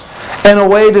marriage. And a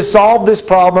way to solve this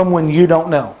problem when you don't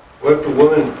know. What if the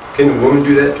woman, can the woman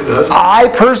do that to the husband? I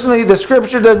personally, the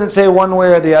scripture doesn't say one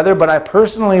way or the other, but I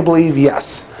personally believe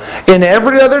yes. In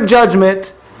every other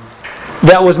judgment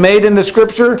that was made in the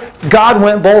scripture, God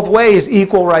went both ways,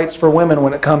 equal rights for women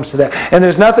when it comes to that. And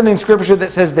there's nothing in scripture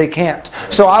that says they can't.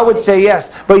 So I would say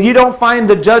yes. But you don't find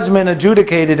the judgment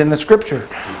adjudicated in the scripture.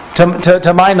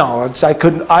 To my knowledge,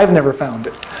 I've never found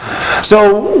it.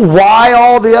 So why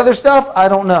all the other stuff? I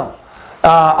don't know.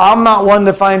 I'm not one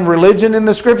to find religion in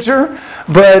the scripture,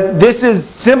 but this is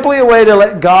simply a way to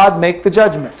let God make the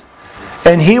judgment.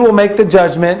 And He will make the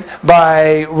judgment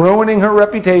by ruining her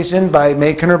reputation, by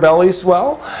making her belly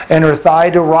swell and her thigh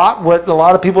to rot. What a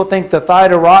lot of people think the thigh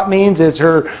to rot means is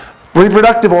her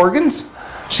reproductive organs.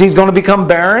 She's going to become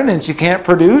barren and she can't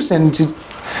produce and she's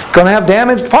going to have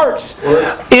damaged parts.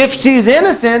 If she's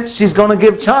innocent, she's going to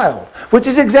give child, which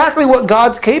is exactly what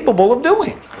God's capable of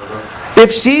doing.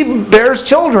 If she bears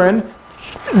children,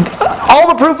 all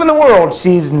the proof in the world,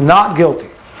 she's not guilty.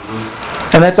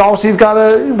 And that's all she's got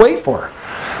to wait for.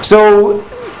 So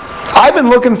I've been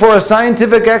looking for a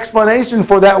scientific explanation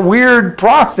for that weird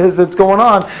process that's going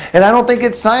on. And I don't think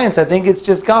it's science. I think it's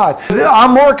just God.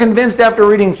 I'm more convinced after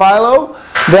reading Philo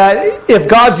that if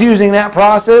God's using that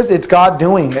process, it's God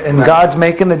doing it. And God's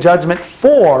making the judgment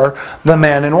for the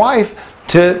man and wife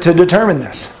to determine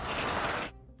this.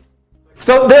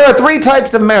 So there are three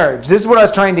types of marriage. This is what I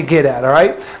was trying to get at, all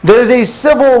right? There's a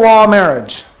civil law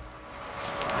marriage.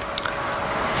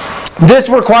 This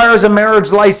requires a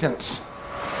marriage license.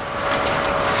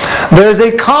 There's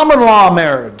a common law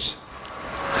marriage.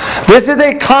 This is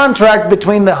a contract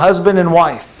between the husband and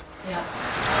wife.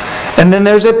 And then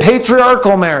there's a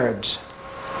patriarchal marriage.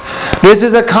 This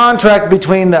is a contract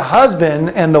between the husband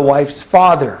and the wife's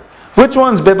father. Which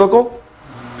one's biblical?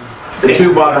 The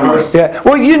two bottom first. Yeah.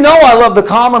 Well, you know I love the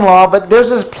common law, but there's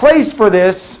a place for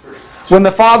this when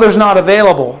the father's not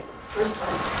available.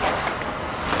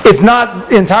 It's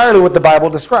not entirely what the Bible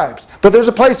describes, but there's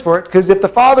a place for it, because if the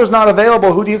father's not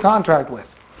available, who do you contract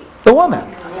with? The woman.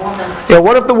 Yeah,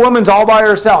 what if the woman's all by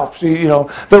herself?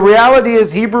 The reality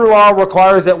is Hebrew law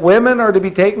requires that women are to be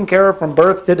taken care of from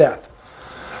birth to death.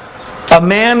 A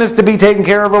man is to be taken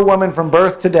care of a woman from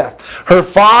birth to death. Her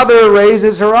father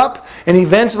raises her up and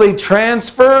eventually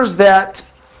transfers that,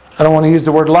 I don't want to use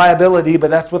the word liability,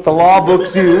 but that's what the law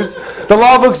books use. The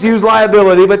law books use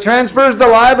liability, but transfers the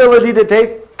liability to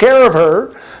take care of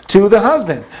her to the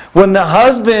husband. When the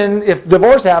husband, if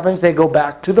divorce happens, they go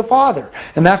back to the father.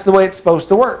 And that's the way it's supposed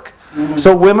to work.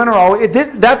 So women are always,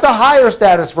 that's a higher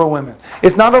status for women.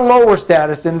 It's not a lower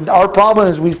status, and our problem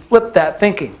is we flip that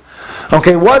thinking.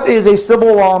 Okay, what is a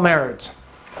civil law marriage?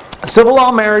 Civil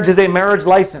law marriage is a marriage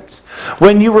license.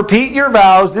 When you repeat your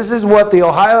vows, this is what the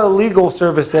Ohio Legal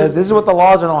Service says. This is what the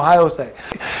laws in Ohio say.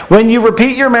 When you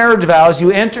repeat your marriage vows,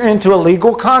 you enter into a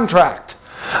legal contract.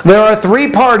 There are three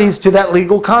parties to that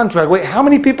legal contract. Wait, how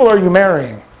many people are you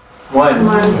marrying? One.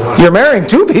 You're marrying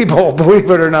two people, believe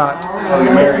it or not.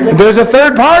 There's a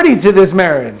third party to this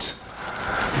marriage.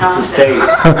 The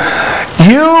state.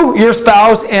 You, your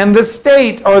spouse, and the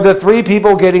state are the three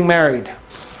people getting married.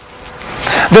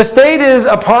 The state is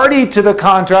a party to the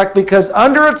contract because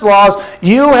under its laws,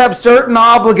 you have certain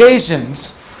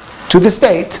obligations to the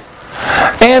state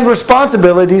and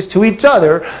responsibilities to each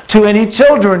other, to any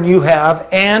children you have,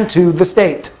 and to the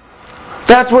state.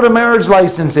 That's what a marriage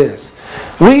license is.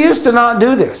 We used to not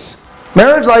do this.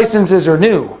 Marriage licenses are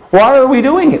new. Why are we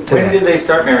doing it today? When did they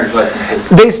start marriage licenses?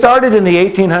 They started in the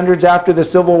 1800s after the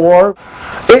Civil War.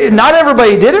 Not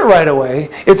everybody did it right away.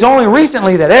 It's only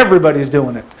recently that everybody's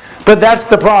doing it. But that's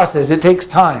the process. It takes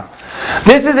time.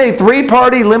 This is a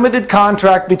three-party limited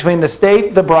contract between the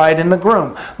state, the bride, and the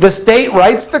groom. The state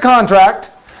writes the contract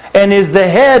and is the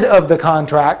head of the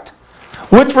contract,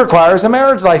 which requires a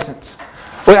marriage license.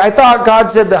 Wait, I thought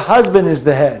God said the husband is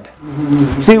the head.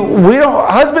 See,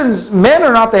 men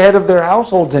are not the head of their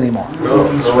households anymore.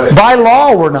 No way. By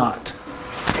law, we're not.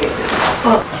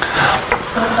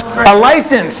 A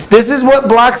license. This is what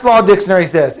Black's Law Dictionary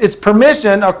says. It's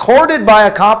permission accorded by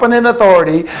a competent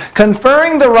authority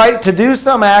conferring the right to do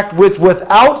some act which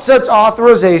without such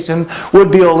authorization would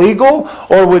be illegal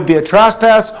or would be a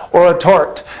trespass or a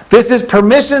tort. This is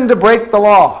permission to break the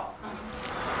law.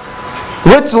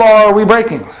 Which law are we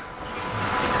breaking?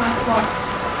 God's law.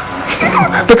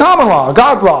 The common law,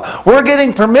 God's law. We're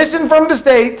getting permission from the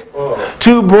state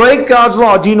to break God's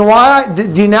law. Do you know why?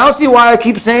 Do you now see why I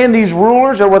keep saying these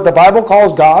rulers are what the Bible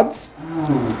calls gods?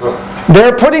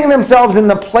 They're putting themselves in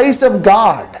the place of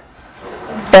God.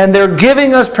 And they're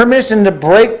giving us permission to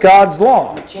break God's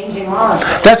law. Changing laws.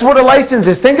 That's what a license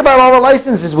is. Think about all the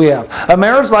licenses we have. A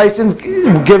marriage license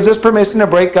gives us permission to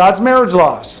break God's marriage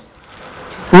laws.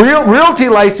 Realty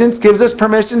license gives us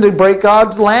permission to break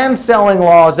God's land selling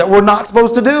laws that we're not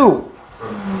supposed to do.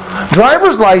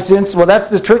 Driver's license, well, that's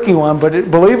the tricky one,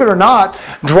 but believe it or not,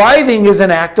 driving is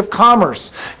an act of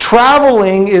commerce.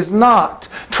 Traveling is not.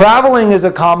 Traveling is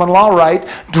a common law right.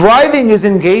 Driving is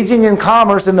engaging in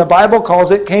commerce, and the Bible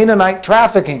calls it Canaanite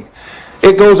trafficking.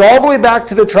 It goes all the way back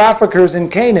to the traffickers in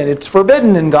Canaan. It's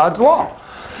forbidden in God's law.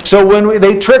 So when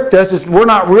they tricked us, we're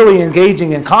not really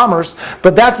engaging in commerce,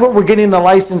 but that's what we're getting the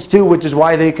license to, which is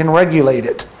why they can regulate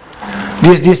it.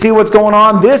 Do you see what's going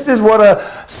on? This is what a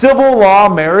civil law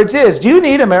marriage is. Do you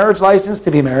need a marriage license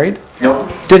to be married?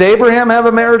 Nope. Did Abraham have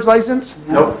a marriage license?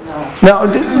 Nope. No,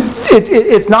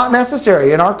 it's not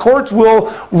necessary. And our courts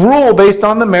will rule based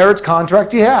on the marriage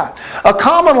contract you had. A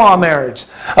common law marriage.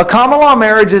 A common law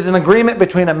marriage is an agreement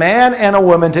between a man and a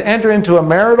woman to enter into a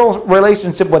marital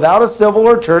relationship without a civil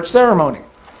or church ceremony.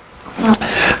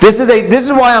 This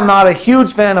is why I'm not a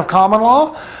huge fan of common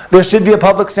law. There should be a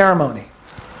public ceremony.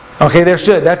 Okay, there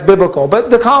should. That's biblical.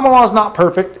 But the common law is not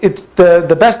perfect. It's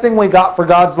the best thing we got for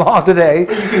God's law today.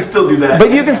 But you can still do that.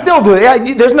 But you can still do it.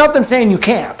 Yeah, there's nothing saying you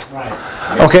can't.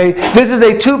 Right. Okay, this is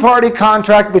a two-party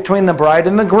contract between the bride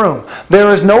and the groom.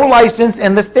 There is no license,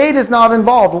 and the state is not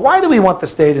involved. Why do we want the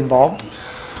state involved?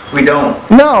 We don't.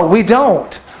 No, we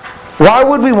don't. Why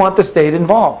would we want the state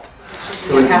involved?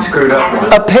 So we can screw it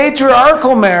up. A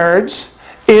patriarchal marriage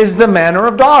is the manner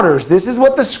of daughters. This is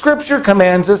what the Scripture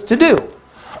commands us to do.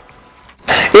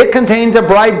 It contains a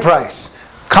bride price,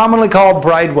 commonly called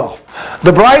bride wealth.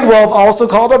 The bride wealth, also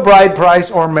called a bride price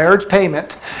or marriage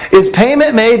payment, is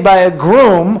payment made by a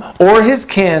groom or his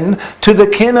kin to the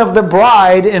kin of the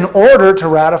bride in order to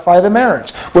ratify the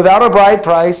marriage. Without a bride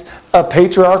price, a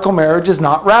patriarchal marriage is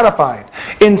not ratified.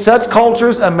 In such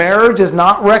cultures, a marriage is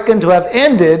not reckoned to have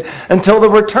ended until the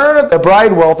return of the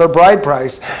bride wealth or bride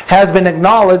price has been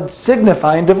acknowledged,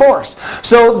 signifying divorce.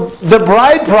 So the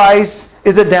bride price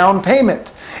is a down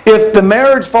payment. If the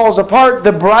marriage falls apart,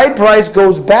 the bride price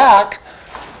goes back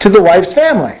to the wife's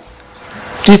family.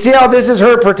 Do you see how this is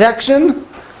her protection?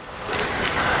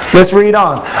 Let's read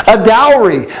on. A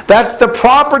dowry, that's the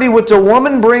property which a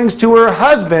woman brings to her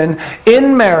husband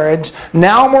in marriage,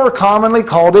 now more commonly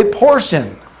called a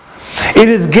portion. It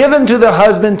is given to the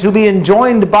husband to be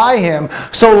enjoined by him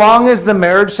so long as the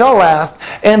marriage shall last,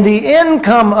 and the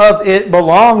income of it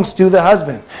belongs to the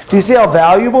husband. Do you see how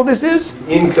valuable this is?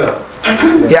 Income.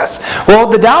 Yes. Well,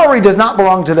 the dowry does not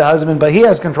belong to the husband, but he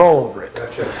has control over it.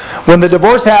 Gotcha. When the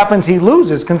divorce happens, he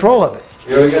loses control of it.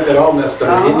 You know, we got that all messed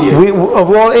up in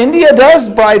India. India does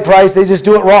bride price, they just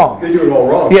do it wrong. They do it all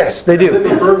wrong. Yes, they do. Then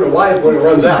they burn the wife when it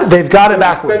runs out. They've got it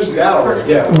backwards.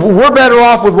 Yeah. We're better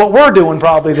off with what we're doing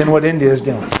probably than what India is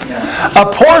doing. A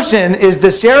portion is the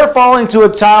share falling to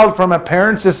a child from a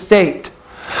parent's estate.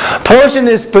 Portion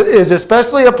is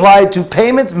especially applied to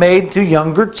payments made to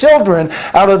younger children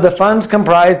out of the funds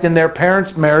comprised in their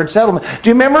parents' marriage settlement.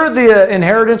 Do you remember the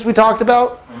inheritance we talked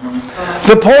about?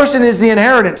 The portion is the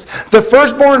inheritance. The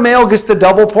firstborn male gets the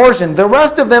double portion. The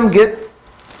rest of them get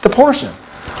the portion.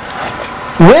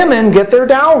 Women get their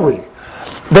dowry.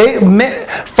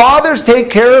 Fathers take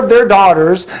care of their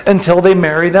daughters until they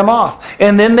marry them off.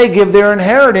 And then they give their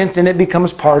inheritance and it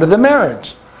becomes part of the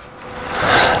marriage.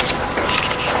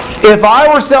 If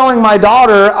I were selling my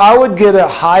daughter, I would get a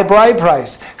high bride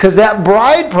price because that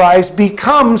bride price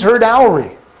becomes her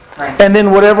dowry. Right. And then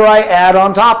whatever I add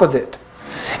on top of it.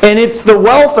 And it's the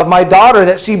wealth of my daughter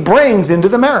that she brings into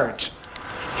the marriage.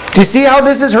 Do you see how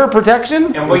this is her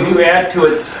protection? And what you add to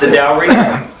it, the dowry?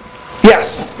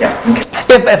 Yes. Yeah. Okay.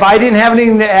 If I didn't have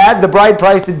anything to add, the bride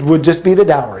price would just be the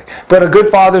dowry. But a good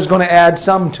father is going to add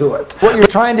some to it. What you're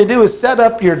trying to do is set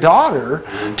up your daughter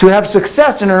to have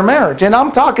success in her marriage. And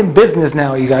I'm talking business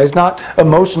now, you guys, not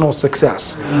emotional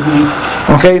success.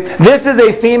 Okay? This is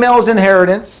a female's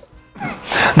inheritance.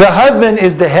 The husband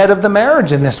is the head of the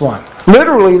marriage in this one.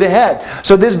 Literally the head.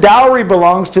 So this dowry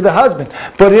belongs to the husband.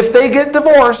 But if they get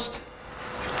divorced,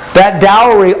 That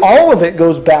dowry, all of it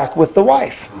goes back with the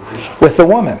wife, with the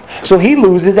woman. So he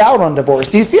loses out on divorce.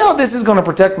 Do you see how this is going to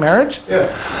protect marriage? Yeah.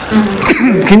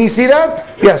 Can you see that?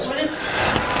 Yes.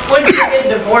 What if you get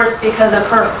divorced because of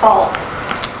her fault?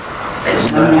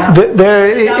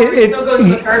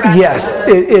 Yes,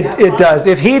 it does.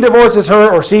 If he divorces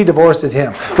her or she divorces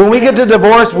him. When we get to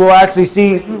divorce,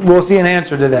 we'll see an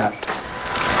answer to that.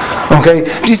 Okay,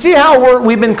 do you see how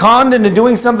we've been conned into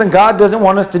doing something God doesn't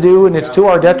want us to do, and it's to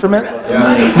our detriment?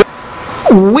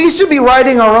 Yeah. We should be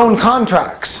writing our own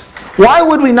contracts. Why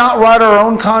would we not write our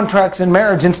own contracts in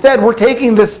marriage? Instead, we're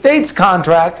taking the state's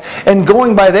contract and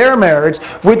going by their marriage,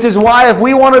 which is why if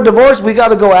we want a divorce, we got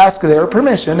to go ask their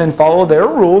permission and follow their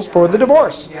rules for the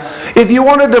divorce. If you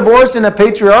want a divorce in a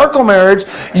patriarchal marriage,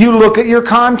 you look at your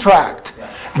contract.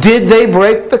 Did they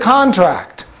break the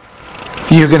contract?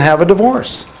 You can have a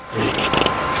divorce.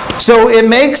 So it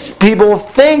makes people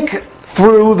think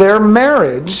through their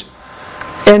marriage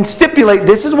and stipulate,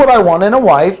 this is what I want in a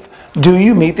wife. Will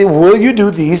you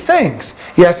do these things?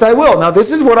 Yes, I will. Now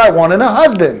this is what I want in a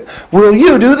husband. Will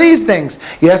you do these things?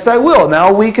 Yes, I will.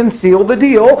 Now we can seal the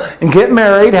deal and get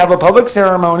married, have a public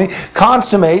ceremony,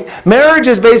 consummate. Marriage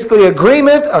is basically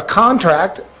agreement, a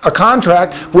contract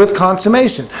with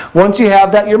consummation. Once you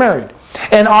have that, you're married.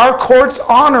 And our courts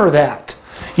honor that.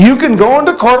 You can go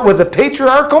into court with a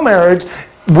patriarchal marriage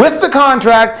with the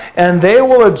contract, and they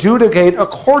will adjudicate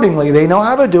accordingly. They know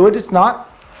how to do it. It's not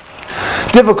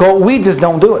difficult. We just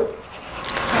don't do it.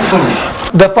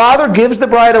 The father gives the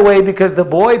bride away because the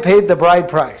boy paid the bride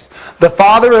price. The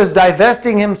father is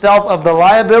divesting himself of the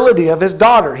liability of his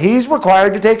daughter. He's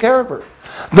required to take care of her.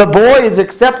 The boy is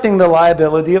accepting the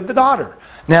liability of the daughter.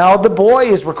 Now the boy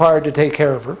is required to take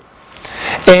care of her.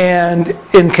 And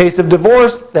in case of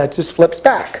divorce, that just flips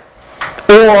back.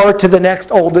 Or to the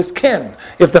next oldest kin.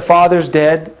 If the father's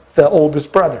dead, the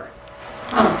oldest brother.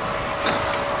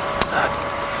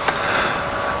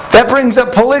 That brings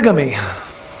up polygamy.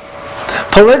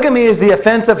 Polygamy is the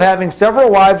offense of having several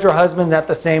wives or husbands at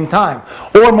the same time.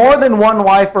 Or more than one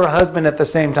wife or husband at the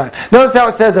same time. Notice how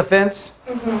it says offense?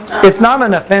 It's not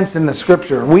an offense in the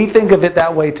scripture. We think of it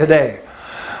that way today.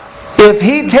 If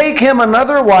he take him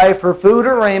another wife, her food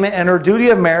or raiment, and her duty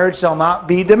of marriage shall not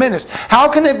be diminished. How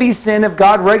can it be sin if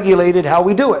God regulated how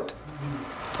we do it?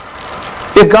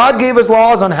 If God gave us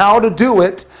laws on how to do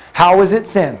it, how is it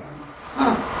sin?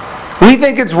 We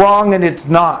think it's wrong and it's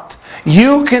not.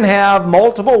 You can have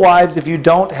multiple wives if you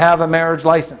don't have a marriage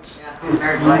license.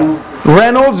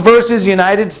 Reynolds versus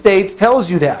United States tells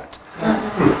you that.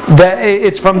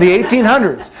 It's from the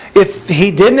 1800s. If he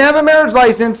didn't have a marriage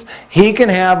license, he can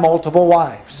have multiple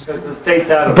wives. Because the state's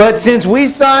out of it. But since we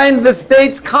signed the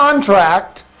state's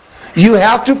contract, you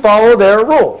have to follow their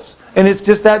rules. And it's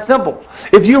just that simple.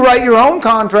 If you write your own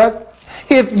contract,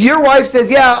 if your wife says,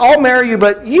 yeah, I'll marry you,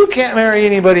 but you can't marry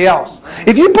anybody else.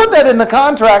 If you put that in the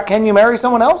contract, can you marry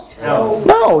someone else? No.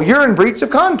 No, you're in breach of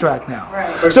contract now.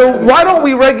 Right. So why don't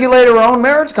we regulate our own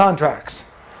marriage contracts?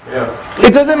 Yeah.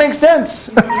 It doesn't make sense.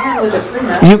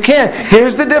 You can't.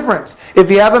 Here's the difference.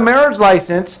 If you have a marriage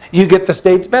license, you get the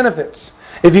state's benefits.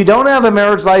 If you don't have a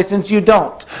marriage license, you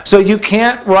don't. So you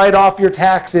can't write off your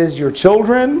taxes, your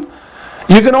children.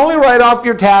 You can only write off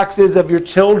your taxes of your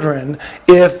children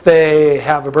if they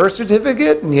have a birth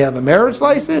certificate and you have a marriage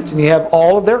license and you have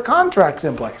all of their contracts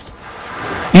in place.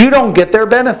 You don't get their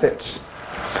benefits.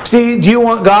 See, do you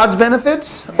want God's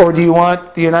benefits or do you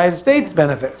want the United States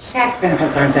benefits? Tax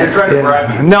benefits aren't there. They're trying to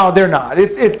bribe you. No, they're not.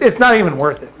 It's not even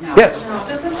worth it. No. Yes?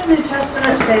 Doesn't the New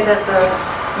Testament say that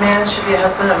the man should be a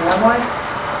husband of one wife?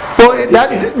 Well,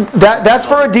 that's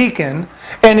for a deacon,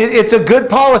 and it's a good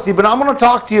policy, but I'm going to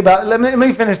talk to you about, let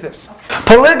me finish this.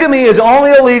 Polygamy is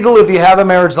only illegal if you have a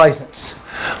marriage license.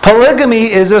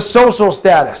 Polygamy is a social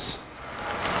status.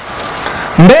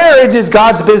 Marriage is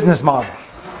God's business model.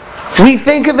 We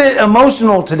think of it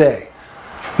emotional today.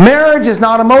 Marriage is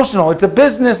not emotional. It's a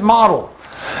business model.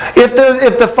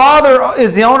 If the father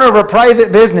is the owner of a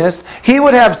private business, he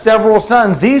would have several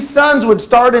sons. These sons would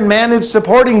start and manage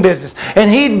supporting business, and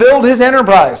he'd build his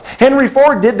enterprise. Henry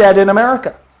Ford did that in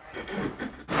America.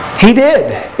 He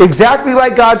did. Exactly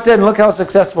like God said, and look how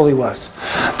successful he was.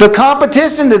 The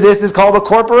competition to this is called a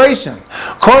corporation.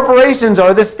 Corporations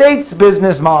are the state's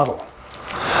business model.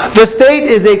 The state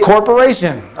is a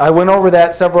corporation. I went over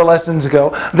that several lessons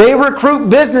ago. They recruit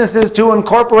businesses to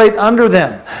incorporate under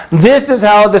them. This is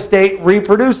how the state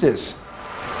reproduces.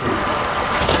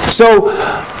 So,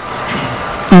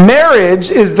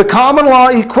 marriage is the common law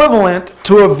equivalent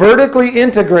to a vertically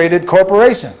integrated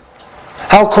corporation.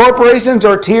 How corporations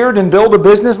are tiered and build a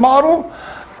business model?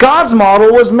 God's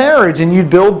model was marriage, and you'd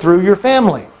build through your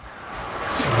family.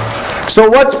 So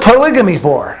what's polygamy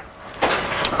for?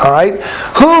 All right.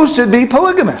 Who should be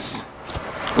polygamous?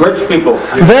 Rich people.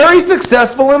 Very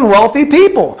successful and wealthy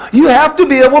people. You have to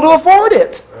be able to afford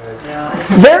it.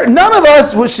 None of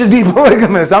us should be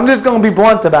polygamous. I'm just going to be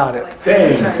blunt about it.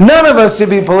 None of us should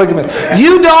be polygamous.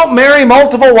 You don't marry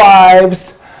multiple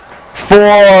wives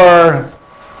for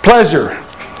pleasure.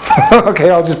 Okay,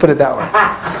 I'll just put it that way.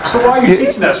 So why are you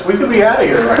teaching us? We could be out of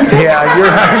here right now. Yeah, you're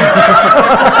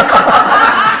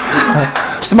right.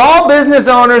 Small business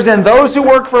owners and those who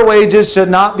work for wages should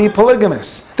not be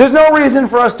polygamous. There's no reason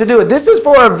for us to do it. This is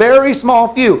for a very small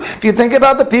few. If you think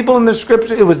about the people in the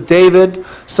scripture, it was David.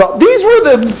 So these were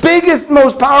the biggest,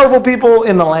 most powerful people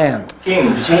in the land.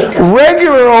 Kings.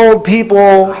 Regular old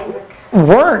people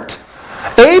weren't.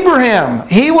 Abraham,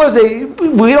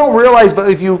 we don't realize, but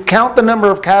if you count the number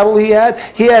of cattle he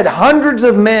had hundreds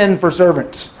of men for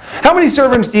servants. How many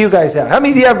servants do you guys have? How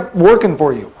many do you have working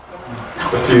for you?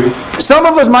 A few. Some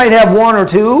of us might have one or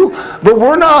two, but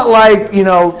we're not like,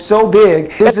 so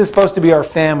big. This is supposed to be our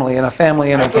family and a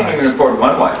family I can't enterprise. even afford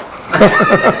one wife.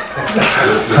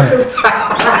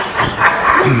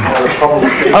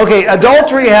 Okay,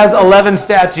 adultery has 11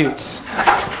 statutes.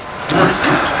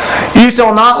 You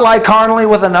shall not lie carnally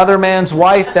with another man's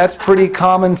wife. That's pretty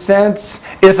common sense.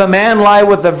 If a man lie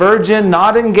with a virgin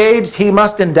not engaged, he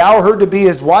must endow her to be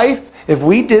his wife. If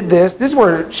we did this is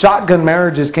where shotgun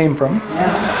marriages came from.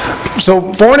 Yeah.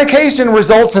 So fornication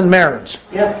results in marriage.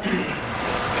 Yep.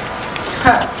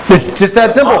 It's just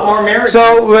that simple. A lot more marriages.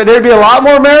 So there'd be a lot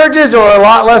more marriages or a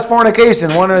lot less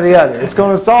fornication, one or the other. It's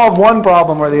going to solve one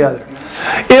problem or the other.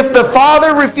 If the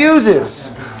father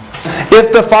refuses,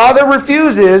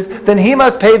 then he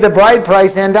must pay the bride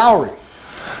price and dowry.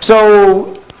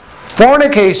 So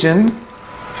fornication,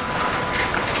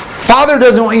 father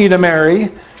doesn't want you to marry.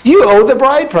 You owe the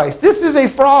bride price. This is a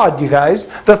fraud, you guys.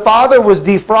 The father was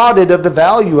defrauded of the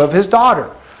value of his daughter.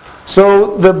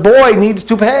 So the boy needs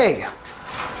to pay.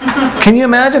 Can you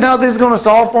imagine how this is going to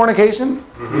solve fornication?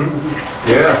 Mm-hmm.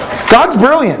 Yeah. God's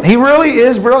brilliant. He really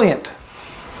is brilliant.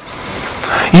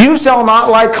 You shall not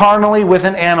lie carnally with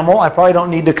an animal. I probably don't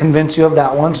need to convince you of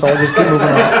that one, so I'll just keep moving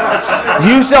on.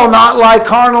 You shall not lie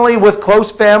carnally with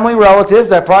close family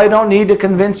relatives. I probably don't need to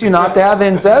convince you not to have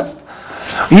incest.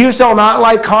 You shall not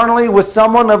lie carnally with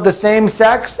someone of the same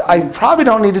sex. I probably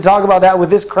don't need to talk about that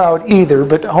with this crowd either,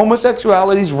 but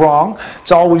homosexuality is wrong.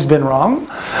 It's always been wrong.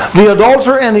 The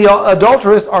adulterer and the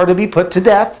adulteress are to be put to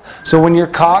death. So when you're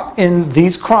caught in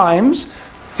these crimes,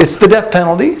 it's the death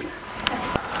penalty.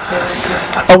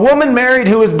 A woman married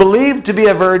who is believed to be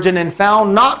a virgin and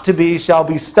found not to be shall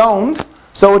be stoned.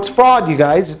 So it's fraud, you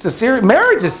guys.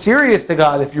 Marriage is serious to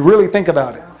God if you really think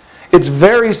about it. It's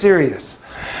very serious.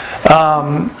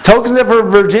 Tokens of her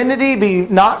virginity be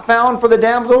not found for the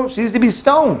damsel, she's to be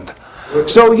stoned.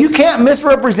 So you can't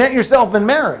misrepresent yourself in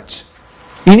marriage.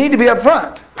 You need to be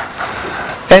upfront.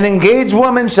 An engaged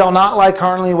woman shall not lie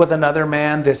carnally with another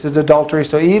man. This is adultery.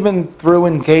 So even through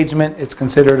engagement, it's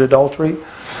considered adultery.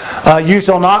 You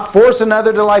shall not force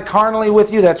another to lie carnally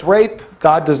with you. That's rape.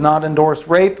 God does not endorse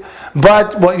rape.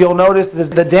 But what you'll notice is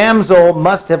the damsel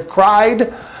must have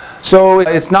cried. So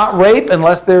it's not rape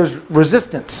unless there's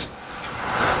resistance.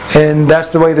 And that's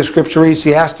the way the scripture reads.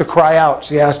 She has to cry out.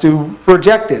 She has to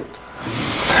reject it.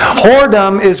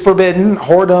 Whoredom is forbidden.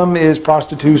 Whoredom is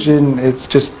prostitution. It's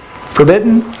just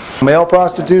forbidden. Male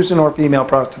prostitution or female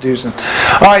prostitution.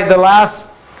 All right, the last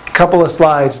couple of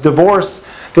slides. Divorce.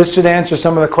 This should answer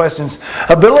some of the questions.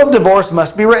 A bill of divorce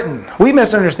must be written. We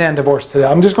misunderstand divorce today.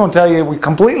 I'm just going to tell you, we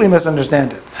completely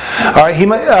misunderstand it. All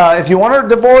right, if you want to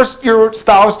divorce your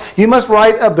spouse, you must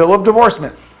write a bill of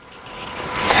divorcement.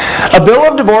 A bill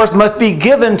of divorce must be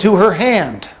given to her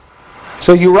hand.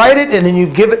 So you write it and then you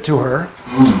give it to her.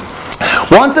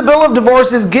 Once a bill of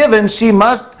divorce is given, she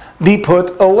must be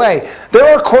put away. There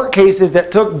are court cases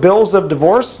that took bills of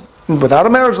divorce without a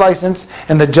marriage license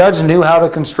and the judge knew how to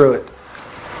construe it.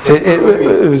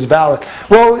 It was valid.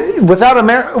 Well, with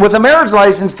a marriage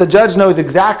license, the judge knows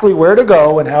exactly where to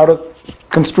go and how to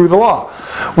construe the law.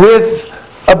 With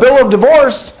a bill of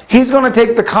divorce, he's going to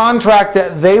take the contract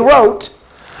that they wrote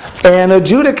and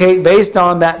adjudicate based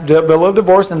on that bill of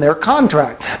divorce and their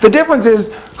contract. The difference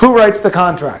is who writes the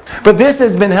contract. But this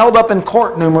has been held up in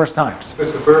court numerous times.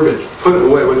 What's the verbiage? Put it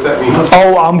away. What's that mean?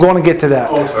 Oh, I'm going to get to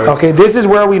that. Okay, this is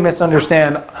where we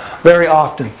misunderstand very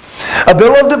often. A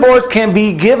bill of divorce can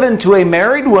be given to a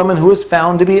married woman who is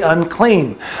found to be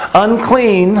unclean.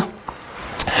 Unclean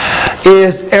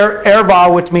is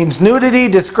erva, which means nudity,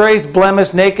 disgrace,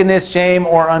 blemish, nakedness, shame,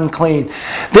 or unclean.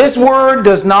 This word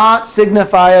does not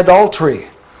signify adultery.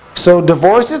 So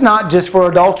divorce is not just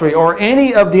for adultery or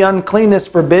any of the uncleanness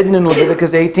forbidden in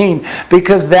Leviticus 18,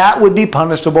 because that would be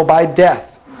punishable by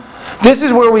death. This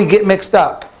is where we get mixed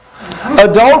up.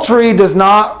 Adultery does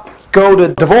not go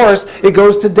to divorce, it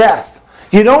goes to death.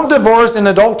 You don't divorce an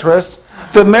adulteress.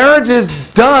 The marriage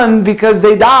is done because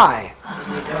they die.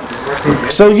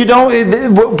 So you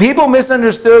don't, people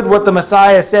misunderstood what the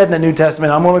Messiah said in the New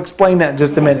Testament. I'm going to explain that in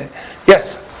just a minute.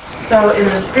 Yes? So in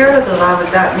the spirit of the law,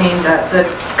 would that mean that the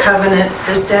covenant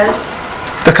is dead?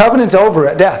 The covenant's over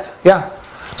at death, yeah.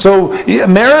 So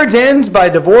marriage ends by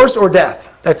divorce or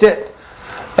death. That's it.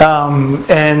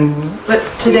 But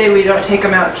today we don't take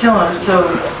them out and kill them, so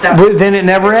that... Then it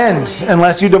never ends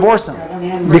unless you divorce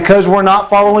them. Because we're not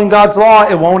following God's law,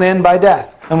 it won't end by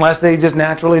death unless they just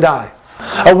naturally die.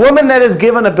 A woman that is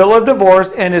given a bill of divorce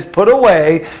and is put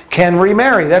away can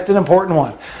remarry. That's an important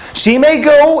one. She may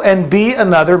go and be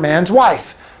another man's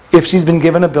wife if she's been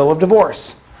given a bill of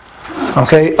divorce.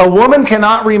 Okay, a woman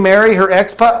cannot remarry her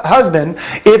ex-husband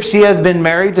if she has been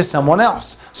married to someone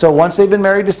else. So once they've been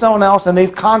married to someone else and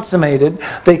they've consummated,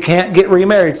 they can't get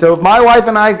remarried. So if my wife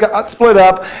and I got split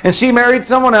up and she married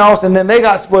someone else and then they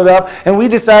got split up and we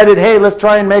decided, hey, let's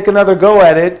try and make another go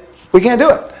at it, we can't do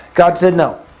it. God said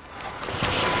no.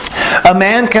 A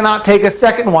man cannot take a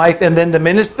second wife and then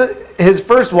diminish his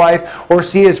first wife, or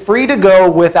she is free to go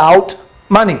without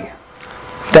money.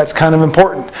 That's kind of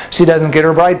important. She doesn't get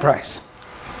her bride price.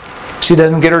 She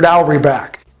doesn't get her dowry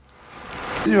back.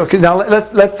 Okay, now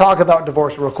let's talk about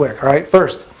divorce real quick. All right,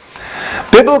 first,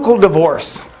 biblical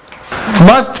divorce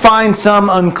must find some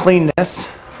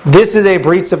uncleanness. This is a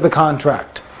breach of the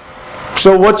contract.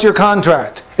 So what's your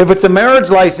contract? If it's a marriage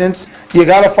license, you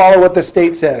got to follow what the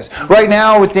state says. Right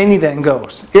now, it's anything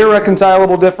goes.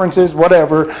 Irreconcilable differences,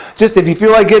 whatever. Just if you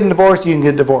feel like getting divorced, you can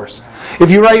get divorced.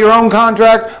 If you write your own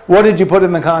contract, what did you put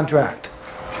in the contract?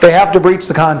 They have to breach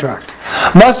the contract.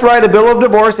 Must write a bill of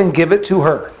divorce and give it to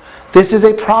her. This is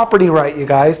a property right, you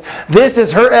guys. This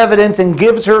is her evidence and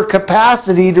gives her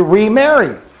capacity to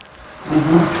remarry.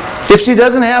 If she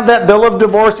doesn't have that bill of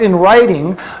divorce in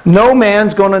writing, no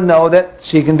man's going to know that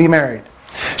she can be married.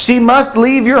 She must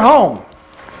leave your home.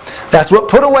 That's what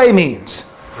put away means.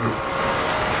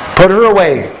 Put her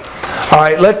away. All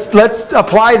right, let's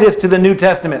apply this to the New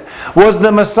Testament. Was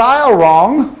the Messiah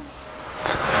wrong?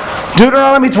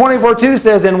 Deuteronomy 24:2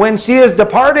 says, and when she is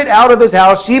departed out of his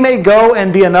house, she may go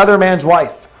and be another man's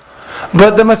wife.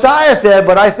 But the Messiah said,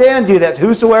 but I say unto you that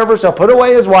whosoever shall put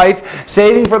away his wife,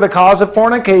 saving for the cause of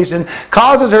fornication,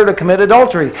 causes her to commit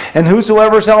adultery. And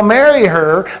whosoever shall marry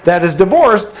her that is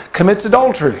divorced, commits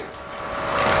adultery.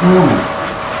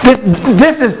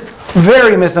 This is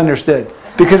very misunderstood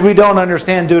because we don't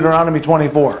understand Deuteronomy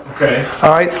 24. Okay. All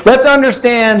right. Let's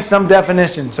understand some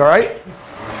definitions. All right.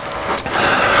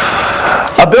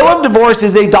 A bill of divorce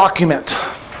is a document.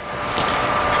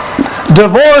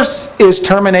 Divorce is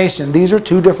termination. These are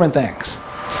two different things.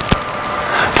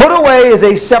 Put away is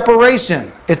a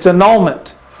separation. It's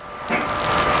annulment.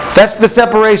 That's the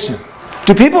separation.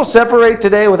 Do people separate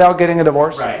today without getting a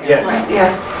divorce? Right, yes. Right,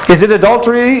 yes. Is it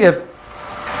adultery if...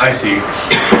 I see.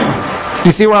 Do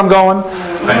you see where I'm going?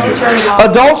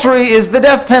 Adultery is the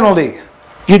death penalty.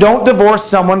 You don't divorce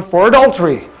someone for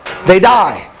adultery. They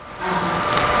die.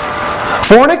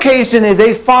 Fornication is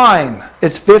a fine.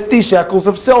 It's 50 shekels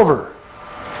of silver.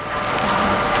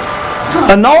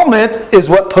 Annulment is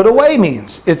what put away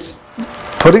means. It's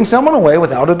putting someone away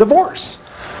without a divorce.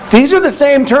 These are the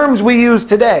same terms we use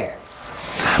today.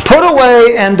 Put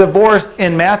away and divorced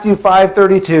in Matthew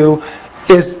 5:32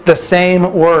 is the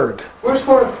same word. Where's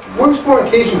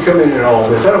fornication coming in all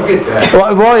this? I don't get that.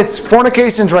 Well, it's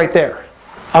fornication's right there.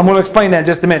 I'm going to explain that in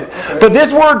just a minute. Okay. But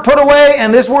this word put away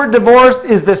and this word divorced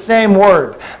is the same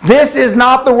word. This is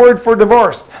not the word for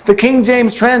divorced. The King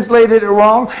James translated it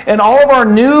wrong, and all of our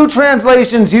new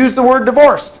translations use the word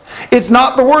divorced. It's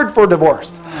not the word for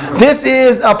divorced. This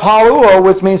is apoluo,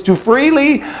 which means to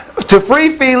freely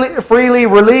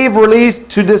relieve, release,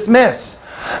 to dismiss.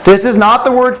 This is not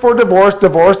the word for divorce.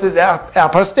 Divorce is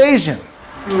apostasion.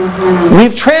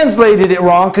 We've translated it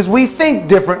wrong because we think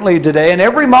differently today, and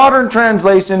every modern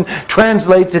translation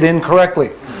translates it incorrectly.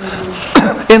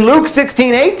 In Luke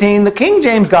 16:18, the King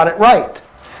James got it right.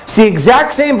 It's the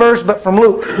exact same verse, but from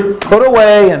Luke. Put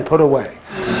away and put away.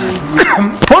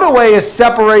 Put away is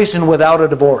separation without a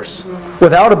divorce,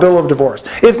 without a bill of divorce.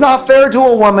 It's not fair to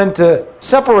a woman to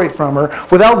separate from her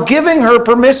without giving her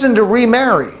permission to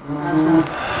remarry.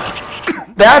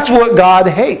 That's what God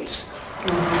hates.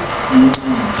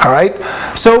 All right?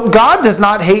 So God does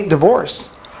not hate divorce.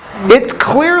 It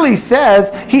clearly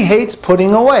says he hates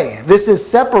putting away. This is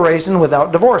separation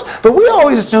without divorce. But we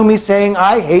always assume he's saying,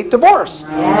 I hate divorce.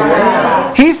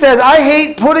 Yeah. He says, I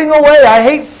hate putting away. I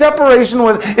hate separation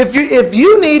with. If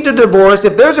you need to divorce,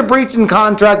 if there's a breach in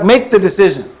contract, make the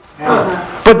decision.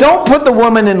 Yeah. But don't put the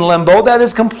woman in limbo. That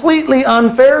is completely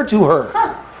unfair to her.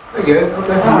 I get it.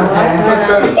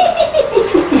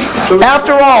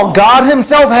 After all, God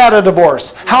himself had a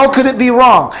divorce. How could it be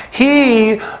wrong?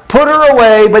 He put her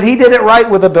away, but he did it right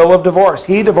with a bill of divorce.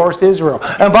 He divorced Israel.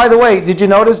 And by the way, did you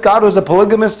notice God was a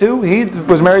polygamist too? He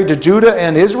was married to Judah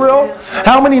and Israel.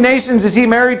 How many nations is he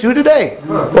married to today?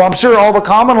 Well, I'm sure all the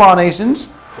common law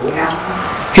nations.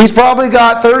 He's probably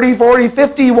got 30, 40,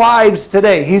 50 wives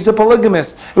today. He's a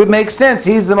polygamist. It would make sense.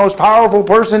 He's the most powerful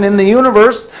person in the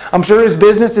universe. I'm sure his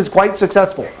business is quite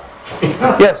successful.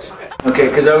 Yes? Okay,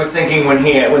 because I was thinking when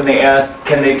they asked,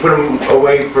 can they put him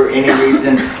away for any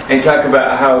reason, and talk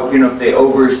about how, if they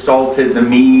over salted the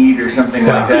meat or something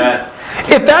like that.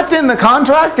 If that's in the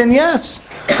contract, then yes.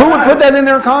 Who would put that in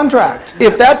their contract?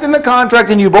 If that's in the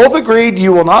contract and you both agreed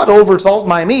you will not over salt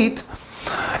my meat,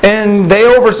 and they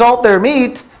oversalt their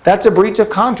meat, that's a breach of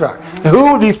contract.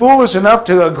 Who would be foolish enough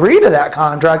to agree to that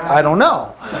contract? I don't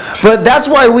know. But that's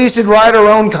why we should write our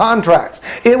own contracts.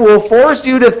 It will force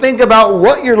you to think about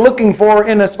what you're looking for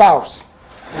in a spouse.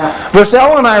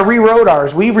 Vercel and I rewrote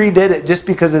ours. We redid it just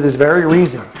because of this very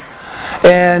reason.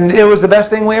 And it was the best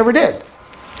thing we ever did.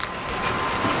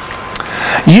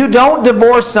 You don't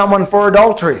divorce someone for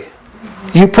adultery.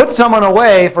 You put someone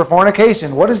away for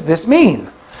fornication. What does this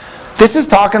mean? This is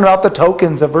talking about the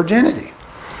tokens of virginity.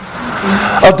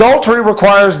 Adultery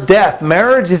requires death.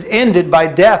 Marriage is ended by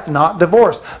death, not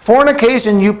divorce.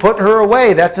 Fornication, you put her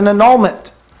away. That's an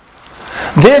annulment.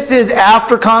 This is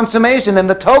after consummation, and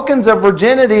the tokens of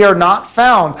virginity are not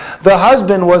found. The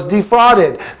husband was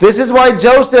defrauded. This is why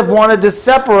Joseph wanted to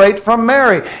separate from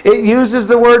Mary. It uses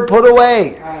the word put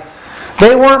away.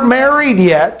 They weren't married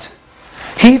yet.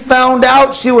 He found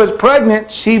out she was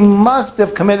pregnant. She must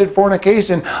have committed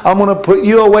fornication. I'm going to put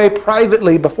you away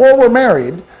privately before we're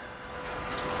married.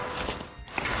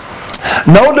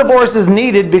 No divorce is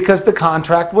needed because the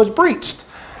contract was breached.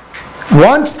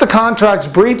 Once the contract's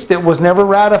breached, it was never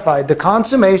ratified. The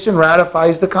consummation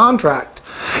ratifies the contract.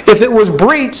 If it was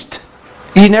breached,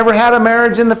 you never had a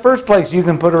marriage in the first place. You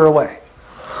can put her away.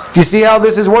 Do you see how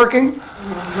this is working?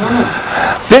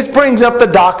 This brings up the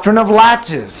doctrine of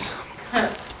latches.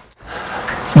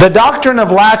 The doctrine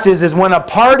of latches is when a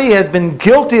party has been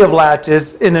guilty of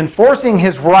latches in enforcing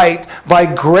his right by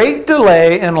great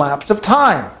delay and lapse of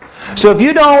time. So if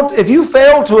you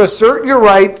fail to assert your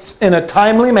rights in a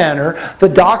timely manner, the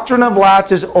doctrine of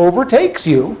latches overtakes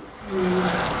you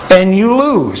and you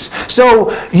lose.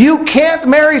 So you can't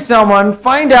marry someone,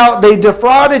 find out they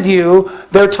defrauded you,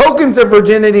 their tokens of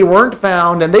virginity weren't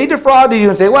found, and they defrauded you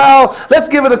and say, well, let's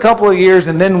give it a couple of years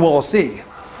and then we'll see.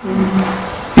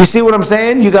 You see what I'm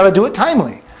saying? You got to do it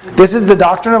timely. This is the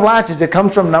doctrine of latches. It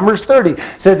comes from Numbers 30. It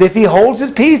says if he holds his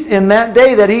peace in that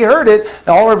day that he heard it,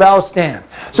 all our vows stand.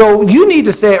 So you need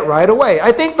to say it right away.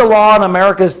 I think the law in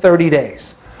America is 30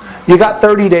 days. You got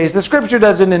 30 days. The scripture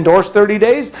doesn't endorse 30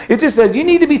 days. It just says you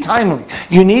need to be timely.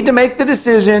 You need to make the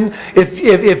decision.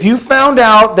 If you found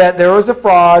out that there was a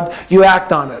fraud, you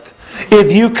act on it.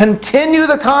 If you continue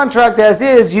the contract as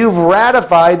is, you've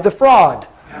ratified the fraud.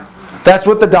 That's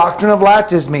what the doctrine of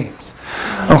latches means.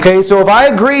 Okay, so if I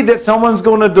agreed that someone's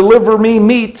going to deliver me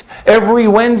meat every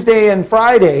Wednesday and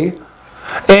Friday,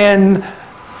 and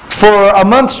for a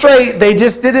month straight they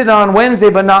just did it on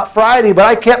Wednesday but not Friday, but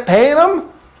I kept paying them,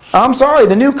 I'm sorry,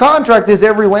 the new contract is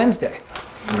every Wednesday.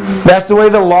 That's the way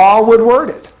the law would word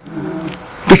it.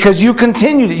 Because you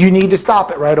continued it, you need to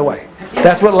stop it right away.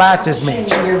 That's what latches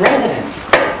means. Your residence.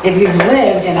 If you've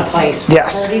lived in a place for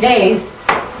 30 days,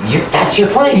 that's your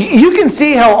place. You can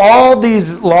see how all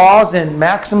these laws and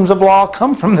maxims of law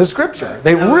come from the scripture.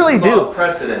 They really do.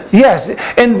 Precedents. Yes,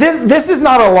 and this is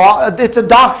not a law, it's a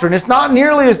doctrine. It's not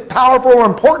nearly as powerful or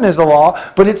important as a law,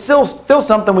 but it's still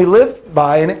something we live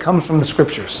by, and it comes from the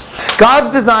scriptures.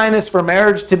 God's design is for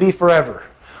marriage to be forever.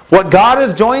 What God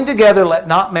has joined together, let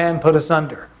not man put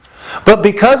asunder. But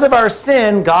because of our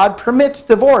sin, God permits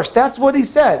divorce. That's what he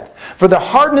said. For the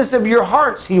hardness of your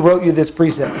hearts, he wrote you this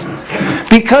precept.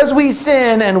 Because we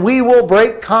sin and we will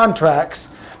break contracts,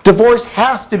 divorce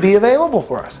has to be available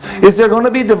for us. Is there going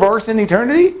to be divorce in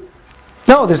eternity?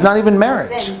 No, there's not even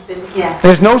marriage.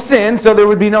 There's no sin, so there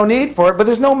would be no need for it, but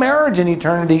there's no marriage in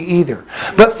eternity either.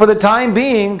 But for the time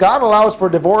being, God allows for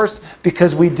divorce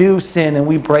because we do sin and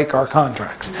we break our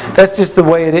contracts. That's just the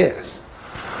way it is.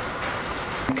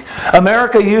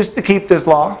 America used to keep this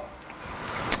law.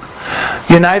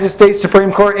 United States Supreme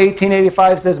Court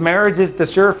 1885 says marriage is the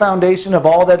sure foundation of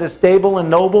all that is stable and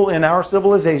noble in our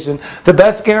civilization, the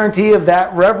best guarantee of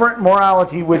that reverent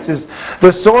morality which is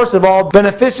the source of all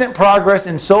beneficent progress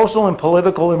in social and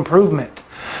political improvement.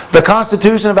 The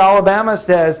Constitution of Alabama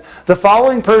says the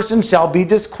following persons shall be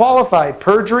disqualified: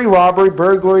 perjury, robbery,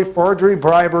 burglary, forgery,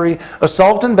 bribery,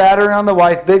 assault and battery on the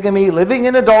wife, bigamy, living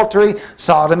in adultery,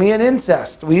 sodomy, and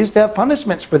incest. We used to have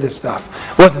punishments for this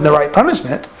stuff. It wasn't the right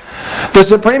punishment. The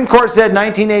Supreme Court said in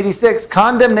 1986,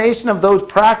 condemnation of those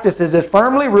practices is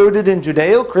firmly rooted in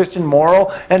Judeo-Christian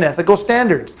moral and ethical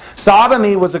standards.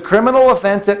 Sodomy was a criminal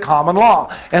offense at common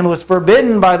law and was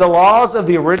forbidden by the laws of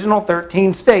the original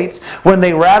 13 states when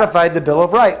they ratified the Bill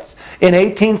of Rights. In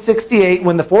 1868,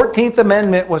 when the 14th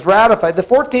Amendment was ratified, the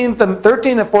 13th and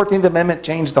 14th Amendment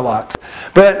changed a lot.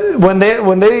 But when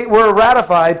they were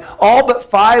ratified, all but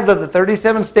 5 of the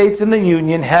 37 states in the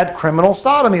Union had criminal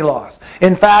sodomy laws.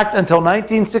 In fact, until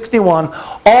 1961,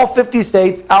 all 50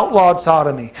 states outlawed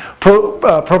sodomy,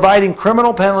 providing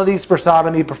criminal penalties for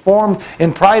sodomy performed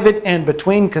in private and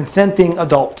between consenting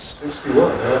adults.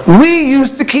 61, huh? We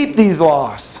used to keep these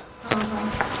laws.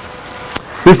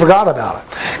 We forgot about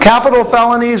it. Capital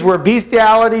felonies were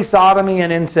bestiality, sodomy,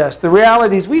 and incest. The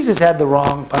reality is we just had the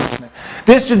wrong punishment.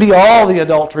 This should be all the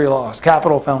adultery laws,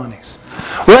 capital felonies.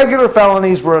 Regular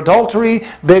felonies were adultery,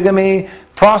 bigamy,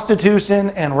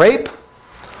 prostitution, and rape.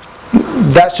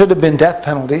 That should have been death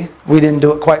penalty. We didn't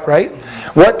do it quite right.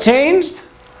 What changed?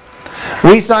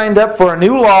 We signed up for a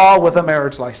new law with a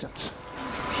marriage license.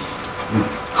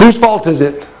 Whose fault is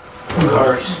it?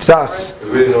 It's us.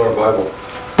 We didn't know our Bible.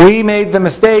 We made the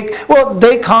mistake. Well,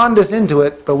 they conned us into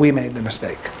it, but we made the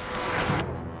mistake.